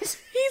great.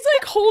 He's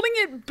like holding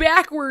it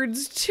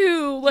backwards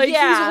too. Like he's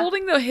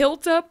holding the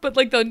hilt up, but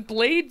like the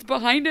blade's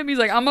behind him. He's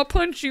like, I'm gonna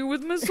punch you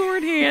with my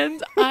sword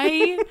hands.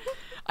 I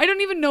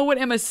don't even know what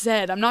Emma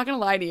said. I'm not gonna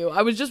lie to you.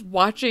 I was just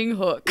watching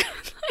Hook.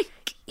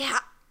 Yeah.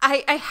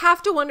 I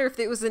have to wonder if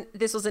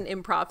this was an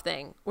improv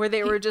thing where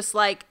they were just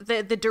like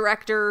the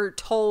director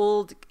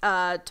told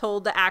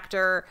the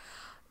actor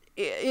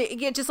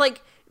just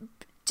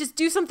just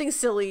do something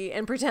silly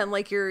and pretend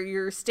like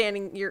you're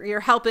standing, you're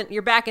helping,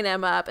 you're backing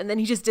Emma up, and then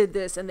he just did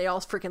this, and they all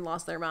freaking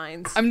lost their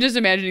minds. I'm just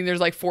imagining there's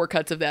like 4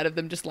 cuts of that of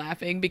them just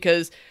laughing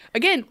because,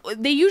 again,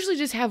 they usually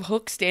just have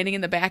Hook standing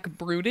in the back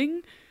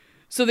brooding.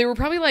 So they were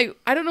probably like,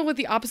 I don't know what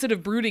the opposite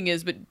of brooding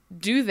is, but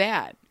do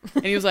that.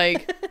 And he was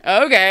like,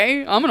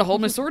 okay, I'm gonna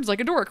hold my swords like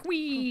a dork.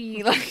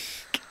 Wee. Like,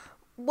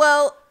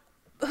 well,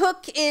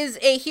 Hook is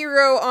a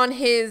hero on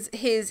his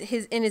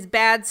in his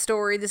bad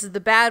story. This is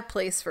the bad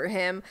place for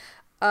him.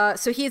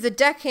 So he is a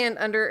deckhand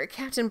under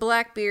Captain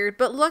Blackbeard,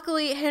 but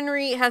luckily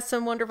Henry has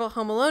some wonderful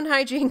Home Alone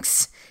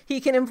hijinks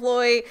he can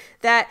employ.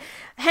 That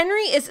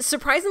Henry is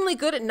surprisingly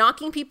good at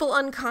knocking people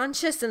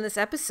unconscious in this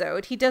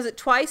episode. He does it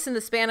twice in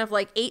the span of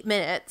like 8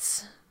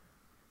 minutes.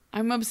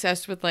 I'm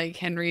obsessed with like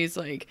Henry's,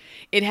 like,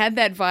 it had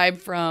that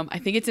vibe from, I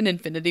think it's an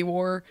Infinity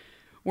War,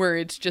 where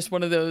it's just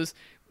one of those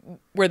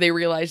where they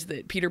realize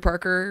that Peter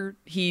Parker,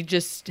 he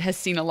just has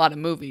seen a lot of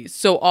movies.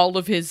 So all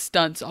of his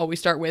stunts always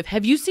start with,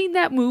 have you seen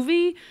that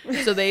movie?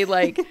 So they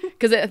like,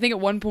 because I think at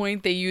one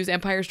point they use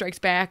Empire Strikes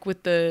Back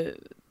with the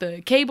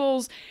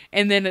cables,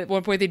 and then at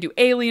one point they do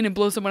Alien and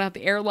blow someone out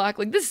the airlock.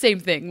 Like, this same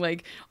thing.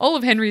 Like, all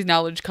of Henry's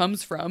knowledge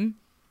comes from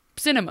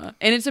cinema,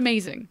 and it's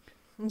amazing.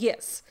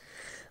 Yes.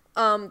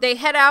 They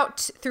head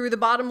out through the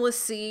bottomless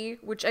sea,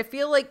 which I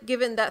feel like,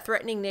 given that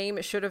threatening name,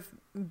 it should have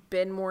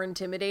been more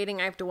intimidating.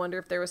 I have to wonder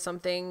if there was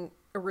something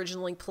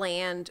originally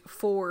planned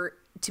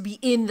to be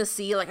in the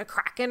sea, like a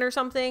kraken or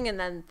something, and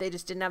then they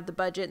just didn't have the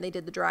budget and they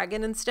did the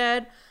dragon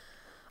instead.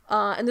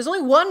 And there's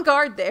only one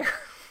guard there.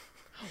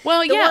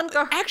 Well, yeah,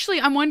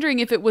 actually, I'm wondering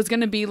if it was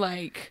going to be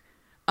like,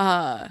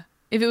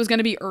 if it was going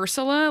to be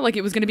Ursula, like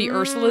it was going to be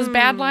Ursula's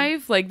bad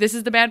life, like this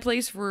is the bad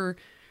place for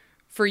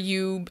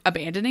you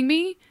abandoning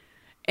me.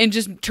 And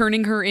just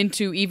turning her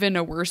into even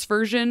a worse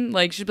version.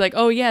 Like, she'd be like,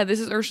 oh yeah, this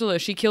is Ursula.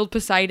 She killed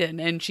Poseidon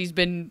and she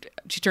turned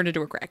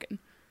into a kraken.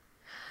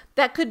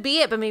 That could be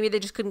it, but maybe they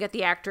just couldn't get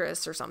the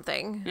actress or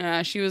something.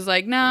 Yeah, she was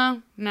like,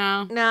 no.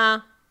 Nah,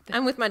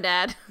 I'm with my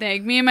dad.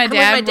 Like, me and my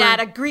dad. I'm with my dad,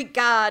 a Greek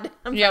god.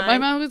 I'm yeah, fine. my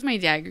mom was my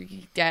dad,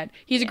 Greek dad.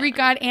 He's a Greek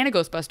god and a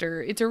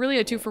Ghostbuster. It's really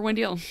a 2-for-1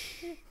 deal.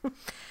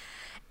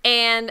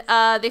 And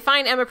they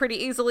find Emma pretty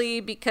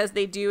easily because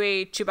they do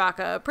a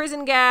Chewbacca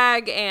prison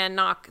gag and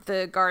knock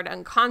the guard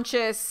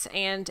unconscious.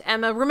 And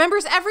Emma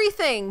remembers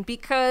everything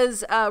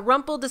because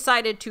Rumple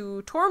decided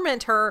to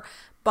torment her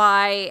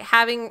by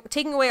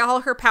taking away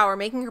all her power,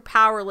 making her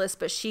powerless,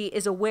 but she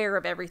is aware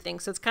of everything.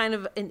 So it's kind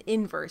of an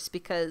inverse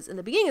because in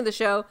the beginning of the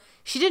show,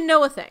 she didn't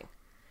know a thing.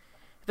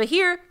 But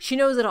here, she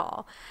knows it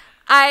all.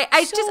 Why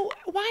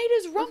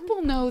does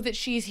Rumple know that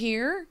she's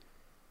here,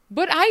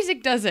 but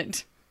Isaac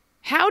doesn't?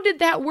 How did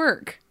that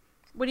work?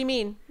 What do you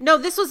mean? No,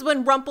 this was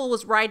when Rumple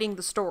was writing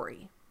the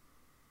story.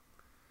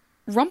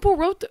 Rumple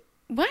wrote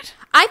what?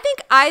 I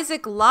think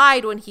Isaac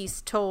lied when he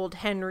told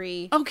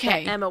Henry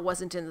that Emma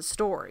wasn't in the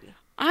story.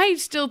 I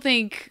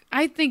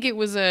think it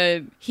was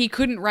he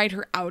couldn't write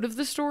her out of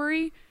the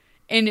story,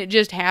 and it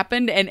just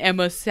happened, and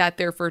Emma sat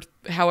there for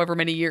however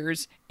many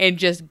years and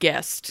just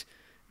guessed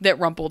that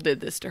Rumple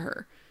did this to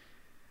her.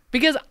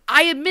 Because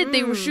I admit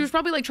she was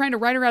probably like trying to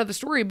write her out of the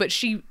story, but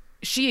she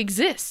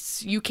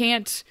exists. You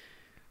can't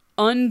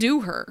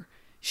undo her.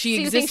 So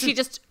you think she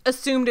just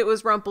assumed it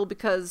was Rumple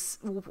because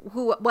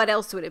what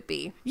else would it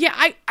be? Yeah,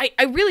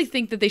 I really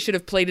think that they should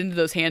have played into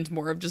those hands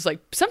more of just like,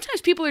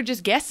 sometimes people are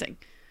just guessing.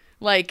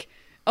 Like,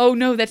 oh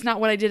no, that's not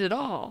what I did at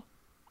all.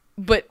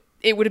 But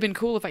it would have been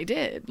cool if I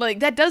did. Like,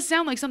 that does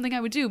sound like something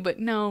I would do, but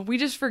no, we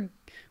just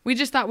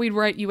thought we'd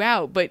write you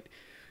out, but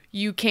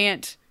you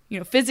can't,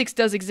 physics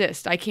does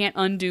exist. I can't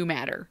undo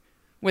matter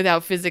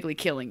without physically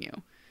killing you.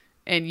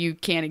 And you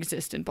can't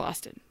exist in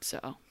Boston,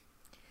 so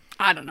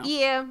I don't know.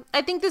 Yeah,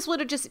 I think this would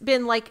have just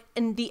been like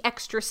in the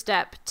extra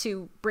step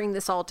to bring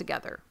this all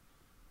together.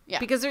 Yeah,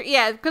 because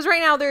right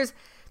now there's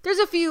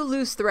a few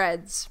loose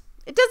threads.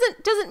 It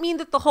doesn't mean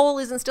that the whole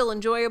isn't still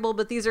enjoyable,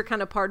 but these are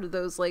kind of part of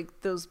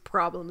those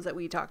problems that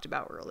we talked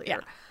about earlier.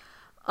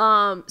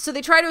 Yeah. So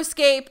they try to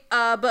escape,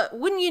 but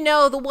wouldn't you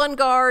know, the one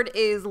guard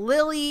is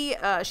Lily.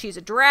 She's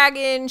a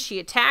dragon. She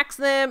attacks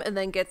them and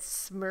then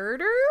gets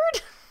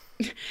murdered.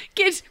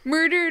 Gets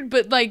murdered,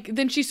 but like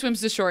then she swims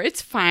to shore.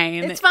 It's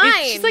fine.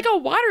 She's like a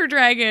water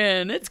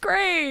dragon. It's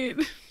great.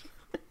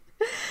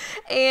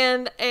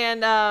 And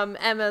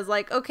Emma's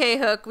like, okay,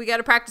 Hook, we got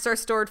to practice our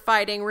sword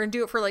fighting. We're gonna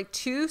do it for like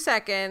 2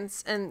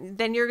 seconds, and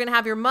then you're gonna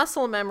have your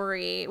muscle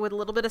memory with a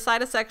little bit of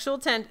side of sexual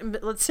tension.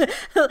 Let's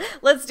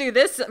do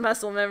this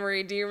muscle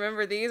memory. Do you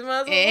remember these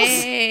muscles?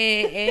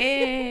 Hey,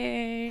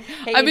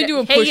 I've been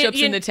doing push-ups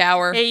in the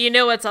tower. Hey, you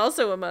know what's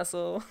also a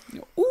muscle?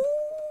 Ooh,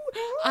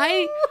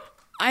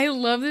 I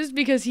love this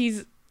because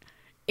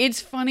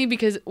it's funny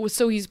because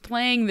he's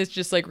playing this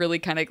just like really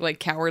kind of like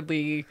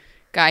cowardly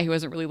guy who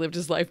hasn't really lived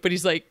his life, but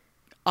he's like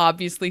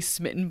obviously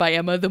smitten by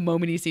Emma the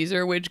moment he sees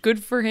her, which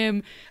good for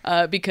him,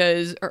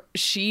 because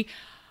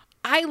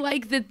I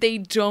like that they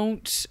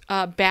don't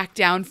back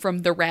down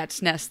from the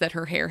rat's nest that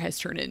her hair has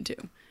turned into.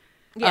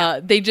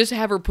 Yeah. They just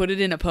have her put it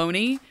in a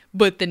pony,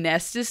 but the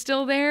nest is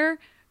still there.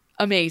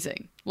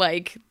 Amazing.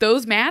 Like,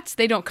 those mats,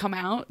 they don't come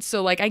out,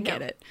 so, like, I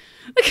get it.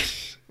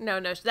 No,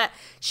 that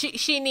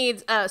she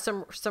needs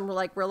some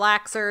like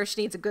relaxer.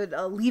 She needs a good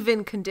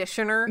leave-in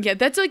conditioner. Yeah,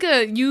 that's like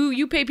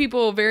you pay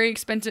people very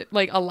expensive,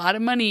 like a lot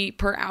of money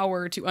per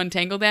hour to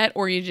untangle that,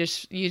 or you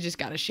just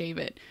gotta shave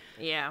it.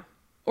 Yeah.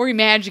 Or you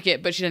magic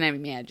it, but she didn't have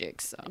any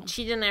magic, so.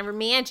 She didn't have her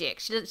magic.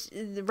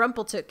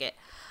 Rumpel took it.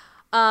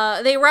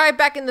 They arrive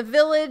back in the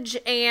village,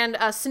 and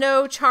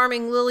Snow,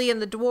 Charming, Lily,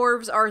 and the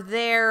dwarves are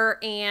there,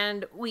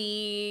 and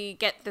we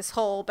get this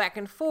whole back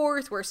and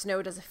forth where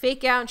Snow does a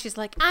fake out, and she's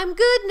like, "I'm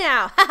good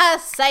now." Haha,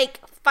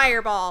 psych,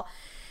 fireball.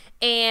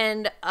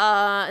 And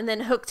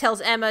then Hook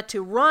tells Emma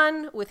to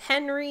run with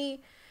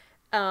Henry,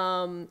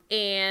 and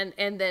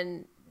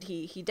then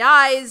he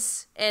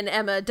dies, and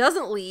Emma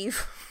doesn't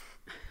leave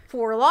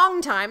for a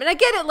long time. And I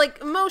get it,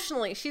 like,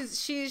 emotionally, she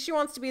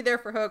wants to be there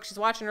for Hook. She's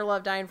watching her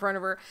love die in front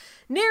of her.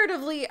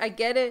 Narratively, I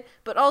get it,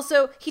 but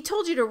also, he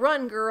told you to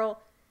run,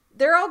 girl.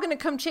 They're all gonna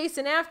come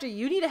chasing after you.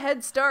 You need a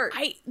head start.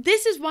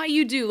 This is why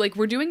you do, like,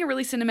 we're doing a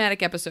really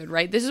cinematic episode,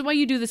 right? This is why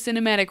you do the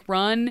cinematic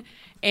run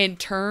and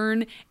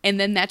turn, and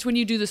then that's when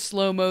you do the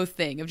slow-mo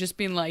thing of just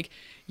being like,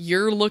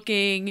 you're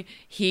looking,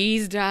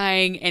 he's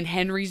dying, and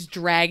Henry's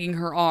dragging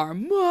her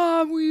arm.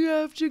 Mom, we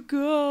have to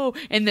go.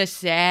 And the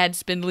sad,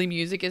 spindly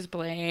music is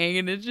playing,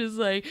 and it's just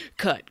like,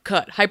 cut,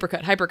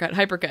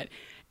 hypercut.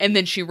 And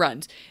then she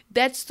runs.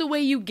 That's the way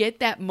you get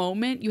that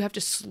moment. You have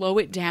to slow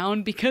it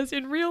down, because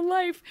in real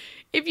life,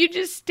 if you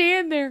just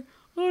stand there,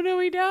 oh no,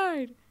 he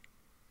died.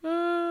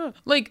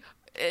 Like,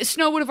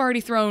 Snow would have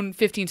already thrown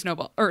 15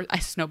 snowballs.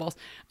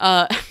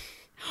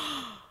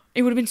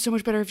 It would have been so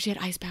much better if she had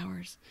ice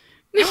powers.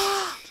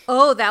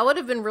 Oh, that would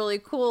have been really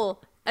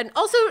cool. And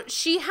also,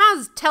 she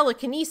has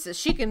telekinesis.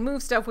 She can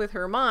move stuff with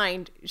her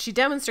mind. She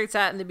demonstrates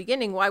that in the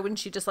beginning. Why wouldn't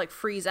she just, like,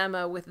 freeze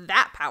Emma with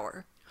that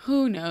power?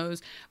 Who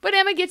knows? But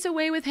Emma gets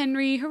away with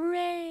Henry.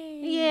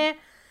 Hooray! Yeah.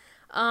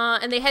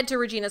 And they head to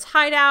Regina's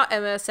hideout.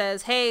 Emma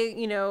says, "Hey,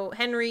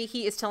 Henry,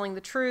 he is telling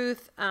the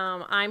truth.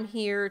 I'm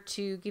here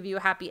to give you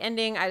a happy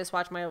ending. I just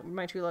watched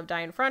my true love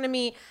die in front of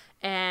me.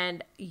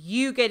 And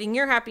you getting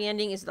your happy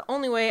ending is the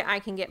only way I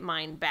can get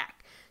mine back.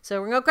 So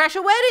we're going to crash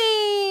a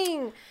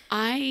wedding."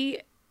 I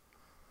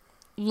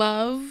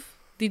love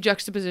the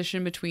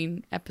juxtaposition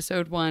between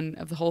episode 1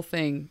 of the whole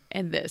thing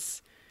and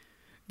this.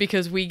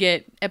 Because we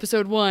get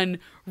episode 1,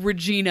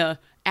 Regina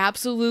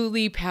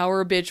absolutely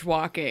power bitch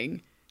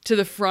walking to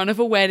the front of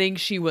a wedding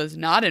she was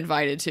not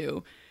invited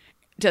to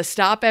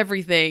stop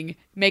everything,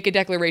 make a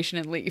declaration,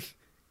 and leave.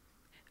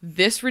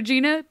 This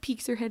Regina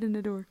peeks her head in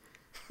the door.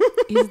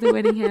 Is the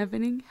wedding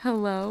happening?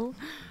 Hello?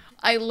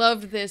 I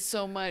loved this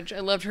so much. I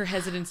loved her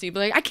hesitancy. But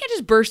like, I can't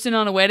just burst in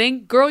on a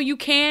wedding. Girl, you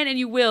can and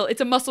you will.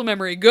 It's a muscle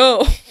memory.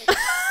 Go.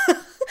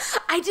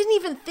 I didn't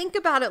even think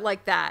about it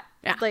like that.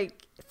 Yeah. Like,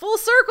 full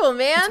circle,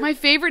 man. It's my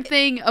favorite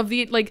thing of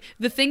the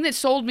thing that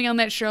sold me on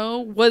that show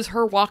was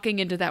her walking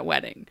into that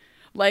wedding.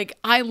 Like,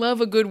 I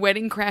love a good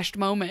wedding crashed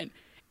moment.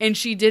 And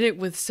she did it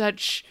with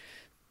such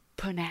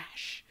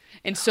panache.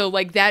 And so,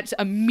 like, that's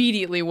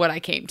immediately what I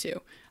came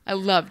to. I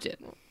loved it.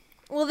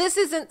 Well, this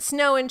isn't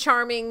Snow and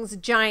Charming's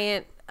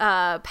giant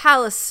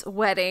palace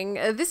wedding.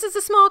 This is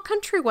a small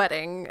country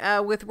wedding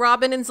with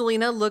Robin and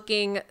Zelina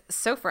looking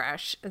so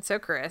fresh and so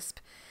crisp.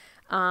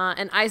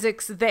 And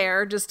Isaac's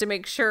there just to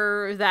make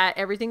sure that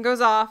everything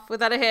goes off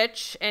without a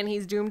hitch, and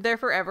he's doomed there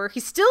forever.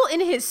 He's still in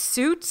his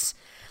suit.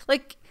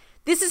 Like,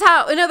 this is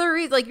how, another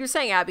reason, like you're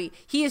saying, Abby,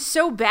 he is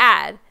so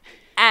bad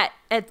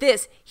at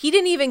this. He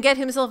didn't even get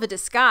himself a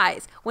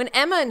disguise. When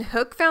Emma and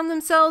Hook found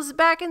themselves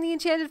back in the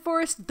Enchanted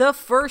Forest, the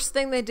first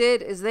thing they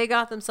did is they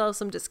got themselves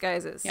some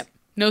disguises. Yep.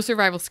 No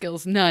survival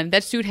skills. None.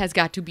 That suit has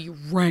got to be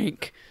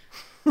rank.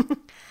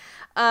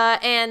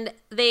 And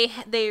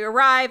they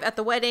arrive at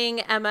the wedding.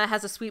 Emma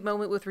has a sweet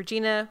moment with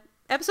Regina.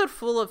 Episode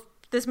full of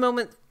this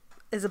moment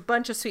is a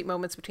bunch of sweet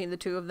moments between the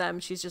two of them.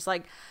 She's just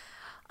like,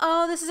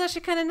 "Oh, this is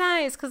actually kind of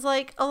nice, because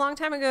like a long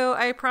time ago,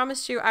 I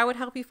promised you I would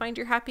help you find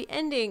your happy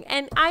ending,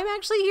 and I'm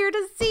actually here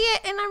to see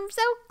it, and I'm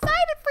so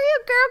excited for you,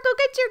 girl. Go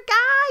get your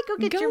guy. Go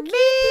get your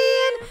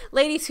man."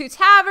 Ladies Who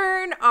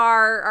Tavern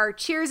are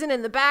cheersing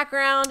in the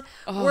background.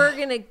 Oh. We're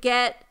gonna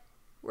get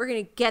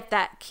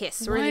that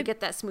kiss. We're gonna get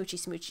that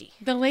smoochy.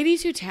 The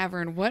Ladies Who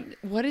Tavern.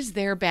 What is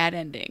their bad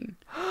ending?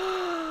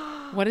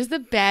 What is the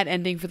bad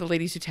ending for the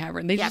Ladies Who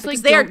Tavern? They just like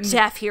they're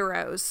deaf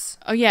heroes.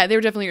 Oh yeah,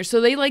 they're definitely heroes. So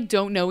they like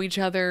don't know each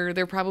other.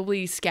 They're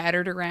probably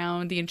scattered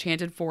around the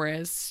Enchanted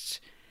Forest,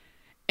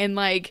 and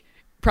like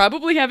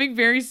probably having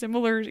very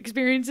similar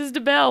experiences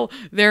to Belle.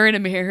 They're in a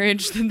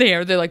marriage.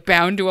 They're like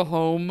bound to a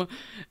home,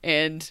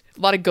 and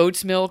a lot of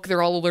goat's milk.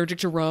 They're all allergic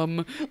to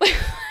rum.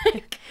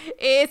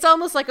 It's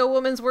almost like a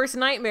woman's worst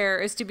nightmare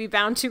is to be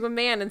bound to a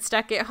man and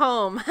stuck at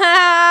home.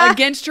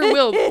 Against her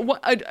will.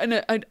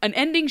 An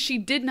ending she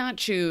did not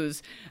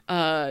choose.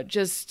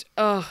 Those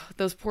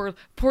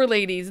poor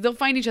ladies. They'll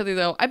find each other,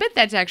 though. I bet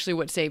that's actually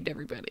what saved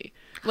everybody.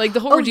 Like, the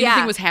whole Regina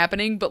thing was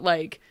happening, but,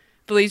 like,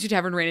 the Ladies Who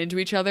Tavern ran into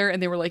each other,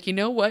 and they were like, you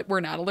know what we're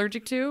not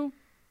allergic to?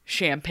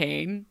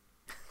 Champagne.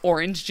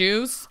 orange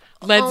juice.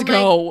 Let's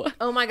go.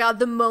 Oh my God.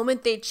 The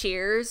moment they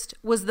cheersed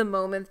was the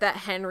moment that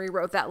Henry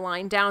wrote that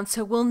line down.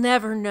 So we'll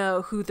never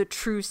know who the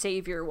true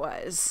savior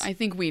was. I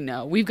think we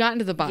know. We've gotten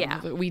to the bottom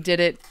of it. We did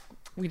it.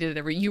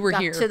 You were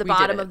here. To the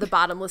bottom of the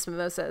bottomless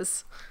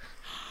mimosas.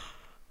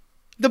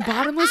 The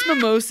bottomless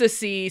mimosa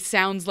sea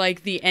sounds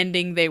like the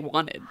ending they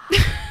wanted.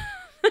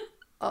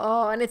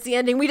 Oh, and it's the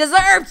ending we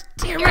deserved.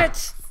 Damn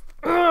it.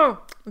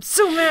 Oh, I'm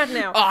so mad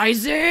now.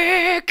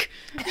 Isaac!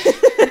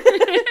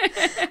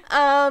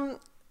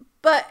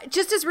 But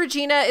just as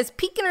Regina is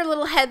peeking her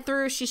little head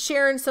through, she's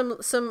sharing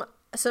she's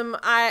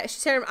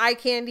sharing eye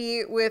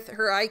candy with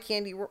her eye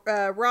candy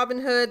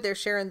Robin Hood. They're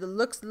sharing the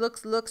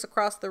looks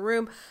across the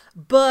room.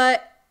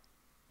 But,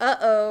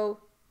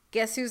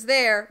 guess who's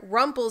there?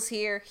 Rumple's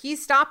here.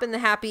 He's stopping the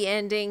happy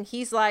ending.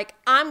 He's like,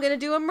 I'm going to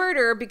do a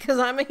murder because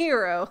I'm a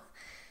hero.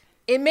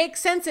 It makes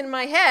sense in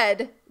my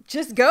head.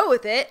 Just go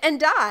with it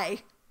and die.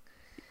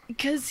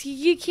 Because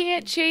you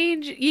can't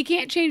change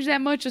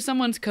that much of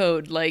someone's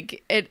code.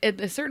 Like at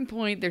a certain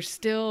point, there's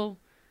still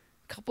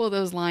a couple of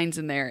those lines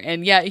in there.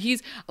 And yeah, he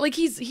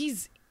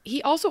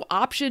also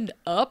optioned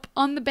up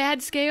on the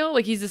bad scale.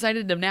 Like he's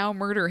decided to now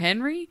murder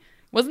Henry.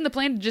 Wasn't the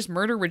plan to just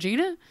murder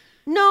Regina?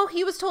 No,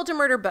 he was told to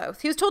murder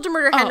both. He was told to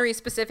murder Henry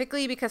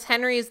specifically because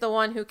Henry is the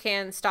one who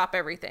can stop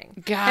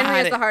everything.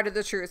 Henry is the heart of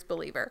the truest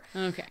believer.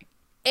 Okay.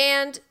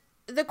 And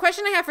the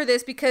question I have for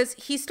this, because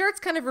he starts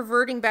kind of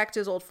reverting back to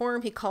his old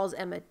form. He calls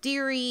Emma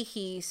Dearie.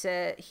 He's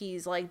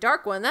like,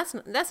 Dark One.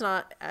 That's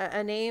not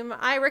a name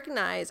I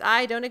recognize.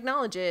 I don't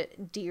acknowledge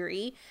it,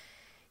 Dearie.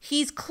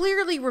 He's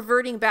clearly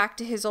reverting back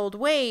to his old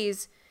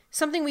ways.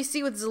 Something we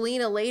see with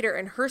Zelena later,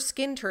 and her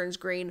skin turns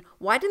green.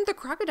 Why didn't the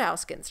crocodile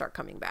skin start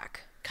coming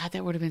back? God,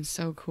 that would have been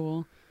so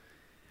cool.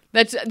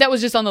 That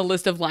was just on the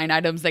list of line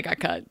items that got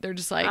cut. They're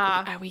just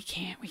like, we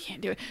can't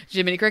do it.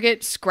 Jiminy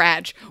Cricket,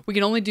 scratch. We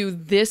can only do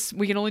this.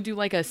 We can only do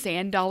like a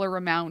sand dollar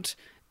amount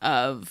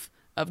of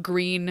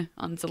green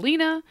on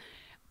Zelena.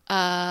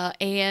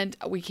 And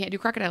we can't do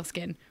crocodile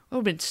skin. It would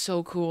have been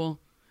so cool.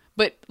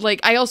 But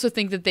like, I also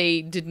think that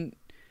they didn't,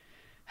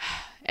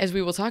 as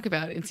we will talk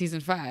about in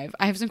season 5,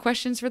 I have some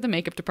questions for the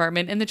makeup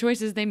department and the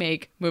choices they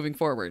make moving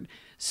forward.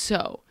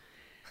 So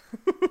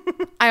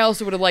I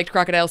also would have liked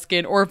crocodile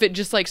skin, or if it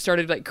just like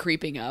started like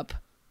creeping up.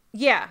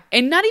 Yeah.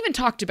 And not even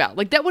talked about.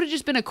 Like that would have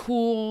just been a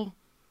cool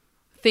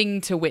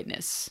thing to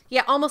witness.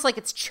 Yeah, almost like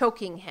it's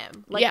choking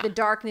him. Like the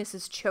darkness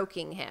is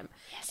choking him.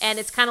 Yes. And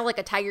it's kind of like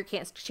a tiger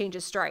can't change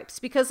his stripes.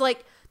 Because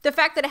like the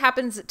fact that it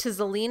happens to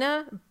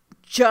Zelena,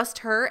 just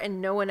her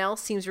and no one else,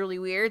 seems really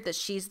weird. That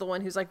she's the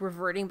one who's like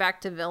reverting back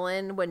to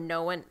villain when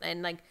no one,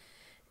 and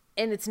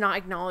it's not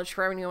acknowledged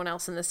for anyone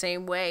else in the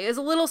same way. It's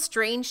a little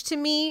strange to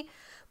me.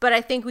 But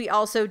I think we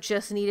also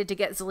just needed to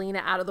get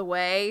Zelena out of the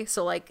way.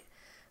 So, like,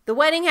 the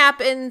wedding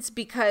happens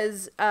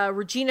because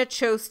Regina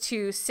chose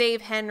to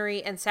save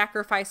Henry and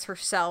sacrifice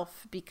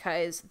herself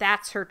because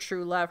that's her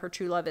true love. Her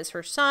true love is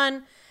her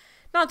son.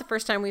 Not the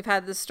first time we've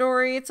had this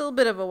story. It's a little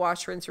bit of a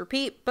wash, rinse,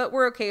 repeat, but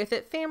we're okay with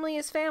it. Family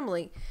is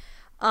family.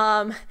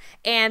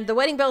 And the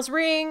wedding bells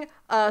ring,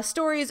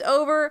 story is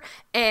over,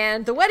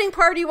 and the wedding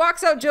party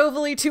walks out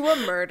jovially to a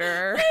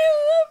murder. I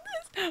love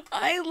this.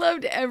 I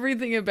loved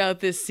everything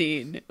about this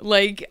scene.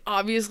 Like,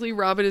 obviously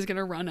Robin is going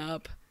to run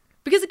up.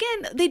 Because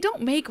again, they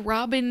don't make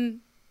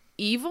Robin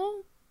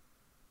evil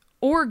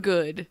or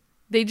good.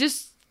 They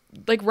just,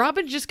 like,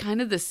 Robin's just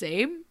kind of the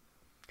same.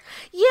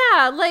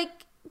 Yeah, like,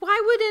 why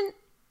wouldn't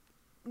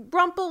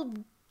Rumple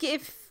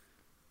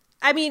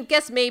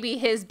guess maybe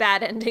his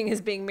bad ending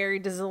is being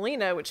married to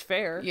Zelena, which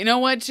fair. You know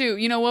what, too?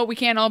 You know what? We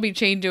can't all be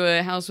chained to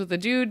a house with a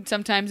dude.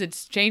 Sometimes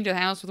it's chained to a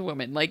house with a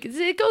woman. Like,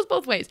 it goes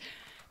both ways.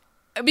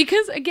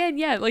 Because, again,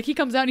 yeah, like, he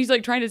comes out and he's,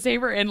 like, trying to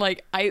save her. And,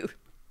 like,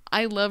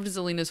 I loved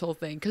Zelena's whole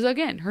thing. Because,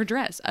 again, her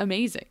dress,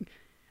 amazing.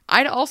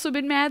 I'd also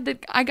been mad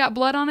that I got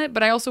blood on it,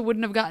 but I also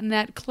wouldn't have gotten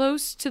that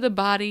close to the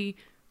body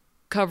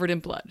covered in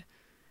blood.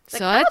 Like,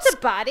 so that's the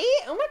body.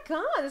 Oh my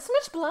god, there's so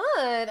much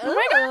blood. Oh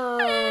my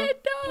god,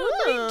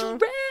 no, my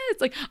dress.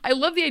 Like, I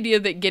love the idea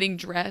that getting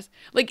dressed,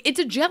 like, it's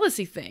a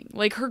jealousy thing.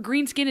 Like, her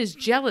green skin is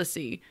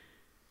jealousy.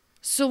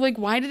 So, like,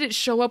 why did it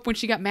show up when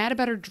she got mad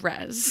about her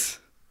dress?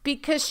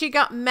 Because she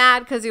got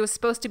mad because it was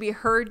supposed to be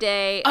her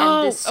day,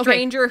 and this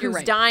stranger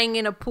who's dying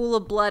in a pool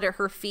of blood at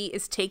her feet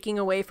is taking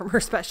away from her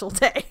special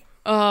day.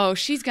 Oh,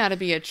 she's got to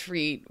be a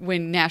treat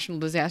when national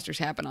disasters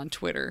happen on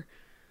Twitter.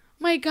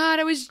 My God,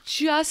 I was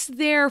just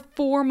there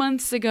 4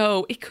 months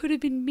ago. It could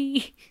have been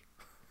me.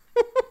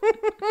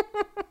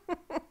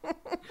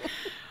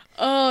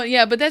 Oh,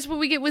 yeah, but that's what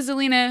we get with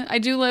Zelena. I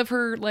do love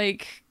her,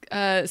 like,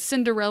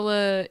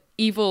 Cinderella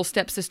evil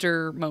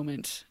stepsister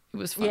moment. It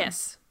was fun.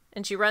 Yes,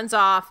 and she runs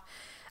off.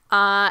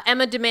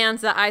 Emma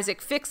demands that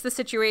Isaac fix the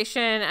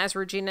situation as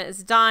Regina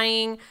is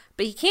dying,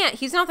 but he can't.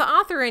 He's not the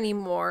author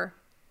anymore.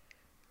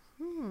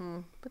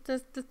 But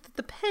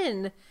the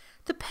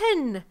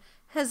pen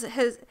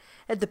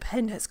the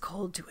pen has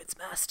called to its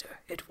master.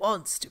 It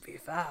wants to be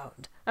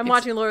found. I'm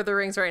watching Lord of the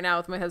Rings right now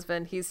with my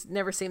husband. He's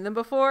never seen them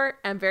before.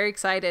 I'm very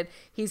excited.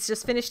 He's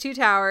just finished Two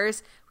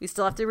Towers. We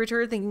still have to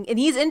return thinking, and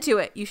he's into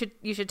it. You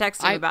should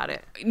text him about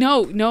it.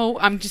 No,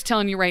 I'm just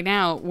telling you right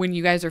now, when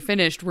you guys are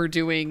finished, we're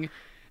doing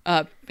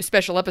a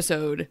special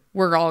episode.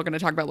 We're all going to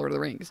talk about Lord of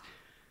the Rings.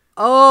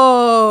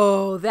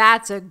 Oh,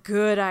 that's a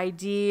good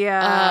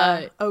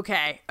idea.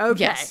 Okay.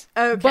 Yes.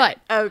 Okay. But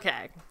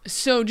okay.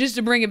 So just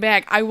to bring it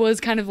back, I was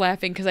kind of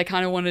laughing because I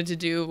kind of wanted to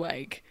do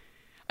like,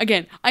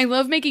 again, I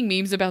love making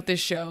memes about this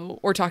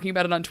show or talking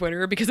about it on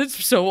Twitter because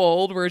it's so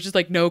old where it's just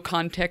like no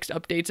context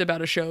updates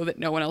about a show that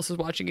no one else is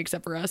watching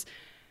except for us.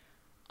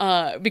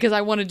 Because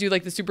I want to do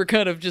like the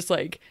supercut of just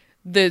like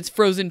the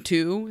Frozen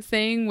 2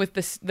 thing with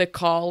the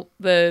call,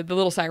 the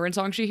little siren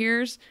song she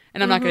hears.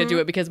 And I'm not going to do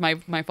it because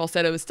my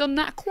falsetto is still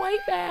not quite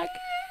back.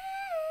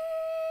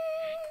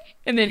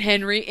 And then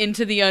Henry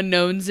into the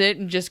unknowns it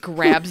and just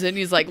grabs it and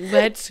he's like,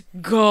 let's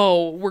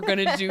go. We're going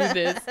to do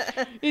this.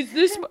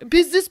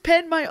 Is this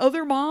pen my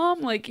other mom?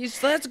 Like,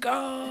 let's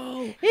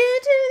go. Into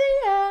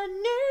the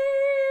unknown.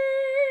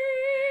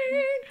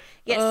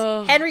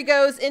 Yes, Henry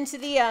goes into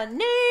the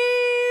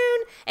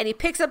unknown and he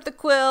picks up the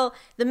quill.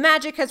 The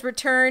magic has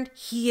returned.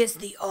 He is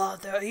the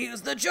author. He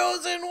is the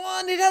chosen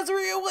one. It has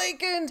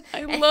reawakened.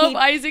 I love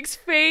Isaac's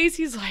face.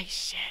 He's like,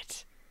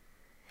 shit.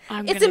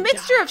 It's a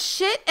mixture of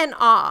shit and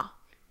awe.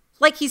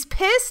 Like, he's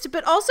pissed,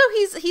 but also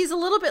he's a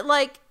little bit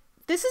like,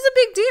 this is a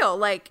big deal.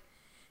 Like,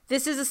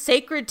 this is a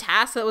sacred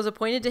task that was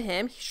appointed to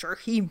him. Sure,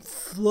 he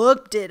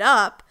flubbed it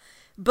up,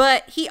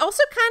 but he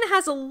also kind of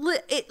has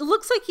it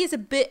looks like he has a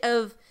bit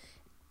of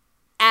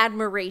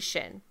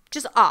admiration.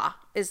 Just awe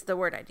is the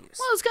word I'd use.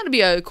 Well, it's got to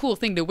be a cool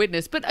thing to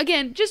witness. But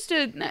again,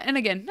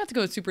 not to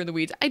go super in the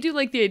weeds, I do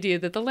like the idea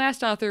that the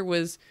last author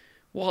was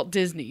Walt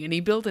Disney, and he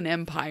built an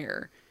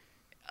empire,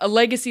 a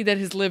legacy that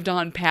has lived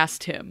on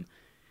past him.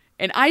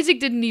 And Isaac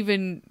didn't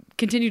even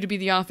continue to be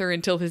the author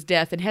until his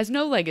death and has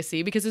no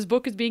legacy because his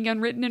book is being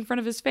unwritten in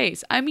front of his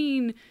face. I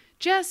mean,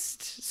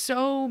 just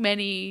so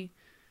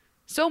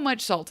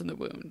much salt in the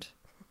wound.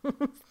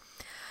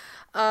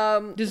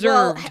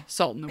 Deserved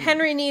salt in the wound.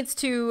 Henry needs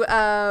to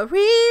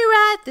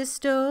rewrite this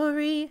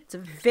story. It's a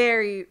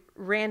very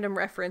random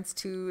reference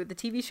to the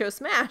TV show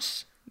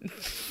Smash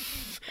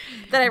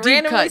that I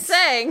randomly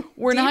sang.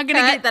 We're not going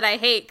to get that I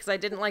hate because I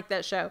didn't like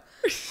that show.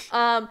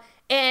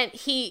 And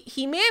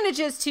he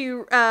manages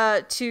to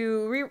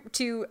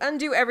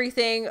undo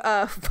everything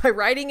by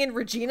writing in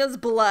Regina's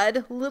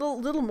blood.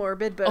 Little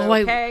morbid, but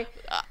okay.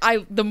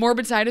 I the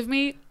morbid side of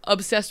me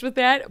obsessed with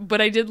that,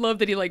 but I did love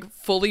that he like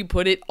fully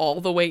put it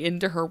all the way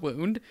into her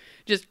wound.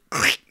 Just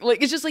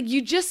like it's just like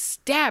you just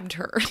stabbed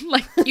her.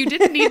 Like you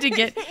didn't need to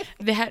get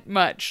that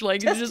much.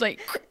 Like it's just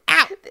like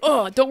ow.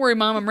 Oh, don't worry,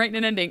 Mom. I'm writing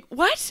an ending.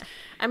 What?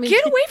 I mean,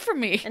 get away from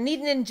me. I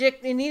need an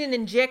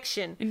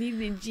injection.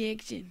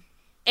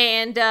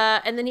 And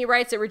then he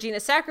writes that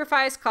Regina's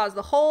sacrifice caused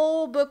the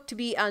whole book to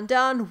be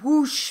undone.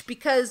 Whoosh!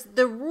 Because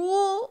the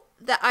rule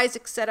that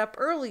Isaac set up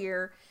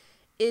earlier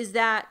is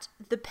that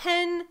the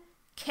pen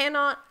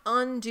cannot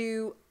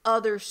undo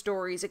other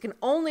stories. It can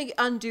only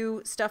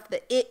undo stuff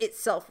that it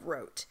itself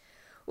wrote,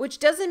 which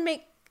doesn't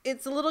make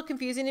it's a little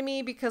confusing to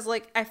me because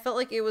like I felt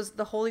like it was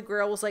the Holy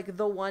Grail was like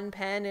the one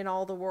pen in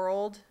all the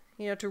world,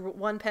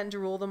 one pen to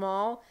rule them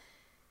all.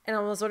 And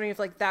I was wondering if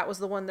like that was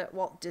the one that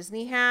Walt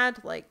Disney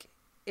had, like.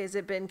 Is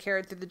it been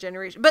carried through the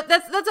generation? But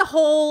that's a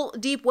whole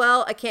deep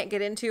well. I can't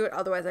get into it.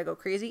 Otherwise I go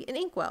crazy. An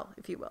inkwell,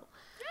 if you will.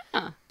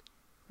 Yeah.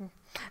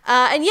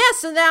 And yes,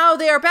 so now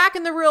they are back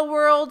in the real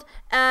world.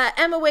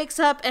 Emma wakes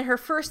up and her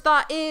first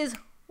thought is,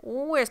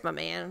 where's my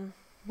man?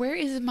 Where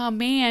is my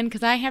man?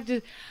 Because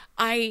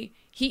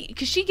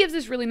because she gives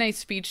this really nice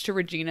speech to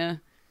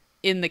Regina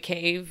in the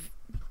cave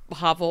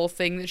hovel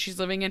thing that she's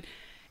living in.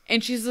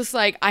 And she's just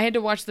like, I had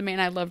to watch the man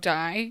I love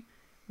die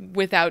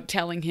without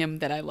telling him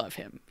that I love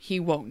him. He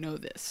won't know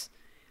this.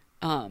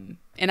 And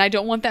I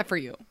don't want that for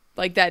you.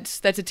 Like that's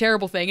a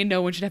terrible thing and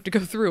no one should have to go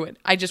through it.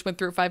 I just went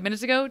through it 5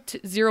 minutes ago.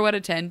 0 out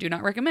of 10, do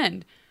not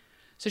recommend.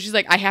 So she's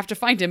like, I have to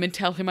find him and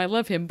tell him I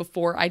love him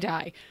before I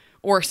die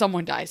or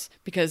someone dies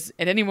because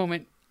at any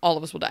moment all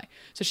of us will die.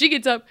 So she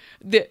gets up.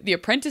 The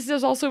apprentice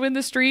is also in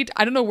the street.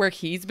 I don't know where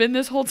he's been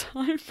this whole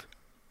time.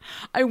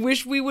 I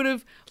wish we would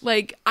have,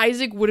 like,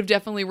 Isaac would have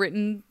definitely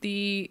written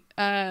the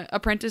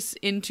apprentice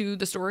into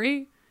the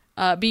story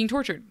being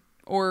tortured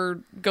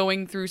or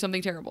going through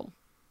something terrible,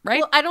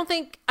 right? Well, I don't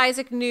think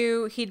Isaac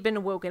knew he'd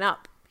been woken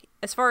up.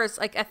 As far as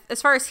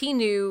he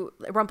knew,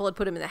 Rumpel had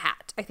put him in the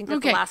hat. I think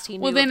that's the last he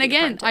knew. Well, then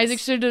again, apprentice. Isaac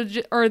should have,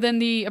 or then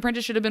the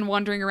apprentice should have been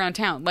wandering around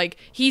town. Like,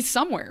 he's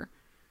somewhere.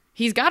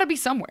 He's got to be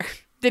somewhere.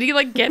 Did he,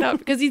 like, get up?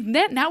 Because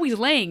now he's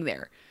laying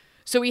there.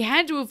 So he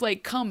had to have,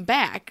 like, come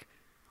back,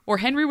 or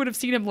Henry would have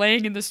seen him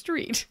laying in the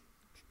street.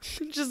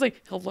 Just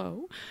like,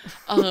 hello?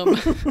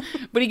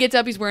 But he gets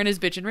up, he's wearing his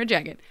bitchin' red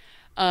jacket.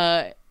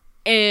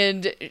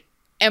 And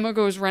Emma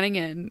goes running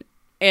in,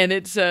 And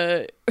it's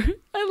I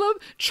love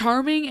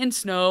Charming and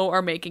Snow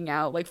are making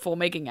out, like full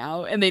making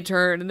out, and they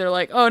turn and they're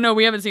like, oh no,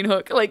 we haven't seen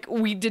Hook. Like,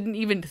 we didn't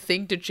even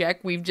think to check.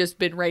 We've just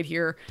been right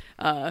here,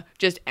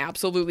 just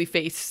absolutely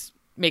face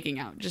making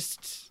out.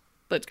 Just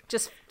let's go.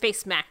 Just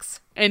face max.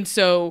 And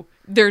so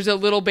there's a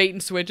little bait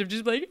and switch of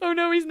just like, oh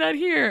no, he's not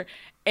here.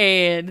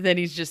 And then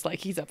he's just like,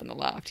 he's up in the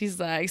loft. He's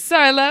like,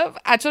 sorry, love,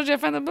 I told you I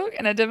found the book,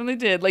 and I definitely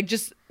did. Like,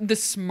 just the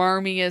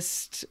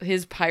smarmiest,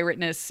 his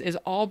pirateness is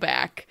all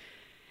back.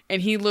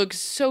 And he looks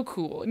so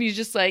cool. And he's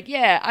just like,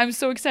 yeah, I'm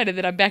so excited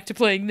that I'm back to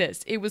playing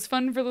this. It was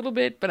fun for a little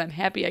bit, but I'm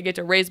happy I get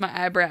to raise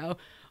my eyebrow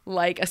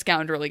like a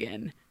scoundrel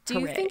again. Do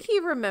you think he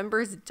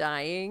remembers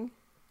dying?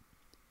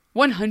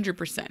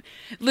 100%.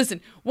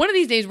 Listen, one of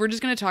these days we're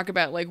just going to talk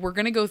about, like, we're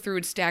going to go through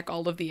and stack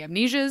all of the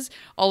amnesias,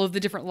 all of the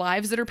different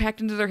lives that are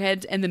packed into their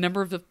heads, and the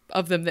number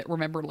of them that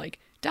remember, like,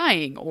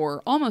 dying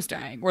or almost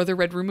dying or the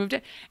red room of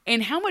death,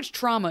 and how much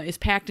trauma is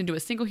packed into a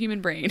single human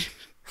brain.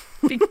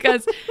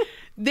 Because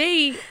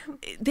they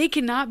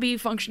cannot be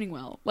functioning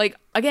well. Like,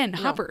 again,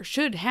 Hopper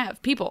should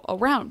have people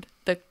around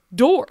the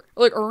door,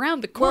 like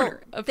around the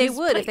corner of his They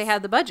would place. if they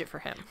had the budget for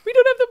him. We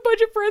don't have the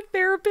budget for a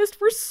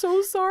therapist. We're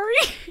so sorry.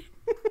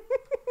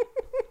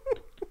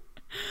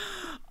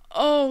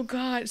 Oh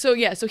God. So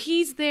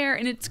he's there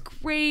and it's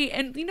great.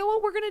 And you know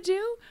what we're gonna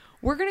do?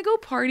 We're gonna go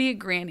party at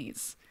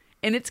Granny's.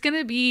 And it's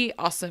gonna be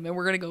awesome. And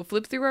we're gonna go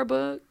flip through our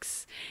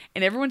books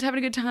and everyone's having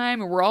a good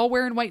time, and we're all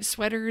wearing white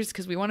sweaters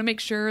because we want to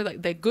make sure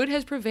that good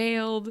has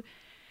prevailed.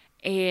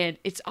 And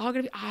it's all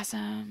gonna be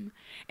awesome.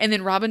 And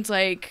then Robin's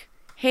like,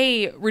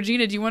 hey,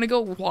 Regina, do you want to go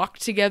walk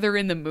together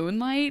in the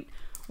moonlight?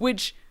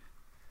 Which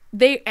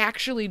they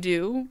actually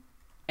do.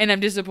 And I'm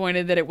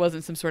disappointed that it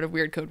wasn't some sort of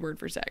weird code word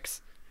for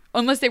sex.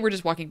 Unless they were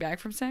just walking back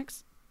from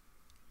sex.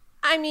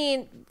 I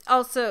mean,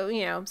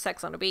 also,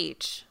 sex on a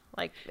beach.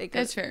 Like,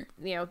 That's fair.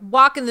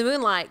 Walk in the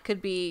moonlight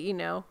could be,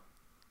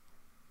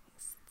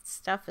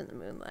 stuff in the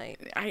moonlight.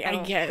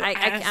 I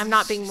guess. I'm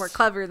not being more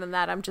clever than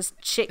that. I'm just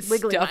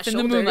wiggling my Stuff in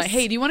shoulders. the moonlight.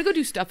 Hey, do you want to go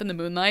do stuff in the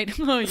moonlight?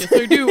 Oh, yes,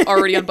 I do.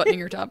 Already unbuttoning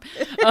your top.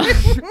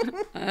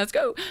 Let's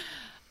go.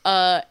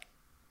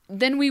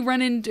 Then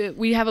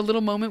we have a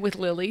little moment with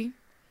Lily.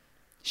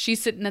 She's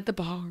sitting at the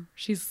bar.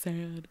 She's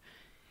sad.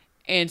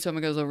 And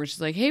someone goes over. She's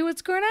like, hey,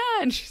 what's going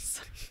on? She's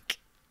like,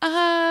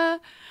 I'm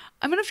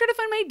going to try to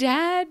find my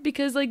dad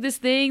because, like, this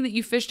thing that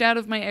you fished out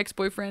of my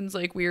ex-boyfriend's,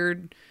 like,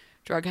 weird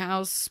drug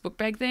house book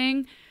bag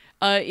thing,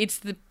 it's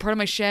the part of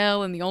my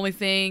shell and the only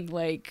thing,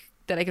 like,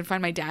 that I can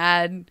find my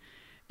dad.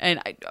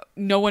 And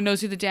no one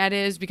knows who the dad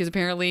is because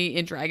apparently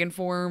in dragon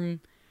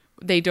form,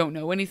 they don't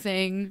know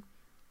anything.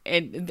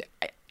 And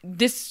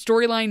this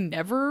storyline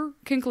never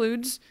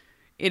concludes.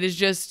 It is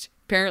just...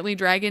 apparently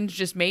dragons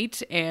just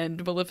mate,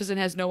 and Maleficent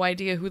has no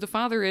idea who the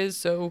father is,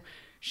 so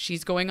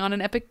she's going on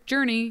an epic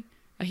journey,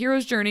 a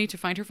hero's journey to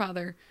find her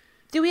father.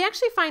 Do we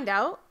actually find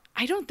out?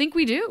 I don't think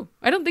we do.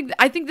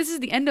 I think this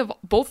is the end of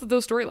both of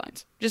those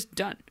storylines. Just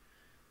done.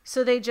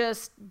 So they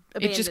just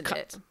abandoned It just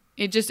cuts. it.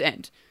 It just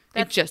ends.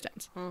 It just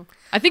ends. Hmm.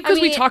 I think because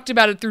we talked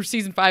about it through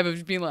season 5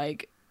 of being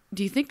like,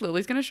 do you think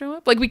Lily's going to show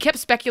up? Like, we kept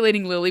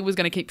speculating Lily was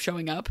going to keep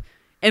showing up,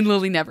 and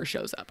Lily never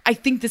shows up. I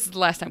think this is the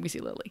last time we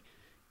see Lily.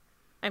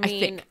 I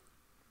think.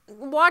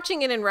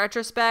 Watching it in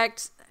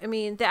retrospect, I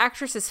mean, the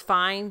actress is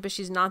fine, but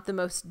she's not the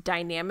most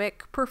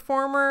dynamic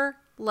performer.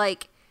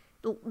 Like,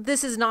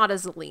 this is not a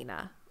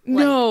Zelena.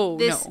 Like, no.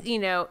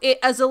 A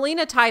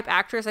Zelena type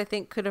actress, I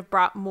think, could have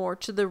brought more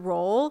to the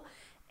role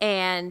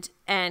and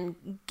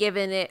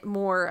given it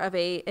more of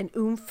an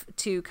oomph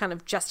to kind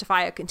of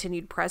justify a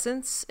continued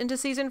presence into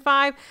season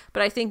 5.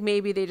 But I think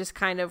maybe they just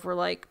kind of were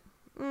like,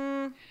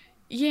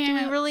 yeah.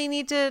 Do we really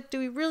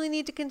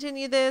need to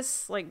continue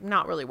this? Like,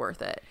 not really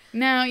worth it.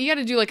 No, you got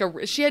to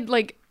do she had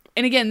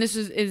and again, this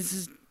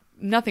is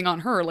nothing on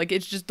her. Like,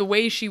 it's just the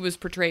way she was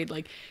portrayed.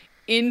 Like,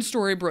 in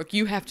Storybrooke,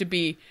 you have to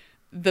be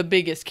the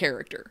biggest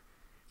character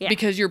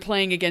because you're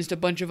playing against a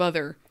bunch of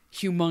other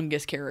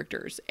humongous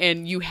characters,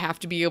 and you have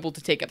to be able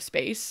to take up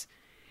space.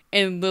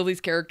 And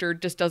Lily's character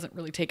just doesn't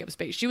really take up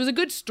space. She was a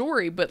good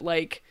story, but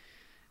like,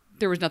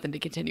 there was nothing to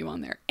continue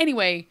on there.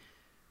 Anyway,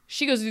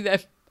 she goes to do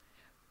that.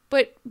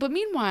 But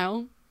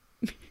meanwhile,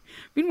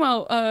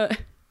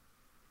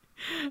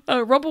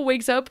 Rumple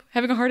wakes up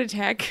having a heart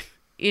attack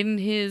in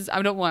his... I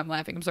don't know why I'm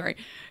laughing. I'm sorry.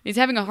 He's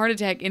having a heart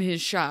attack in his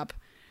shop.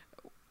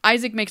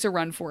 Isaac makes a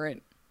run for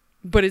it,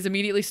 but is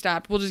immediately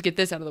stopped. We'll just get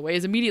this out of the way.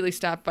 Is immediately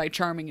stopped by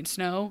Charming and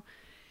Snow.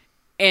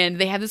 And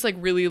they have this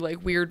really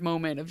weird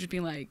moment of just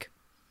being like,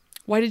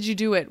 why did you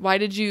do it? Why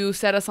did you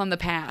set us on the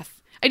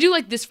path? I do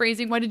like this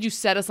phrasing. Why did you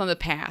set us on the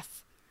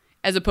path?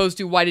 As opposed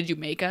to why did you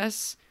make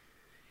us?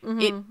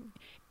 Mm-hmm.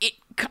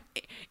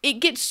 It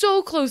gets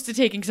so close to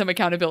taking some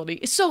accountability.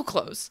 It's so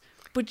close,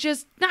 but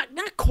just not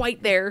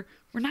quite there.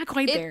 We're not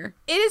quite there.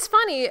 It is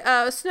funny.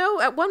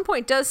 Snow at one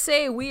point does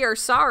say we are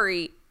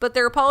sorry, but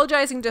they're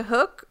apologizing to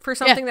Hook for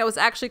something that was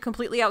actually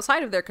completely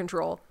outside of their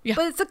control. Yeah.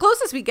 But it's the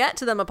closest we get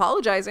to them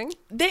apologizing.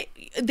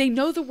 They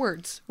know the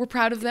words. We're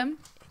proud of them.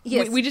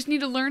 Yes. We just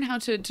need to learn how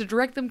to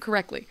direct them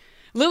correctly.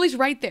 Lily's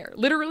right there.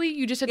 Literally,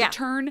 you just have to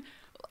turn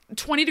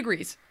 20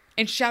 degrees.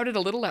 and shouted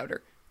a little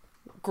louder.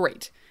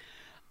 Great.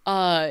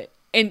 And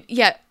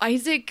yeah,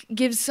 Isaac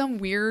gives some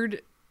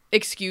weird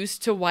excuse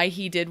to why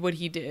he did what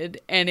he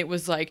did. And it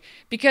was like,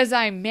 because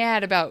I'm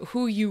mad about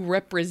who you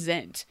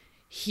represent.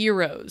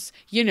 Heroes,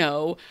 you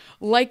know,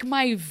 like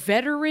my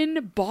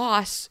veteran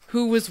boss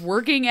who was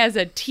working as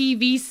a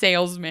TV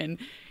salesman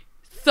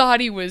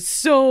thought he was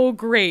so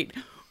great.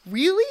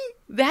 Really?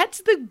 That's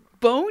the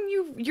bone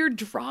you're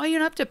drawing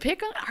up to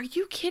pick on? Are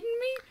you kidding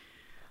me?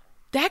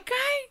 That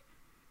guy?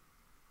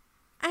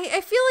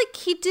 I feel like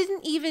he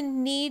didn't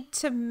even need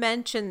to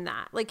mention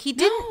that. Like he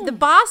didn't, the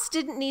boss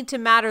didn't need to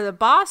matter. The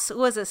boss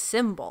was a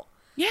symbol.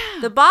 Yeah.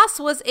 The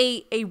boss was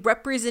a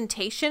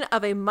representation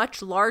of a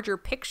much larger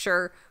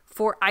picture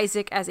for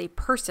Isaac as a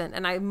person.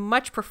 And I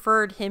much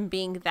preferred him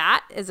being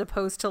that as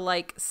opposed to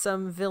like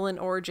some villain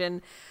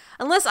origin.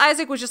 Unless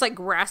Isaac was just like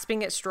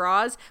grasping at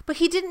straws, but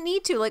he didn't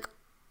need to. Like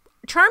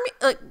Charming,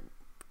 like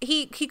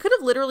he could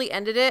have literally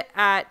ended it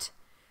at,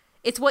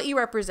 it's what you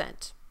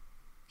represent.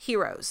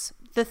 Heroes.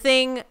 The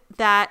thing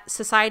that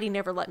society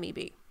never let me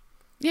be.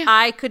 Yeah.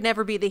 I could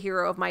never be the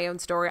hero of my own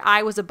story.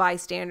 I was a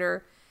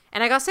bystander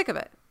and I got sick of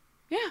it.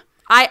 Yeah.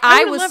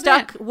 I was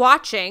stuck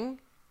watching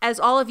as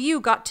all of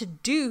you got to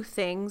do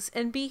things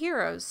and be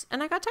heroes,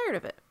 and I got tired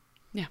of it.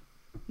 Yeah.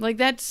 Like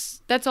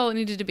that's all it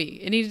needed to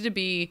be. It needed to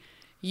be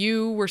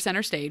you were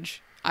center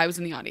stage, I was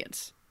in the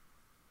audience.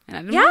 And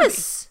I didn't want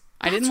to be.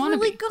 I didn't want to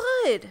be. That's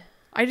really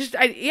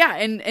good. Yeah,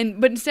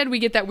 and but instead we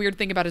get that weird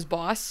thing about his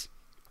boss.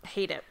 I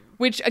hate it.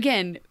 Which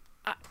again,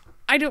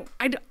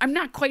 I'm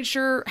not quite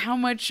sure how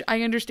much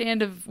I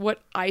understand of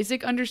what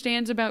Isaac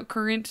understands about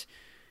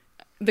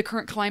the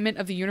current climate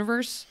of the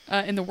universe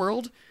in the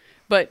world,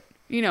 but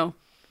you know,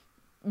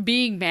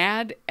 being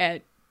mad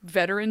at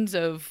veterans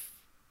of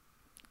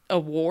a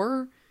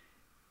war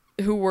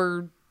who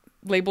were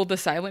labeled the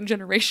silent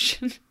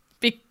generation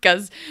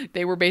because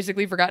they were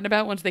basically forgotten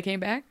about once they came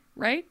back,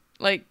 right?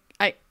 Like,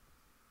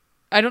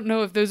 I don't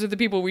know if those are the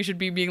people we should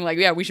be being like,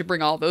 yeah, we should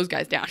bring all those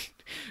guys down.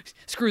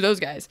 Screw those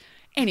guys.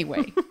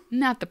 Anyway,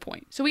 not the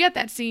point. So we got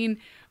that scene.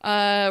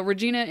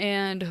 Regina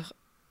and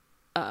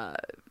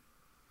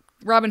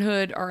Robin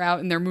Hood are out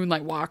in their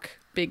moonlight walk.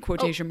 Big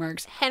quotation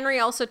marks. Henry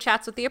also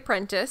chats with the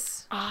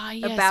apprentice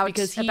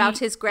yes, about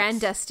his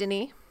grand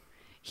destiny.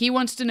 He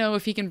wants to know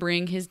if he can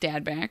bring his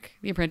dad back.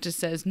 The apprentice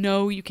says,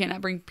 no, you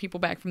cannot bring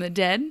people back from the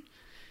dead.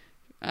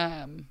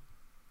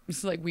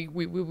 It's like, we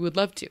would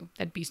love to.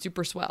 That'd be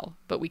super swell,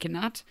 but we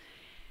cannot.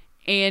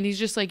 And he's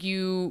just like,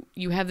 you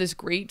have this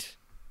great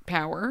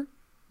power.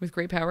 With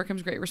great power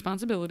comes great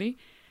responsibility.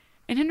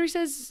 And Henry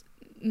says,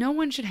 no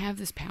one should have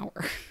this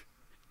power.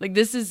 Like,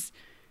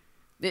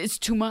 it's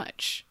too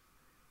much.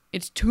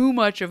 It's too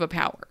much of a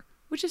power,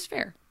 which is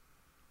fair.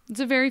 It's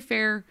a very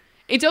fair.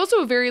 It's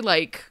also a very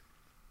like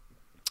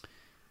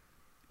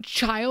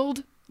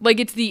child, like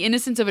it's the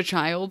innocence of a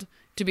child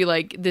to be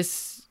like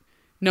this.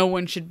 No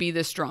one should be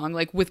this strong,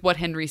 like with what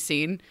Henry's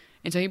seen,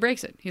 and so he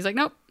breaks it. He's like,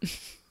 nope,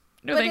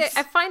 no thanks.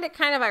 I find it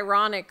kind of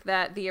ironic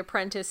that the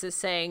apprentice is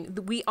saying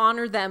we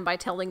honor them by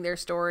telling their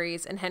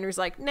stories, and Henry's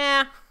like,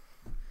 nah.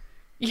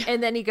 Yeah.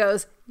 And then he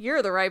goes,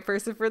 you're the right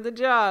person for the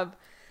job.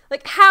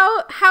 Like,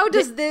 how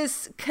does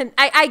this...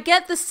 I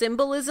get the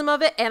symbolism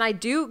of it, and I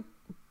do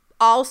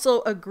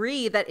also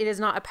agree that it is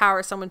not a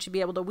power someone should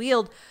be able to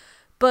wield,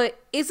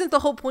 but isn't the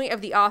whole point of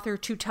the author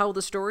to tell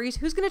the stories?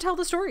 Who's going to tell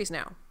the stories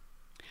now?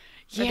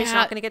 Yeah. Are they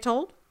not going to get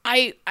told?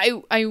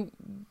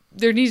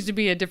 There needs to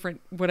be a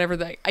different whatever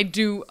that...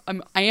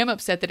 I am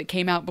upset that it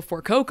came out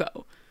before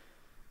Coco,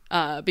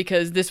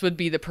 because this would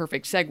be the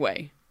perfect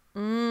segue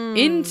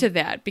into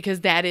that, because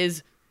that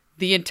is...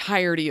 the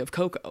entirety of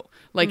Coco.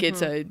 Like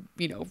it's a,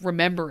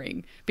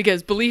 remembering,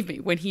 because believe me,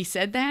 when he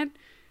said that,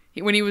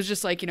 when he was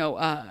just like,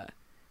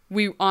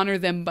 we honor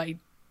them by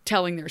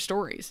telling their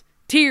stories,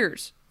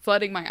 tears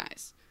flooding my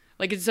eyes.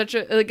 Like it's such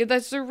a, like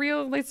that's a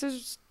real,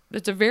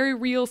 it's a very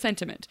real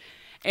sentiment.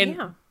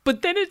 And,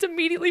 but then it's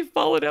immediately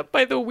followed up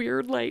by the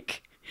weird,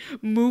 like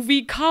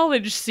movie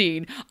college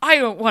scene. I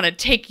don't want to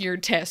take your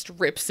test,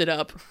 rips it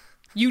up.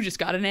 You just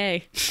got an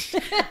A.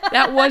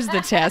 That was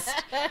the test.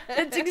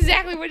 That's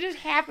exactly what just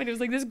happened. It was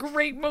like this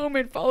great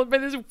moment followed by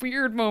this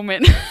weird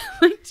moment.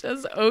 Like,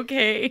 just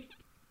okay.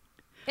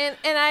 And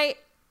I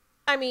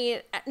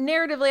mean,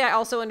 narratively, I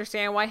also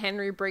understand why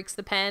Henry breaks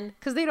the pen,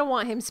 because they don't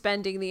want him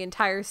spending the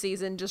entire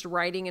season just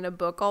writing in a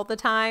book all the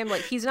time.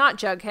 Like, he's not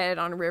Jughead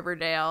on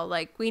Riverdale.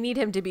 Like, we need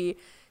him to be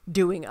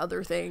doing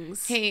other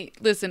things. Hey,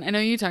 listen, I know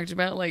you talked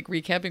about like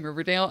recapping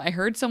Riverdale. I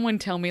heard someone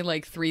tell me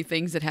like 3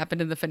 things that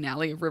happened in the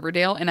finale of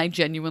Riverdale, and I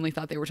genuinely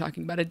thought they were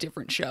talking about a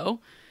different show.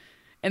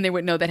 And they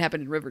went, no, that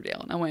happened in Riverdale.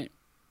 And I went,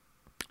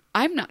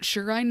 I'm not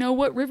sure I know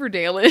what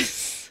Riverdale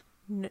is.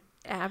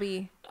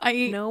 Abby,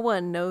 no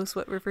one knows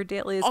what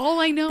Riverdale is. All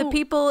I know, the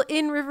people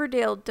in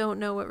Riverdale don't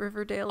know what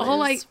Riverdale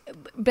is.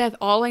 Beth,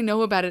 all I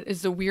know about it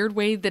is the weird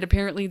way that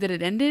apparently that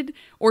it ended,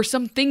 or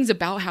some things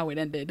about how it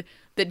ended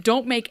that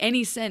don't make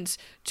any sense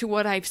to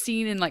what I've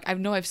seen. And like,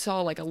 I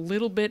saw like a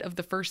little bit of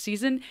the first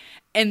season,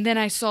 and then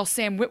I saw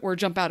Sam Witwer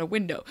jump out a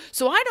window.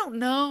 So I don't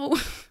know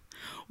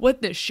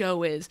what this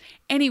show is.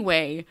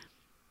 Anyway,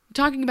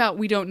 talking about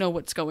we don't know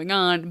what's going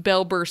on,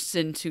 Belle bursts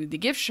into the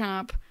gift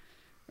shop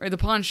or the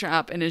pawn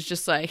shop and is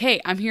just like, hey,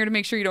 I'm here to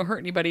make sure you don't hurt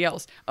anybody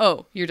else.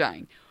 Oh, you're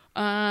dying.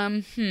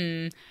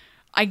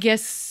 I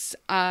guess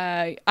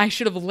I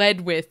should have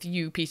led with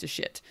you piece of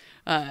shit.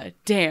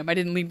 Damn, I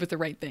didn't lead with the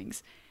right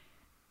things.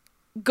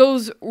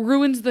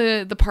 Ruins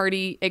the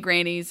party at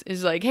Granny's,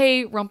 is like,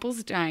 hey,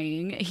 Rumple's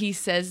dying. He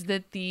says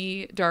that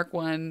the Dark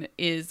One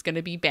is going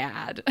to be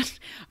bad.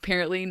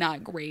 Apparently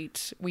not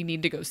great. We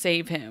need to go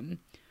save him.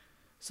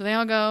 So they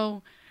all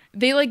go.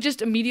 They like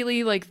just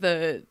immediately, like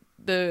the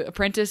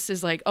apprentice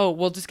is like, oh,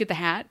 we'll just get the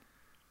hat.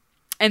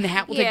 And the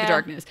hat will take the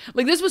darkness.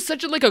 Like, this was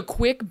such a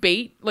quick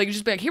bait. Like,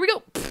 just be like, here we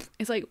go.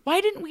 It's like, why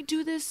didn't we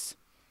do this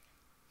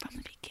from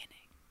the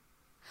beginning?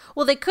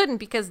 Well, they couldn't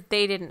because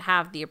they didn't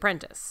have the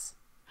apprentice.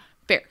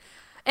 Fair.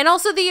 And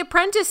also the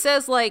apprentice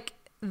says, like,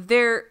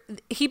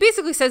 he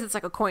basically says it's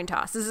like a coin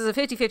toss. This is a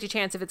 50-50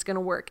 chance if it's going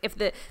to work. If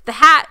the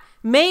hat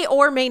may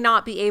or may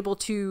not be able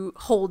to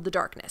hold the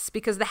darkness,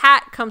 because the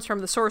hat comes from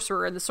the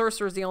sorcerer, and the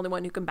sorcerer is the only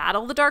one who can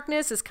battle the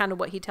darkness, is kind of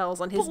what he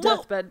tells on his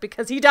deathbed,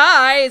 because he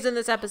dies in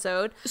this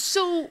episode.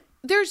 So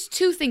there's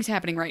two things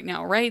happening right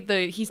now, right?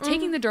 He's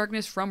taking the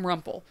darkness from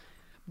Rumple.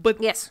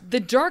 But yes, the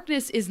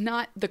darkness is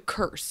not the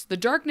curse. The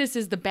darkness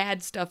is the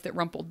bad stuff that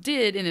Rumple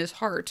did in his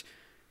heart.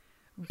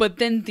 But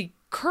then the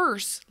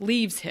curse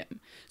leaves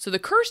him. So the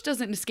curse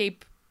doesn't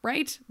escape,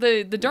 right?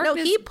 The darkness.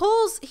 No, he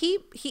pulls.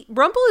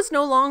 Rumple is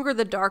no longer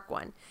the Dark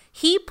One.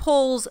 He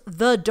pulls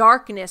the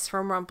darkness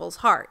from Rumple's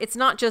heart. It's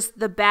not just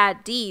the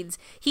bad deeds.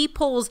 He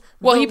pulls.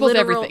 He pulls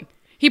everything.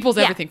 He pulls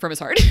everything from his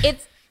heart.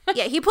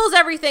 He pulls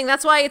everything.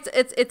 That's why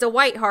it's a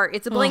white heart.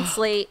 It's a blank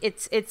slate.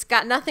 It's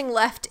got nothing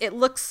left. It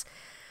looks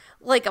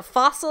like a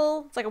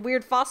fossil. It's like a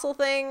weird fossil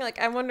thing.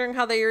 Like, I'm wondering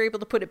how they were able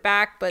to put it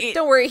back, but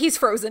don't worry, he's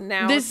frozen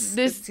now. This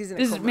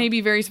may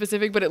be very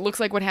specific, but it looks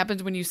like what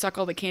happens when you suck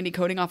all the candy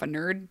coating off a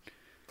nerd.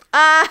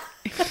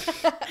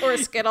 Or a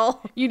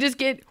Skittle. You just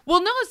get,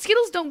 well, no,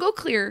 Skittles don't go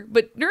clear,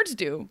 but nerds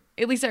do.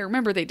 At least I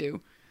remember they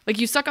do. Like,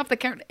 you suck off the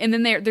count, and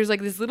then there's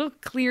like this little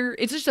clear,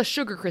 it's just a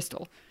sugar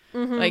crystal.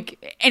 Mm-hmm.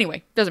 Like,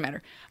 anyway, doesn't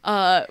matter.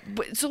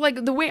 But so,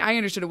 like, the way I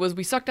understood it was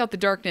we sucked out the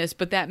darkness,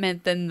 but that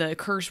meant then the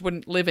curse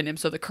wouldn't live in him,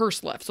 so the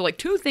curse left. So, like,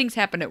 two things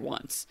happened at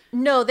once.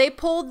 No, they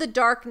pulled the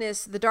dark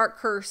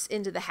curse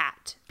into the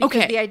hat.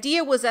 Because the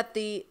idea was that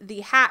the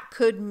hat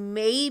could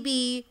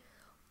maybe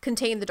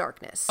contain the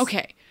darkness.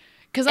 Okay.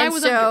 Because I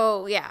was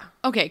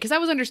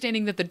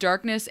understanding that the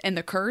darkness and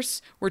the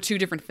curse were two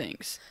different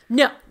things.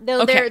 No,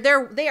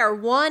 they are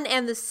one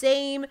and the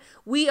same.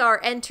 We are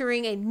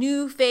entering a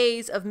new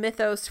phase of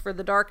mythos for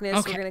the darkness.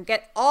 Okay. We're going to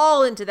get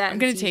all into that. I'm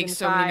going to take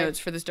so many notes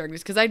for this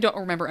darkness because I don't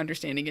remember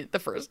understanding it the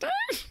first time.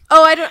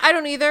 Oh, I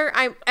don't either.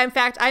 In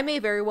fact, I may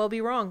very well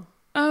be wrong.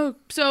 Oh,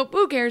 so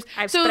who cares?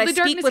 So the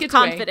darkness gets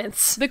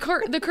confidence. Away.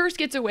 The curse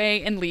gets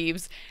away and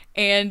leaves,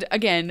 and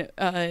again,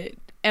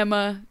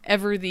 Emma,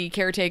 ever the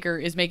caretaker,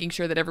 is making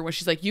sure that everyone,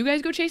 she's like, you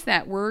guys go chase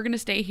that. We're going to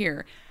stay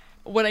here.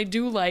 What I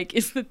do like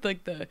is that like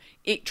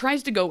it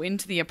tries to go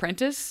into the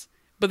apprentice,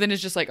 but then it's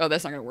just like, oh,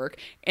 that's not going to work,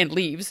 and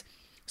leaves.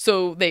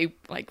 So they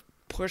like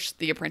push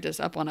the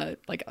apprentice up on a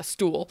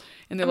stool,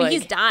 and they're like,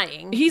 he's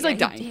dying. He's like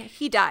dying.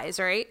 He dies,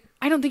 right?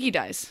 I don't think he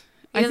dies.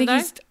 I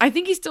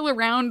think he's still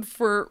around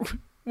for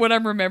what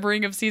I'm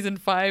remembering of season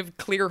 5,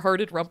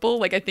 clear-hearted Rumple.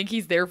 Like, I think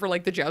he's there for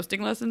like the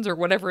jousting lessons or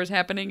whatever is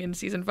happening in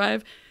season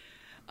 5.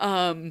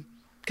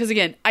 Because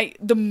again,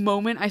 the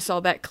moment I saw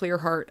that clear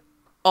heart,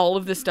 all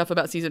of this stuff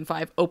about season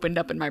 5 opened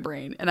up in my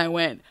brain, and I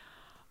went,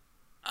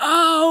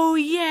 "Oh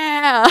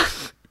yeah!"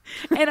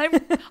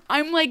 And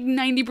I'm like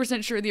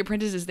 90% sure the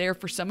apprentice is there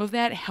for some of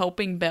that,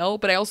 helping Belle,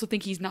 but I also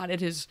think he's not at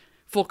his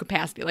full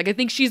capacity. Like, I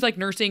think she's like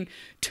nursing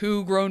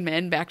 2 grown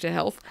men back to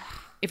health,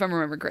 if I'm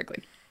remembering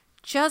correctly.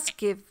 Just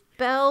give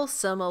Belle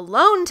some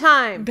alone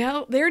time.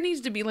 Belle, there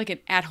needs to be like an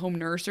at-home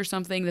nurse or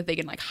something that they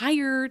can like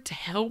hire to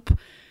help.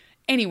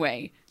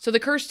 Anyway, so the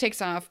curse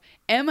takes off.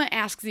 Emma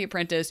asks the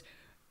apprentice,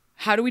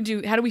 how do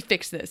we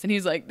fix this? And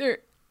he's like,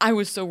 I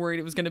was so worried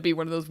it was going to be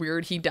one of those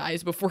weird, he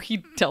dies before he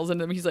tells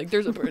them. He's like,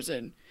 there's a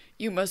person.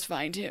 You must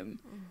find him.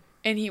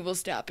 And he will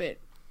stop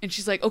it. And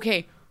she's like,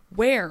 okay,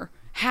 where?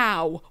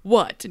 How?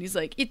 What? And he's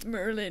like, it's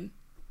Merlin.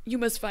 You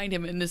must find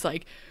him. And it's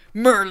like,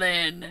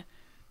 Merlin.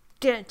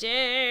 Dun,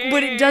 dun.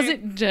 But it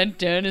doesn't dun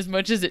dun as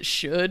much as it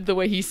should, the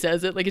way he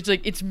says it. Like,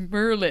 it's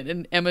Merlin.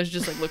 And Emma's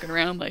just like looking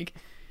around like,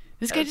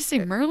 this guy just say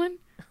Merlin?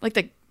 Like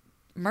the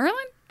Merlin?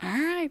 All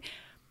right.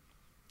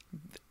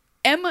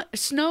 Emma,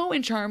 Snow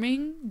and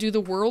Charming do the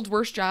world's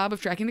worst job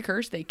of tracking the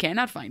curse. They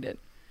cannot find it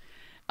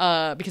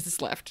because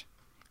it's left.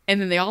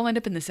 And then they all end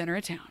up in the center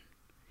of town.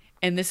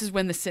 And this is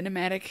when the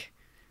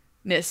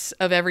cinematicness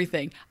of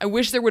everything. I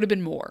wish there would have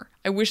been more.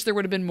 I wish there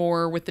would have been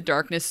more with the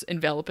darkness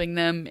enveloping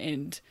them,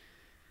 and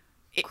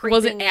it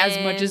wasn't as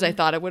much as I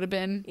thought it would have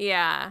been.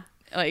 Yeah.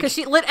 Because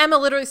Emma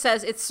literally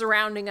says it's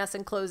surrounding us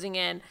and closing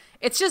in.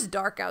 It's just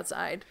dark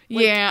outside.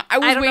 Like, yeah, I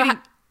was waiting.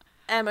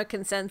 Emma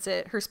can sense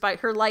it.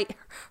 Her light.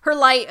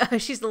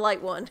 She's the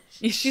light one.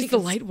 She's the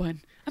light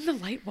one. I'm the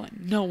light one.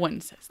 No one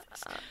says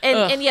this.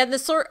 And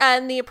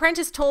the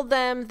apprentice told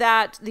them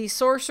that the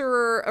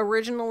sorcerer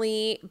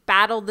originally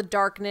battled the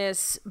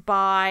darkness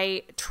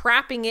by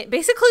trapping it,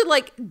 basically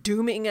like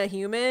dooming a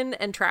human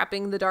and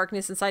trapping the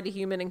darkness inside a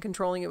human and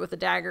controlling it with a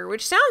dagger,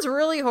 which sounds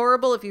really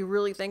horrible if you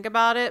really think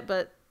about it.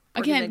 But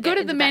again, good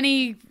of the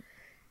many,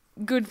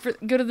 good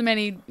of the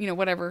many,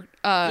 whatever.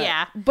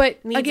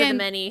 But needs again, of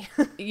the many.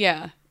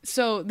 Yeah.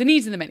 So the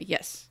needs of the many,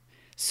 yes.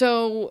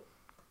 So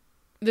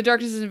the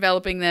darkness is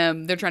enveloping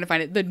them. They're trying to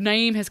find it. The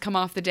name has come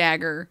off the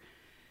dagger,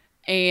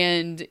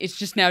 and it's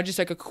just now just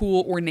like a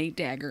cool, ornate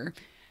dagger.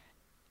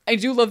 I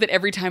do love that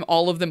every time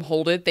all of them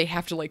hold it, they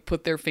have to like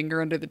put their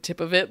finger under the tip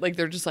of it. Like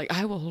they're just like,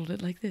 I will hold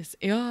it like this.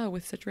 Yeah,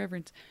 with such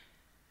reverence.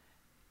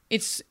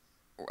 It's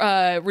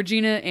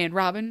Regina and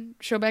Robin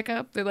show back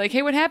up. They're like,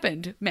 hey, what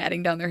happened?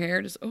 Matting down their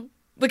hair. Just,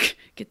 look,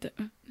 get the...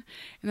 And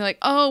they're like,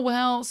 oh,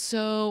 well,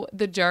 so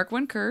the Dark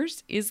One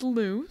curse is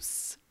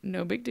loose.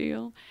 No big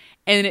deal.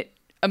 And it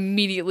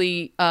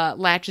immediately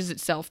latches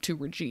itself to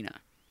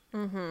Regina.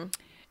 Mm-hmm.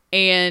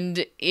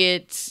 And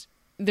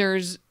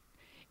there's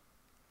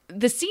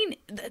the scene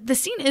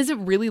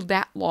isn't really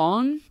that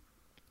long.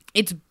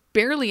 It's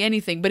barely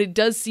anything, but it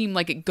does seem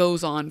like it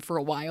goes on for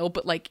a while,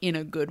 but like in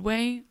a good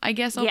way, I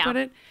guess I'll put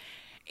it.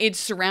 It's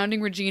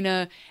surrounding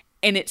Regina,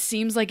 and it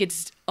seems like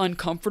it's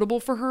uncomfortable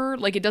for her.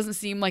 Like it doesn't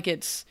seem like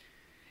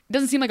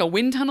a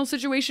wind tunnel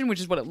situation, which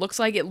is what it looks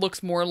like. It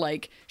looks more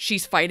like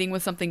she's fighting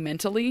with something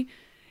mentally.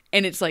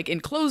 And it's like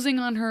enclosing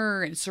on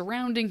her and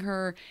surrounding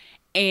her.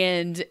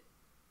 And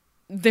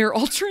they're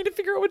all trying to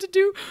figure out what to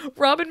do.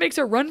 Robin makes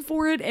a run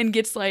for it and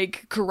gets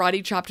like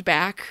karate chopped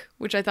back,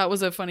 which I thought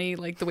was a funny,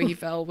 like the way he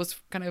fell was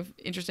kind of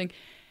interesting.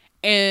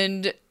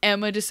 And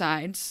Emma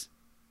decides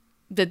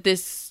that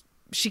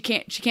she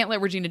can't let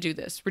Regina do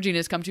this. Regina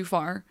has come too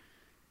far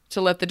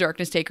to let the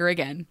darkness take her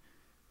again.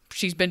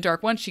 She's been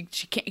dark once. She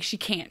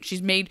can't.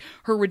 She's made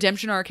her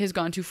redemption arc has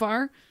gone too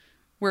far.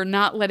 We're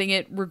not letting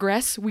it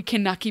regress. We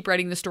cannot keep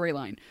writing the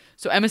storyline.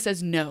 So Emma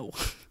says no.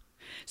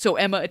 So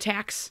Emma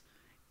attacks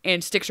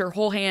and sticks her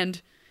whole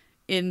hand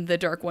in the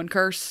Dark One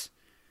curse.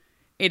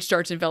 It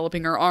starts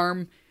enveloping her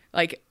arm.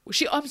 Like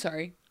I'm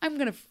sorry. I'm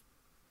going to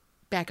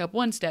back up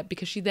one step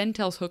because she then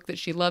tells Hook that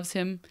she loves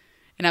him.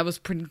 And I was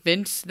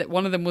convinced that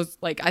one of them was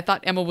like, I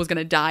thought Emma was going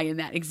to die in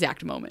that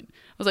exact moment.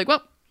 I was like,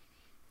 well,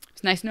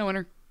 it's nice knowing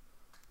her.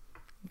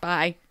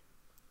 Bye.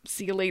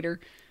 See you later.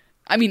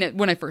 I mean,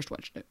 when I first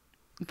watched it.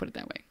 Put it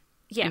that way.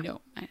 Yeah.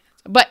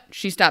 But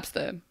she puts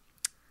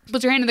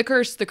her hand in the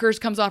curse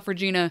comes off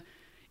Regina,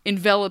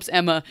 envelops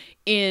Emma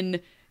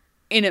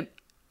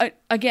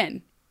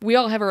again, we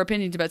all have our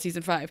opinions about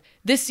season 5.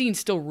 This scene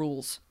still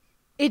rules.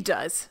 It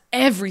does.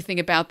 Everything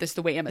about this,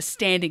 the way Emma's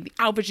standing, the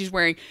outfit she's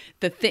wearing,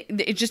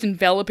 it's just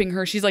enveloping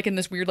her. She's like in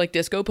this weird like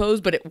disco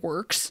pose, but it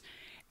works.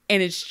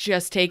 And it's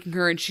just taking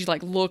her, and she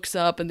like looks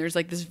up, and there's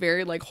like this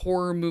very like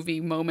horror movie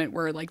moment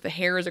where like the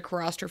hair is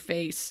across her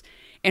face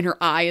and her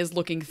eye is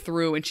looking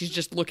through, and she's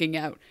just looking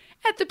out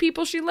at the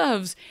people she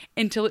loves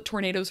until it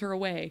tornadoes her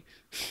away.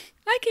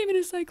 I came in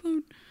a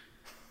cyclone.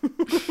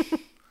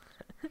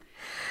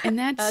 And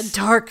that's a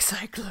dark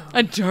cyclone.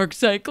 A dark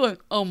cyclone.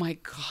 Oh my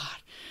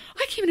God.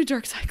 I came in a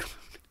dark cyclone.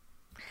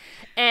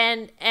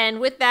 And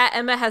with that,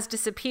 Emma has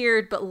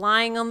disappeared, but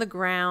lying on the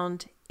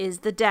ground is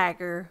the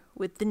dagger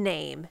with the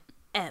name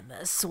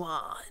Emma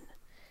Swan.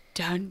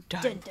 Dun,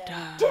 dun, dun,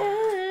 dun.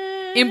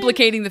 Dun.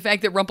 Implicating the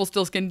fact that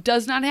Rumpelstiltskin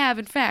does not have,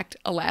 in fact,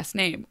 a last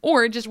name.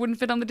 Or it just wouldn't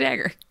fit on the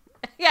dagger.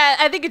 Yeah,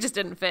 I think it just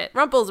didn't fit.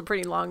 Rumpel's a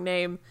pretty long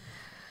name.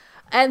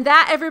 And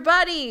that,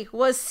 everybody,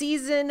 was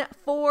season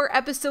 4,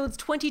 episodes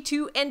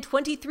 22 and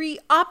 23,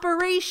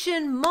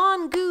 Operation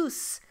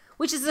Mongoose,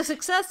 which is a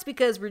success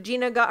because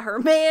Regina got her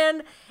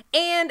man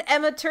and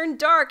Emma turned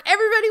dark.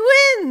 Everybody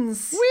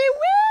wins! We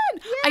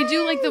win! Yay! I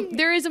do like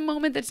there is a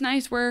moment that's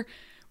nice where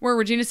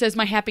Regina says,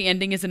 my happy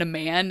ending isn't a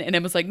man, and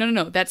Emma's like,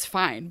 no, that's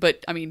fine.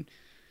 But, I mean,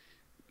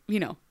 you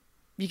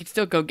can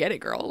still go get it,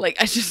 girl. Like,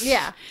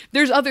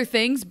 there's other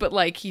things, but,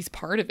 like, he's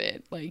part of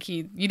it. Like,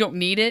 you don't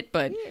need it,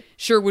 but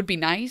sure would be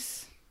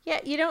nice. Yeah,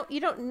 you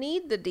don't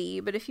need the D,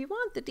 but if you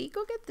want the D,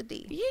 go get the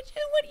D. You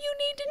do what you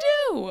need to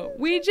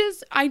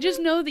do. I just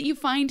know that you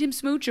find him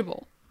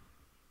smoochable.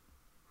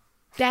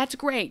 That's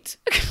great.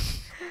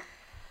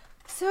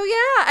 So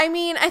yeah, I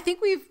mean, I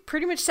think we've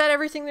pretty much said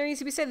everything there needs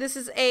to be said. This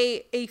is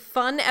a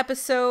fun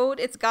episode.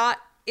 It's got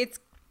its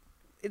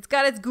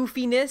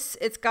goofiness.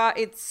 It's got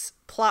its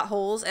plot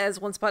holes, as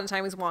Once Upon a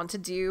Time was wont to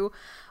do.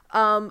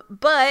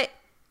 But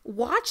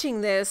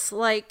watching this,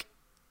 like,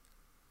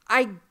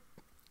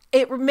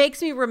 it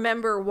makes me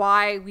remember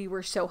why we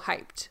were so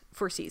hyped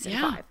for season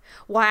 5.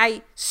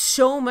 Why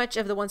so much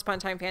of the Once Upon a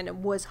Time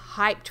fandom was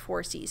hyped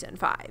for season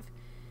 5.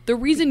 The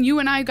reason you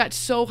and I got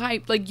so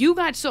hyped, like you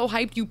got so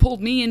hyped, you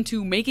pulled me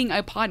into making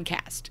a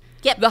podcast.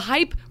 Yep. The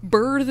hype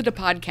birthed a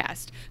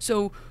podcast.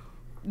 So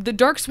the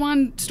Dark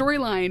Swan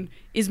storyline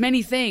is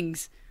many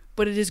things,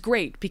 but it is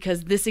great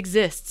because this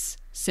exists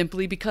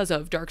simply because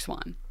of Dark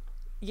Swan.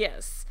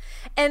 Yes.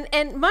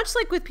 And much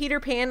like with Peter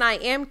Pan, I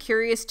am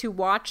curious to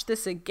watch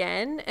this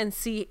again and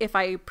see if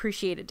I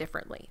appreciate it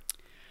differently.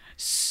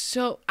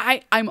 So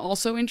I'm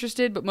also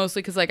interested, but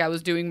mostly because like I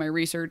was doing my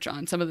research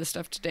on some of this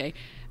stuff today,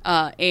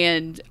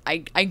 and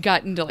I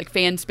got into like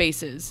fan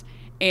spaces,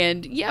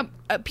 and yeah,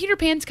 Peter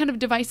Pan's kind of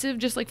divisive,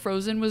 just like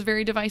Frozen was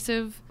very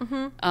divisive.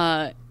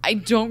 I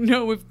don't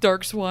know if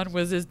Dark Swan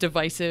was as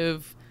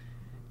divisive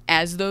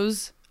as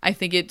those. I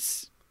think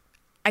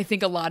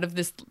a lot of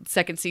this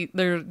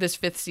this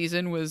fifth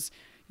season was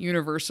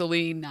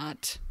universally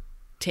not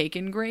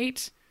taken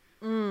great.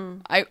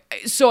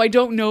 So I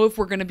don't know if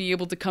we're going to be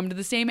able to come to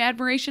the same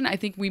admiration. I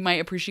think we might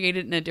appreciate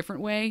it in a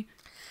different way.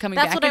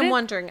 That's what I'm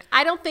wondering.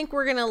 I don't think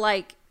we're going to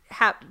like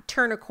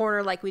turn a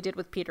corner like we did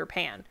with Peter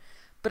Pan,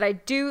 but I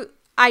do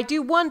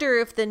wonder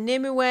if the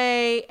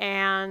Nimue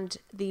and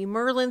the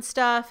Merlin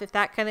stuff, if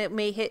that kind of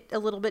may hit a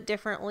little bit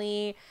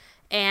differently.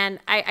 And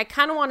I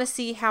kind of want to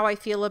see how I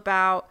feel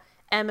about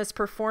Emma's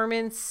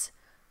performance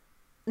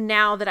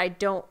now that I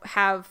don't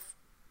have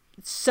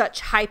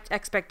such hyped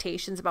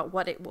expectations about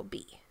what it will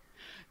be.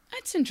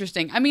 That's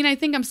interesting. I mean, I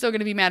think I'm still going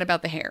to be mad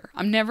about the hair.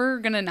 I'm never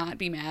going to not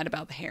be mad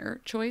about the hair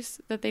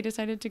choice that they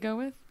decided to go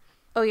with.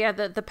 Oh, yeah,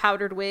 the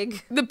powdered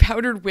wig. The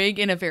powdered wig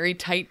in a very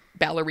tight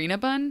ballerina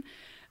bun.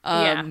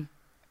 Yeah.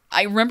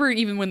 I remember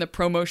even when the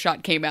promo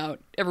shot came out,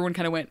 everyone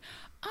kind of went,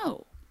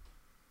 oh.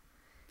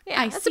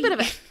 Yeah, it's a bit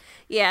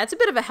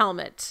of a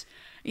helmet.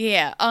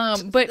 Yeah,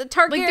 but the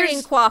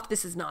Targaryen coif,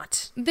 this is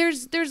not.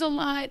 There's a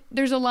lot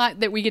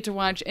that we get to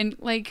watch, and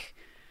like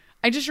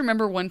I just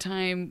remember one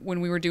time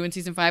when we were doing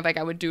season 5, like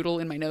I would doodle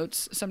in my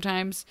notes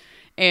sometimes,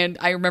 and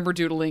I remember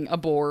doodling a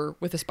boar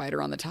with a spider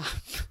on the top.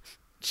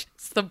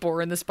 Just the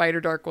boar and the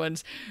spider dark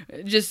ones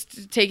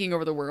just taking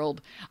over the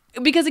world.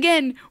 Because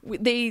again,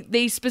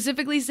 they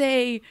specifically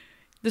say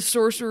the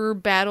sorcerer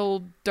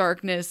battled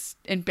darkness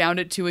and bound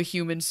it to a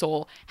human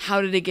soul.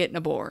 How did it get in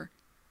a boar?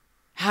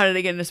 How did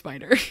it get in a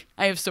spider?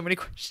 I have so many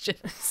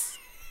questions.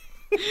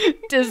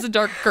 Does the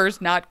Dark Curse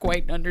not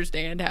quite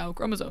understand how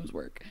chromosomes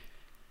work?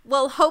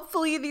 Well,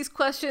 hopefully these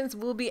questions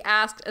will be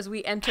asked as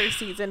we enter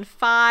season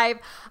 5.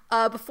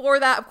 Before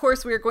that, of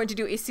course, we are going to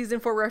do a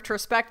season 4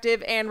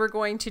 retrospective, and we're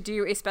going to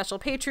do a special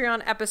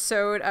Patreon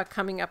episode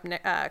coming up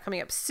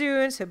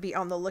soon. So be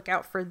on the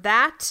lookout for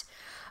that.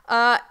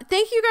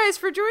 Thank you guys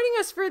for joining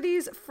us for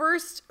these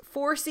first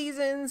 4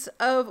 seasons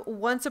of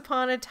Once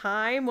Upon a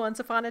Time, Once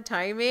Upon a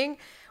Timing.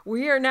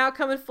 We are now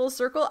coming full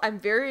circle. I'm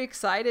very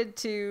excited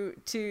to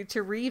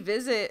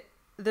revisit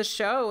the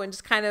show and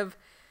just kind of,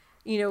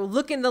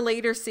 look in the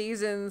later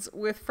seasons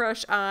with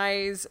fresh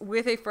eyes,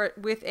 with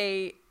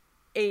a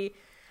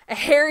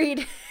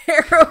harrowed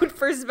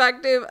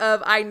perspective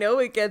of, I know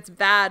it gets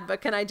bad,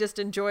 but can I just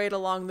enjoy it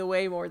along the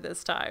way more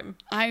this time?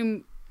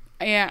 I'm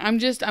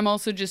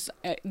also just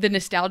the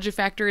nostalgia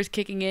factor is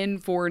kicking in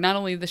for not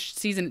only the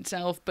season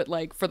itself, but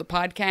like for the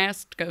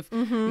podcast of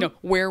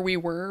where we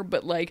were,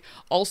 but like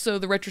also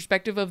the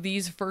retrospective of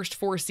these first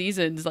 4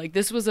 seasons. Like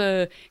this was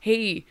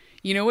hey,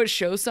 you know what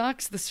show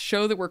sucks? The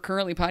show that we're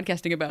currently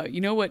podcasting about. You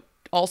know what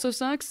also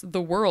sucks?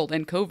 The world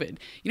and COVID.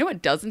 You know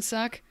what doesn't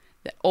suck?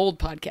 That old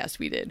podcast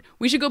we did.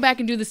 We should go back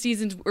and do the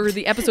seasons or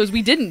the episodes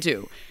we didn't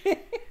do.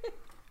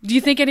 Do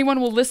you think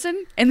anyone will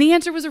listen? And the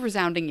answer was a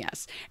resounding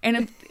yes.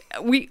 And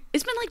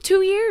it's been like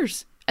 2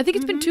 years. I think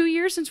it's been 2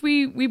 years since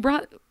we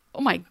brought.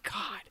 Oh my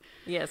God.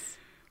 Yes.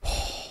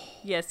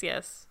 Yes.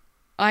 Yes.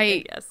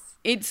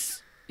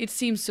 It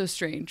seems so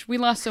strange. We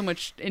lost so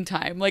much in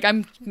time. Like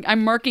I'm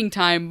marking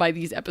time by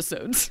these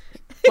episodes.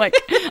 Like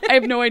I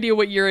have no idea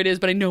what year it is,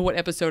 but I know what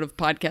episode of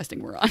podcasting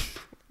we're on.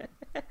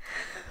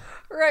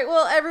 Right.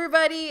 Well,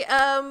 everybody,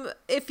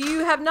 if you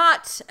have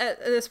not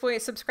at this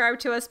point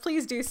subscribed to us,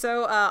 please do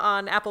so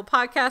on Apple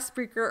Podcasts,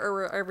 Spreaker, or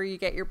wherever you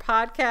get your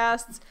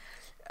podcasts.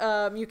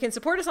 You can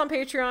support us on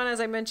Patreon, as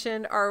I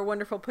mentioned our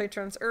wonderful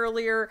patrons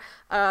earlier,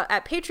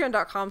 at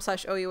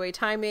patreon.com/OUA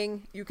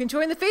timing. You can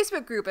join the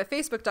Facebook group at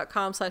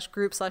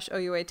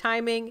facebook.com/group/OUA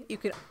timing. You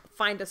can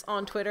find us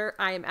on Twitter.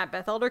 I am at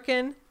Beth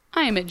Elderkin.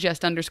 I am at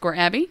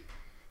just_Abby.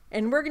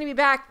 And we're going to be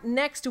back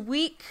next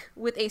week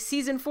with a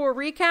season 4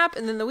 recap.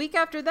 And then the week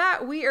after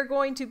that, we are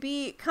going to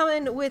be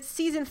coming with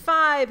season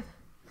 5,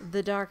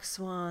 The Dark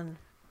Swan.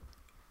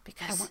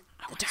 Because the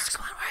Dark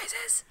Swan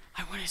rises.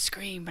 I want to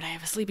scream, but I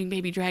have a sleeping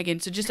baby dragon.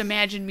 So just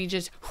imagine me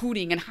just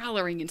hooting and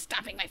hollering and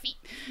stomping my feet.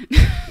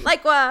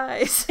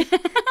 Likewise.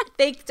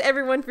 Thanks to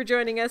everyone for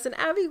joining us. And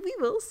Abby, we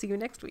will see you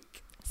next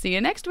week. See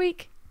you next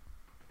week.